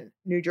Paterson,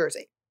 New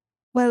Jersey.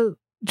 Well,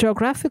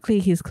 geographically,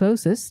 he's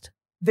closest.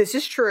 This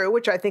is true,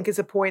 which I think is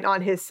a point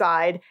on his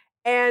side.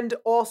 And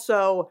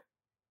also,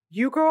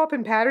 you grow up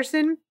in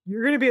Paterson,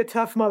 you're going to be a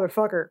tough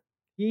motherfucker.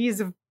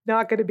 He's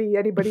not going to be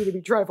anybody to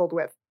be trifled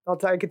with.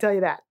 I can tell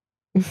you that.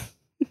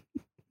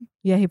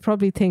 Yeah, he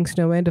probably thinks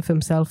no end of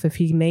himself if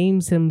he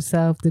names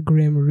himself the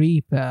Grim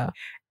Reaper.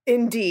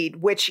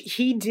 Indeed, which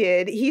he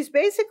did. He's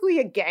basically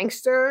a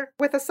gangster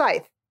with a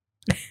scythe.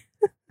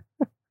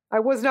 I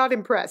was not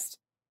impressed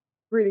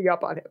reading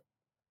up on him.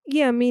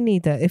 Yeah, me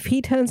neither. If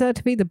he turns out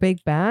to be the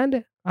big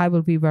bad, I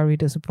will be very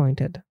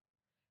disappointed.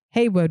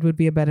 Hayward would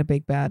be a better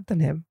big bad than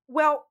him.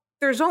 Well,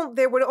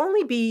 there would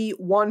only be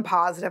one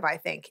positive, I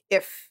think,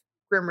 if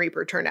Grim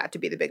Reaper turned out to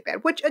be the big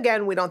bad, which,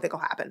 again, we don't think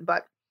will happen.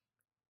 But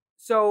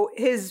so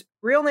his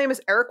real name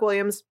is Eric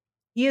Williams.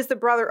 He is the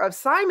brother of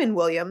Simon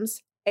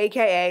Williams,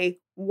 a.k.a.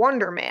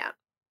 Wonder Man.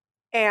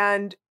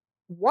 And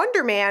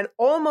Wonder Man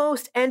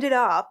almost ended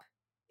up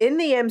in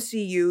the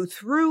MCU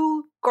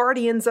through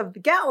Guardians of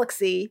the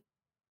Galaxy,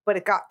 but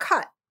it got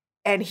cut.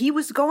 And he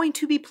was going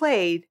to be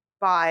played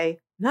by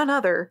none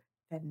other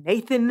than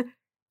Nathan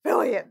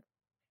Fillion.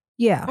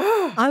 Yeah,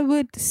 I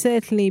would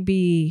certainly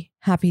be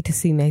happy to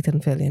see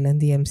Nathan Fillion in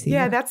the MCU.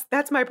 Yeah,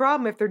 that's my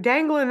problem. If they're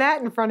dangling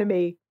that in front of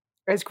me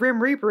as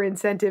Grim Reaper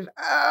incentive,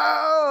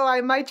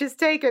 I might just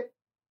take it.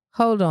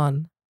 Hold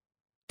on.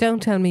 Don't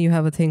tell me you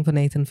have a thing for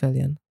Nathan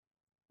Fillion.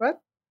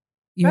 What?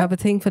 You have a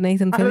thing for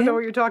Nathan Fillion? I don't know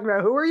what you're talking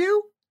about. Who are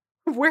you?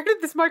 Where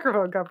did this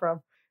microphone come from?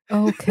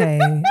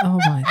 Okay. Oh,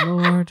 my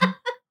Lord.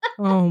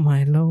 Oh,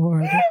 my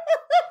Lord.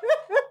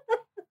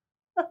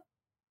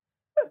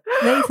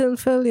 Nathan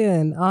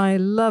Fillion, I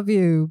love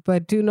you,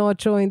 but do not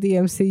join the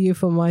MCU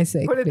for my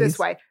sake. Put it please. this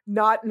way,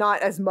 not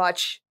as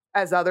much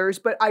as others,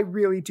 but I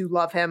really do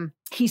love him.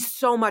 He's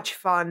so much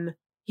fun.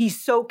 He's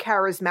so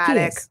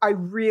charismatic. I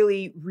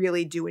really,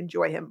 really do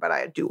enjoy him, but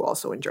I do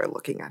also enjoy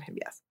looking at him,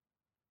 yes.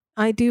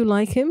 I do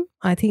like him.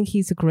 I think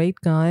he's a great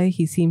guy.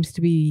 He seems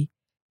to be,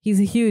 he's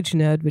a huge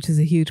nerd, which is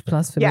a huge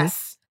plus for me.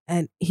 Yes.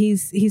 And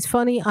he's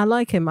funny. I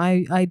like him.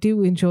 I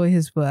do enjoy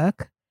his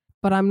work.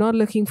 But I'm not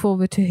looking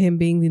forward to him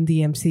being in the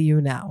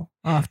MCU now,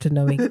 after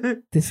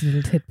knowing this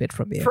little tidbit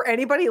from you. For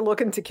anybody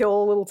looking to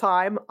kill a little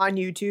time on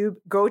YouTube,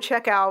 go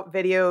check out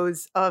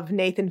videos of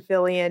Nathan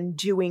Fillion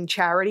doing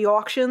charity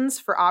auctions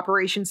for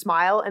Operation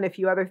Smile and a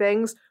few other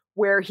things,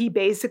 where he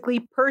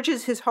basically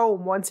purges his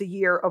home once a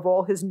year of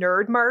all his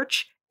nerd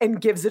merch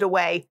and gives it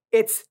away.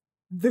 It's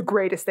the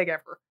greatest thing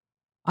ever.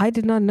 I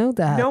did not know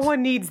that. No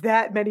one needs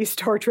that many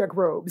Star Trek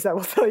robes, I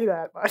will tell you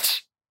that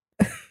much.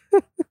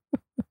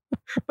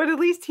 But at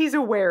least he's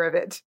aware of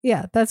it.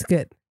 Yeah, that's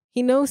good.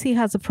 He knows he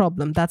has a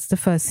problem. That's the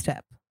first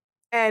step.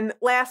 And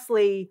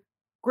lastly,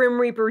 Grim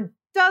Reaper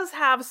does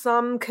have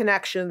some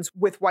connections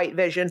with White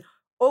Vision.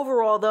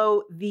 Overall,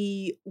 though,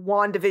 the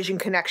WandaVision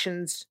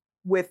connections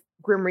with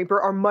Grim Reaper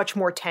are much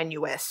more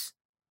tenuous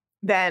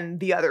than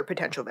the other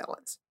potential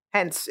villains.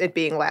 Hence, it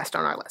being last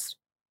on our list.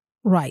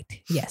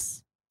 Right,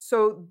 yes.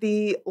 So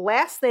the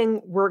last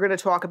thing we're going to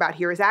talk about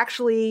here is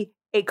actually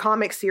a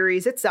comic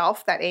series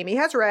itself that Amy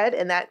has read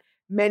and that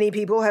many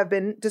people have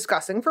been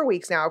discussing for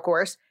weeks now, of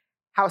course,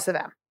 House of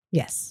M.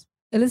 Yes.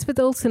 Elizabeth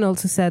Olsen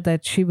also said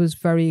that she was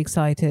very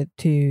excited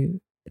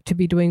to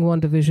be doing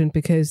WandaVision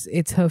because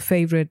it's her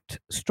favorite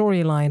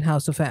storyline,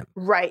 House of M.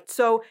 Right.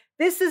 So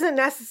this isn't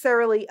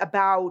necessarily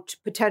about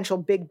potential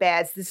big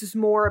bads. This is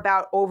more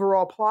about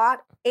overall plot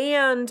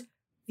and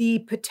the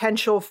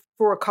potential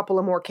for a couple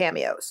of more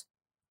cameos.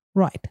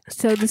 Right.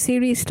 So the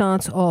series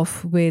starts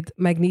off with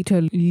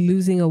Magneto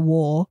losing a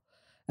war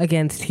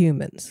against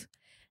humans.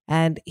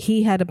 And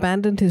he had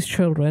abandoned his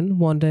children,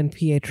 Wanda and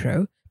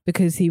Pietro,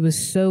 because he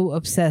was so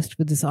obsessed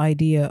with this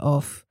idea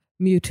of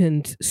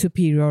mutant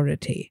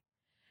superiority.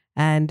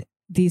 And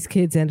these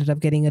kids ended up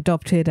getting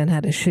adopted and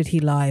had a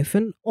shitty life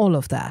and all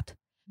of that.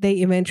 They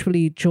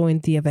eventually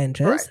joined the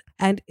Avengers. Right.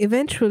 And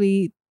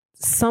eventually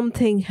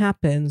something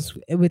happens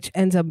which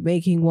ends up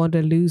making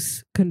Wanda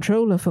lose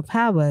control of her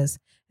powers.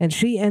 And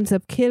she ends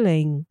up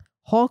killing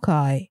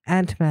Hawkeye,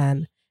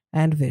 Ant-Man,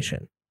 and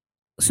Vision.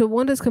 So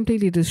Wanda's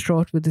completely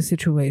distraught with the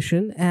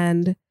situation.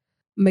 And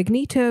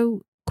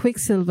Magneto,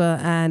 Quicksilver,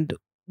 and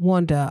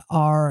Wanda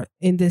are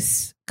in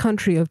this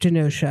country of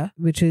Genosha,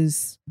 which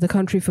is the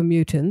country for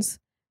mutants.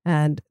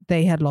 And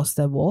they had lost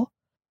their war.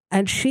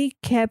 And she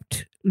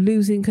kept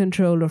losing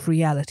control of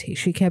reality.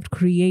 She kept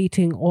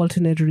creating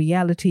alternate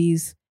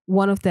realities.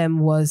 One of them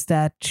was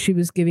that she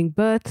was giving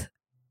birth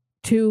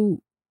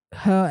to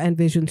her and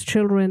Vision's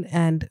children,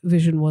 and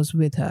Vision was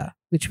with her,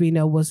 which we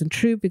know wasn't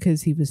true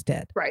because he was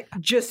dead. Right.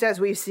 Just as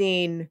we've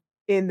seen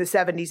in the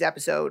 70s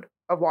episode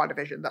of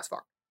WandaVision thus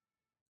far.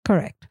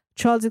 Correct.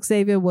 Charles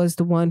Xavier was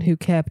the one who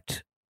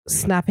kept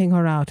snapping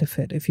her out of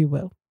it, if you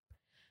will.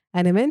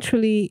 And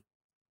eventually,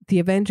 the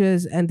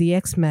Avengers and the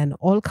X-Men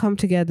all come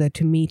together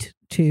to meet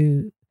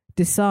to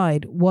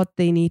decide what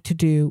they need to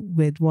do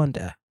with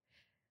Wanda.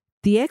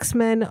 The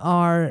X-Men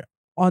are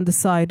on the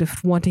side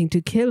of wanting to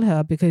kill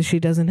her because she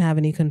doesn't have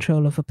any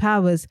control of her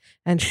powers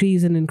and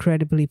she's an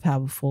incredibly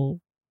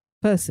powerful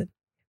person.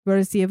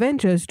 Whereas the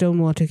Avengers don't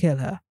want to kill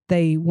her.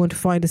 They want to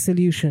find a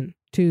solution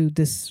to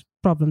this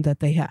problem that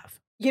they have.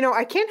 You know,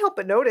 I can't help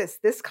but notice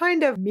this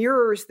kind of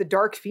mirrors the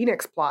Dark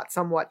Phoenix plot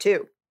somewhat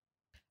too.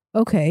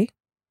 Okay.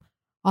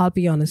 I'll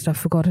be honest, I've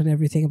forgotten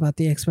everything about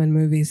the X-Men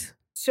movies.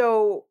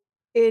 So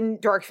in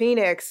Dark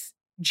Phoenix,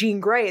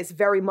 Jean Grey is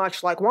very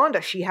much like Wanda.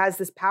 She has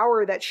this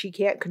power that she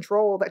can't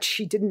control, that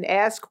she didn't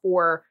ask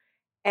for,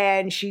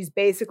 and she's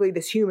basically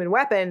this human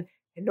weapon,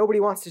 and nobody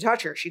wants to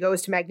touch her. She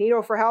goes to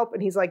Magneto for help,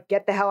 and he's like,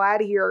 get the hell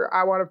out of here.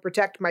 I want to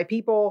protect my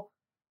people.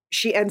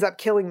 She ends up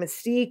killing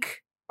Mystique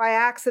by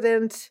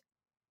accident,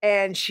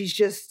 and she's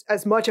just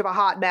as much of a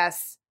hot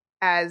mess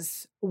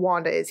as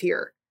Wanda is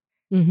here.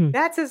 Mm-hmm.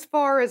 That's as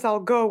far as I'll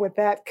go with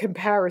that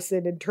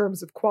comparison in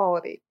terms of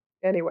quality.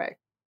 Anyway.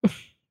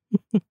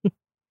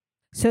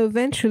 So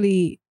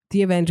eventually,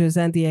 the Avengers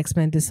and the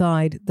X-Men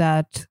decide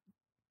that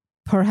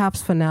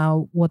perhaps for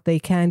now, what they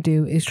can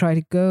do is try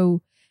to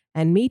go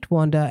and meet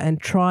Wanda and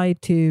try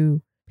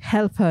to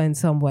help her in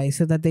some way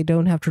so that they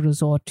don't have to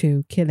resort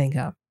to killing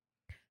her.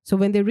 So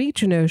when they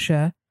reach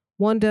Genosha,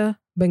 Wanda,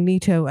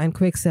 Magneto, and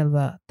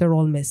Quicksilver, they're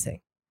all missing.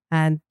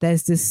 And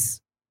there's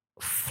this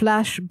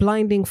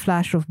blinding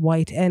flash of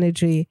white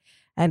energy,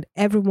 and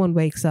everyone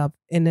wakes up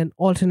in an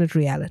alternate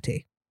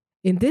reality.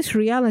 In this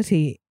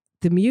reality,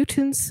 the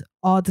mutants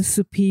are the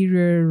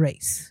superior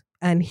race,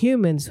 and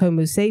humans,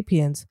 Homo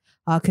sapiens,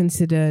 are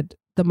considered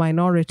the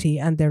minority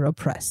and they're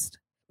oppressed.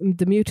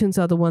 The mutants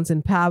are the ones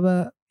in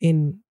power,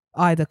 in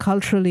either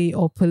culturally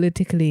or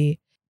politically.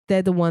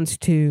 They're the ones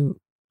to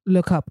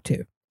look up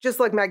to. Just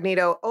like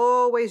Magneto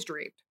always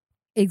dreamed.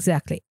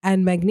 Exactly.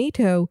 And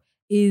Magneto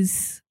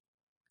is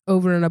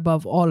over and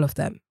above all of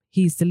them.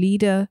 He's the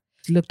leader,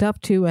 looked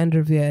up to and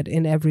revered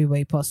in every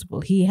way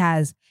possible. He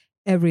has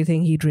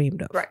everything he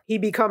dreamed of. Right. He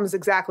becomes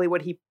exactly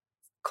what he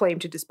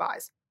claimed to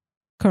despise.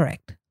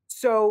 Correct.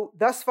 So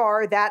thus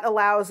far, that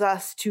allows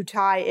us to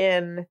tie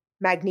in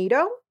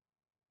Magneto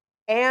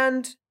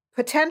and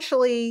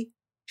potentially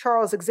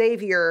Charles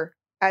Xavier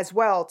as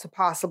well to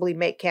possibly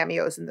make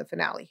cameos in the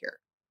finale here.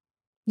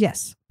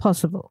 Yes,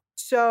 possible.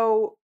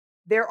 So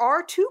there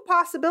are two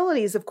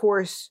possibilities, of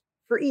course,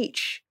 for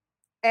each.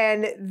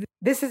 And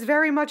this is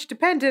very much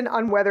dependent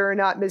on whether or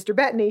not Mr.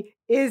 Bettany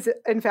is,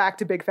 in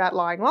fact, a big fat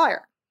lying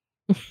liar.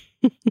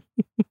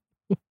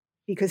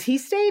 Because he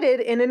stated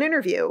in an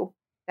interview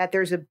that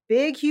there's a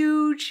big,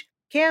 huge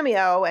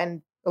cameo,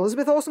 and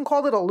Elizabeth Olsen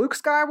called it a Luke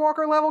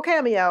Skywalker level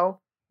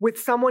cameo, with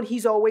someone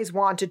he's always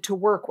wanted to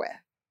work with.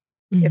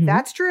 Mm-hmm. If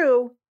that's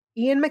true,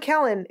 Ian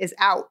McKellen is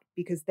out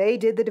because they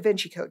did the Da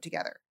Vinci Code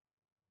together.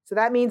 So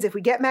that means if we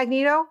get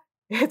Magneto,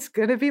 it's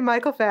going to be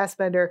Michael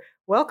Fassbender.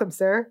 Welcome,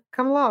 sir.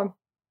 Come along.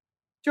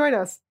 Join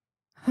us.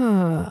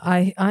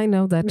 I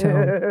know that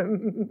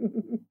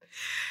tone.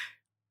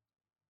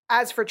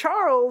 As for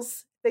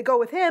Charles, they go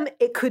with him,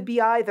 it could be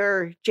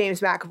either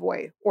James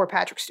McAvoy or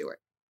Patrick Stewart.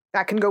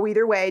 That can go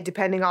either way,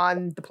 depending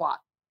on the plot.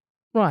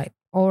 Right.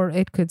 Or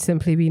it could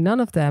simply be none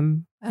of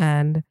them.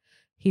 And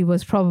he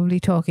was probably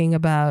talking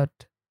about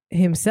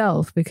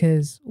himself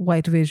because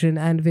White Vision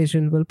and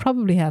Vision will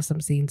probably have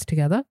some scenes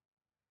together.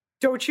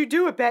 Don't you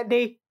do it,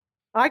 Bettany.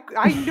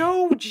 I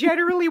know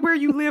generally where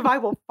you live. I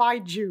will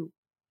find you.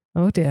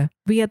 Oh dear.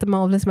 We at the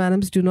Marvelous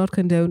Madams do not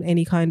condone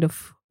any kind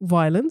of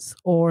violence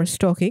or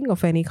stalking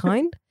of any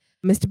kind.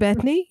 Mr.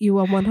 Bettany, you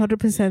are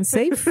 100%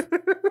 safe.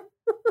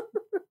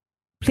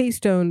 Please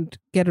don't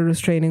get a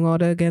restraining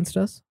order against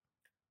us.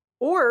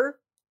 Or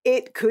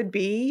it could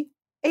be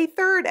a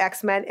third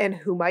X-Men, and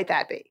who might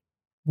that be?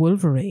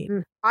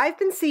 Wolverine. I've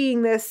been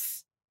seeing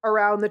this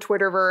around the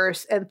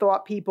Twitterverse and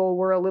thought people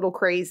were a little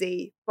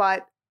crazy,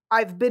 but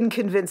I've been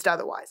convinced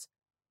otherwise.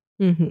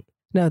 Mm-hmm.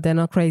 No, they're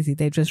not crazy.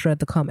 They just read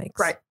the comics.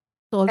 Right.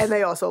 And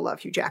they also love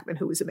Hugh Jackman,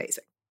 who is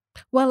amazing.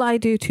 Well, I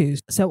do too.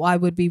 So I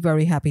would be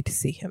very happy to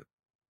see him.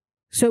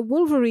 So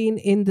Wolverine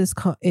in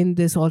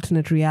this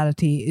alternate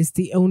reality is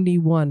the only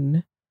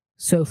one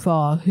so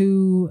far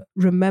who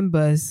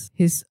remembers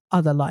his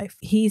other life.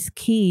 He's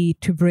key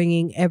to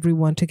bringing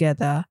everyone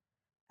together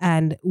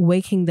and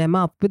waking them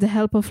up with the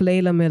help of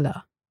Layla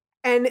Miller.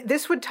 And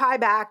this would tie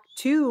back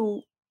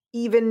to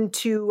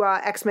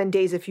X-Men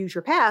Days of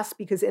Future Past,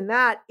 because in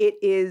that it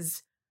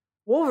is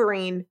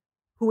Wolverine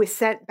who is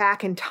sent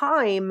back in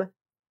time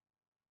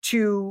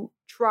to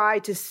try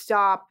to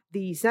stop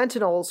the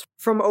Sentinels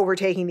from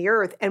overtaking the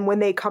Earth. And when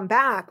they come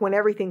back, when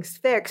everything's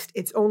fixed,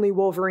 it's only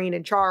Wolverine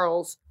and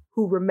Charles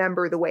who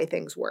remember the way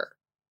things were.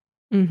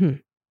 Mm-hmm.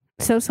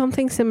 So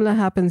something similar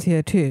happens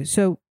here too.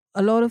 So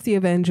a lot of the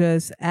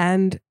Avengers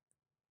and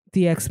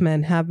the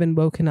X-Men have been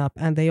woken up,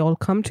 and they all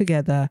come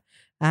together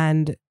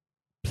and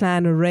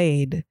plan a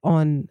raid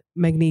on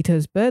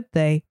Magneto's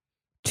birthday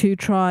to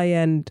try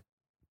and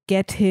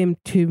get him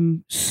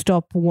to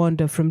stop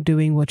Wanda from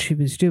doing what she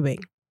was doing.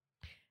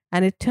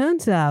 And it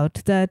turns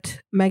out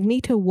that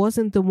Magneto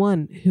wasn't the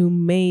one who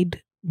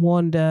made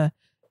Wanda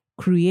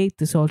create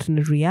this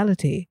alternate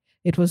reality.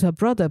 It was her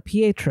brother,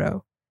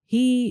 Pietro.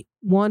 He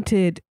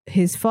wanted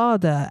his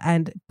father,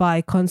 and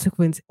by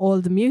consequence,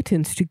 all the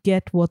mutants, to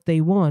get what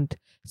they want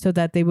so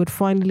that they would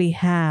finally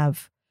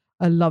have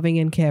a loving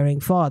and caring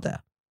father.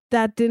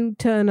 That didn't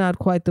turn out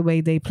quite the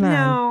way they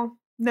planned.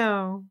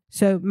 No.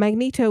 So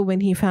Magneto,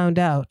 when he found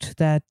out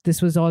that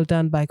this was all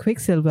done by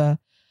Quicksilver,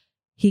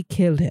 he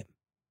killed him.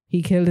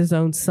 He killed his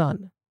own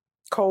son.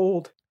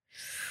 Cold.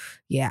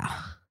 Yeah.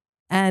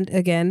 And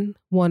again,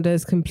 Wanda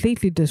is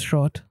completely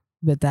distraught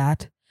with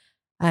that.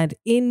 And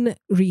in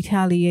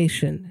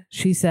retaliation,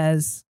 she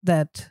says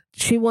that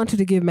she wanted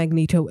to give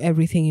Magneto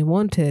everything he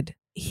wanted.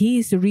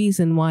 He's the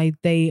reason why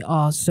they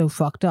are so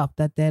fucked up,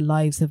 that their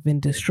lives have been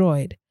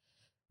destroyed.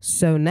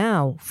 So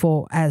now,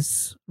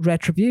 as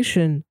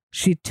retribution,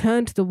 she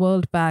turned the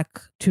world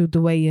back to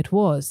the way it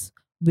was,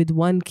 with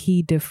one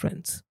key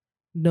difference: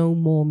 no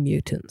more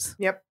mutants.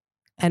 Yep.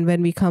 And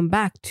when we come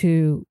back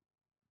to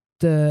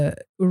the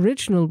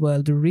original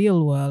world, the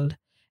real world,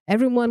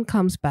 everyone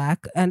comes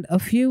back, and a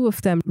few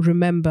of them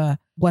remember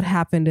what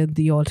happened in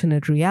the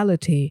alternate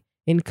reality,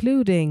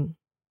 including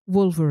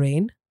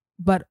Wolverine,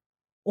 but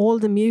all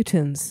the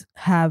mutants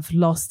have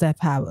lost their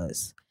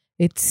powers.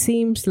 It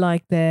seems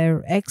like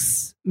their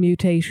X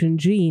mutation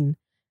gene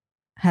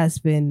has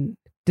been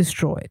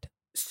destroyed.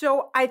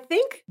 So I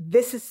think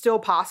this is still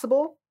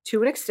possible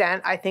to an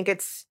extent. I think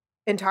it's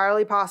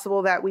entirely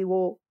possible that we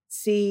will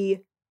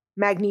see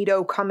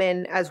Magneto come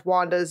in as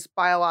Wanda's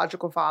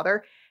biological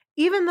father,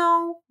 even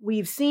though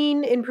we've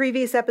seen in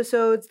previous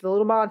episodes the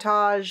little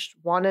montage,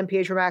 Wanda and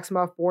Pietro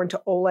Maximoff born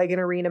to Oleg and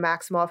Irina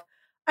Maximoff.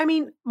 I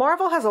mean,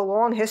 Marvel has a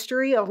long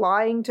history of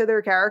lying to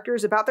their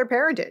characters about their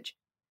parentage.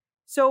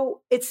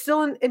 So it's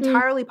still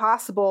entirely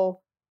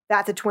possible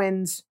that the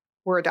twins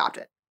were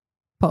adopted.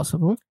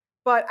 Possible.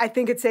 But I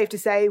think it's safe to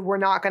say we're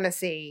not going to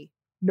see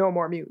no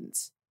more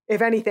mutants.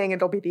 If anything,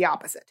 it'll be the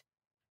opposite.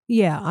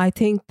 Yeah, I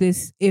think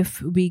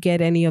if we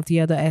get any of the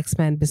other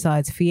X-Men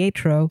besides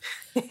Pietro.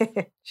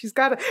 she's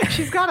got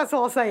us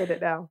all saying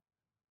it now.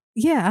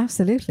 Yeah,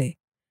 absolutely.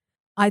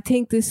 I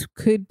think this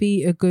could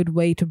be a good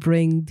way to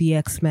bring the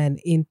X-Men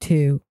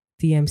into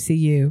the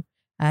MCU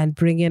and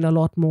bring in a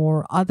lot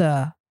more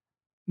other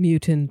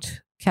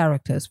mutant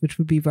characters, which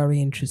would be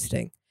very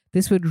interesting.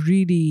 This would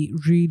really,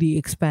 really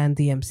expand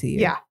the MCU.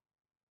 Yeah.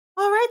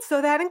 All right,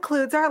 so that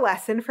includes our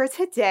lesson for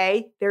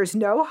today. There's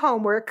no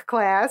homework,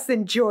 class.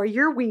 Enjoy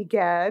your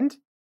weekend.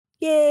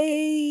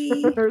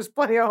 Yay! There's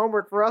plenty of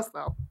homework for us,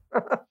 though.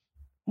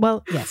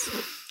 Well, yes.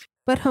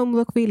 But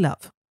homework we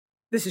love.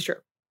 This is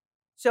true.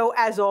 So,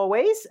 as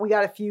always, we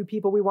got a few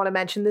people we want to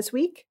mention this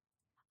week.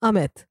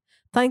 Amit,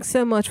 thanks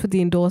so much for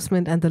the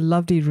endorsement and the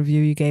lovely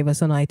review you gave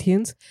us on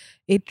iTunes.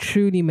 It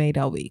truly made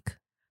our week.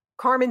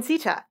 Carmen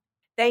Sita,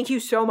 thank you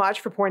so much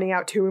for pointing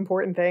out two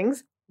important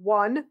things.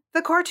 One,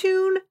 the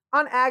cartoon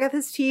on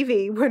Agatha's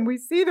TV, when we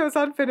see those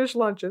unfinished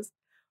lunches,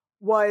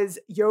 was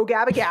Yo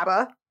Gabba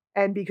Gabba.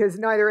 And because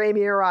neither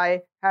Amy or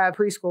I have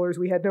preschoolers,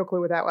 we had no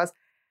clue what that was.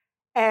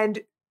 And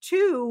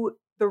two,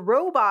 the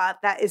robot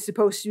that is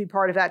supposed to be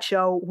part of that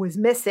show was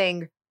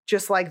missing,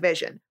 just like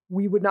Vision.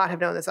 We would not have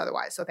known this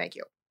otherwise, so thank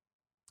you.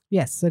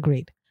 Yes,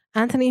 agreed.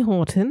 Anthony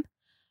Horton,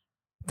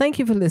 thank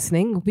you for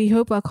listening. We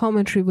hope our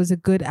commentary was a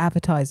good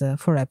appetizer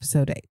for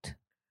episode 8.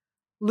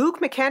 Luke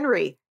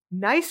McHenry,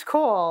 nice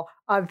call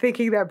on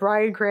thinking that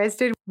Bryan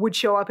Cranston would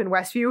show up in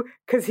Westview,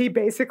 because he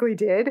basically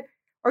did.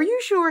 Are you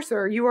sure,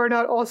 sir, you are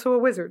not also a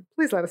wizard?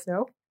 Please let us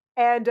know.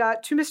 And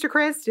to Mr.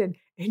 Cranston,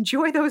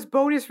 enjoy those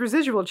bonus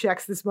residual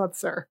checks this month,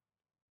 sir.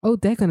 Oh,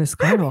 they're going to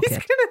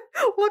skyrocket.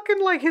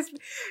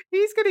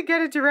 He's going to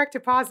get a direct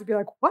deposit and be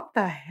like, what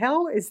the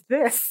hell is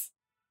this?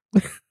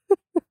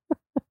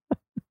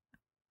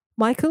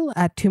 Michael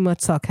at Too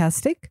Much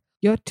Sarcastic.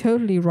 You're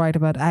totally right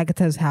about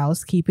Agatha's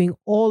house keeping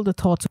all the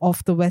thoughts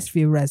of the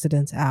Westview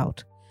residents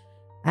out.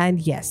 And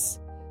yes,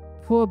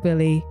 poor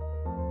Billy,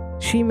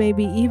 she may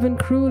be even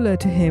crueler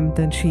to him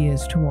than she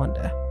is to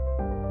Wanda.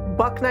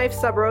 Buckknife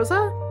Sub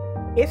Rosa?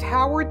 If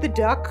Howard the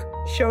Duck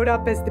showed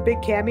up as the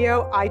big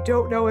cameo, I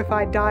don't know if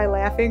I'd die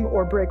laughing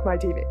or break my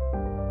TV.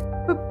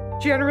 But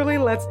generally,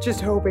 let's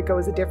just hope it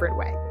goes a different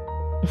way.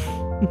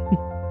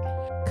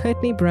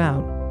 Courtney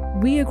Brown.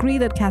 We agree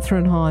that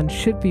Catherine Hahn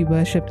should be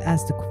worshipped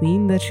as the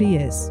queen that she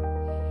is.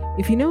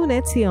 If you know an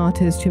Etsy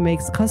artist who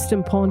makes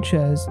custom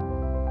ponchos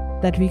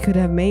that we could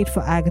have made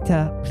for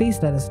Agatha,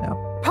 please let us know.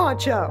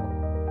 Poncho!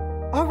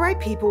 All right,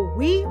 people,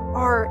 we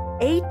are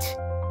 8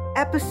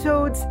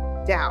 episodes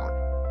down.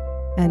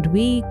 And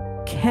we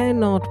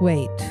cannot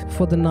wait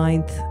for the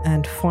 9th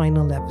and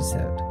final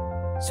episode.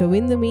 So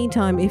in the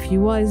meantime, if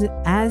you are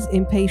as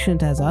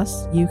impatient as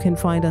us, you can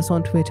find us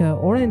on Twitter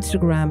or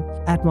Instagram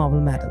at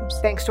Marvel Madams.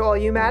 Thanks to all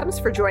you madams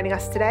for joining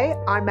us today.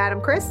 I'm Madam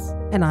Chris.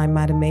 And I'm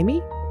Madam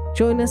Mamie.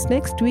 Join us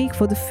next week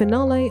for the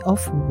finale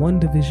of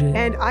WandaVision.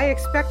 And I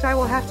expect I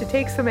will have to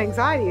take some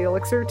anxiety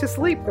elixir to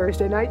sleep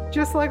Thursday night,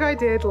 just like I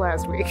did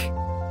last week.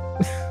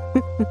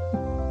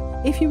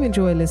 If you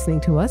enjoy listening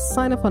to us,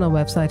 sign up on our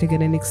website to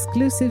get an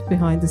exclusive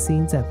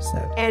behind-the-scenes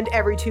episode. And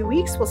every 2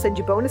 weeks, we'll send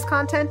you bonus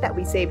content that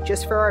we save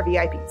just for our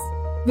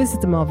VIPs.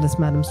 Visit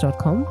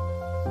themarvelousmadams.com,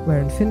 where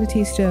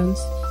Infinity Stones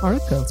are a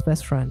girl's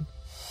best friend.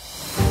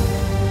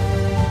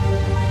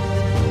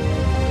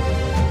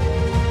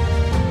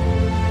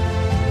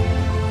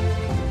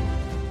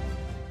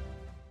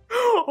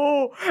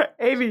 Oh,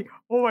 Amy,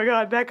 oh my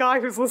God, that guy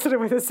who's listening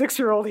with his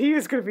 6-year-old, he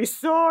is going to be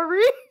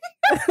sorry.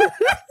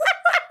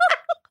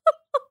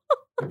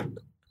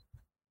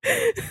 I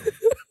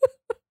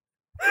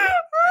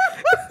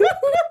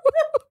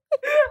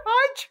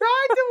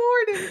tried to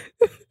warn him.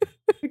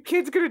 The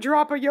kid's gonna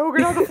drop a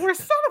yogurt on the floor.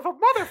 Son of a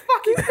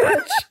motherfucking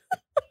bitch.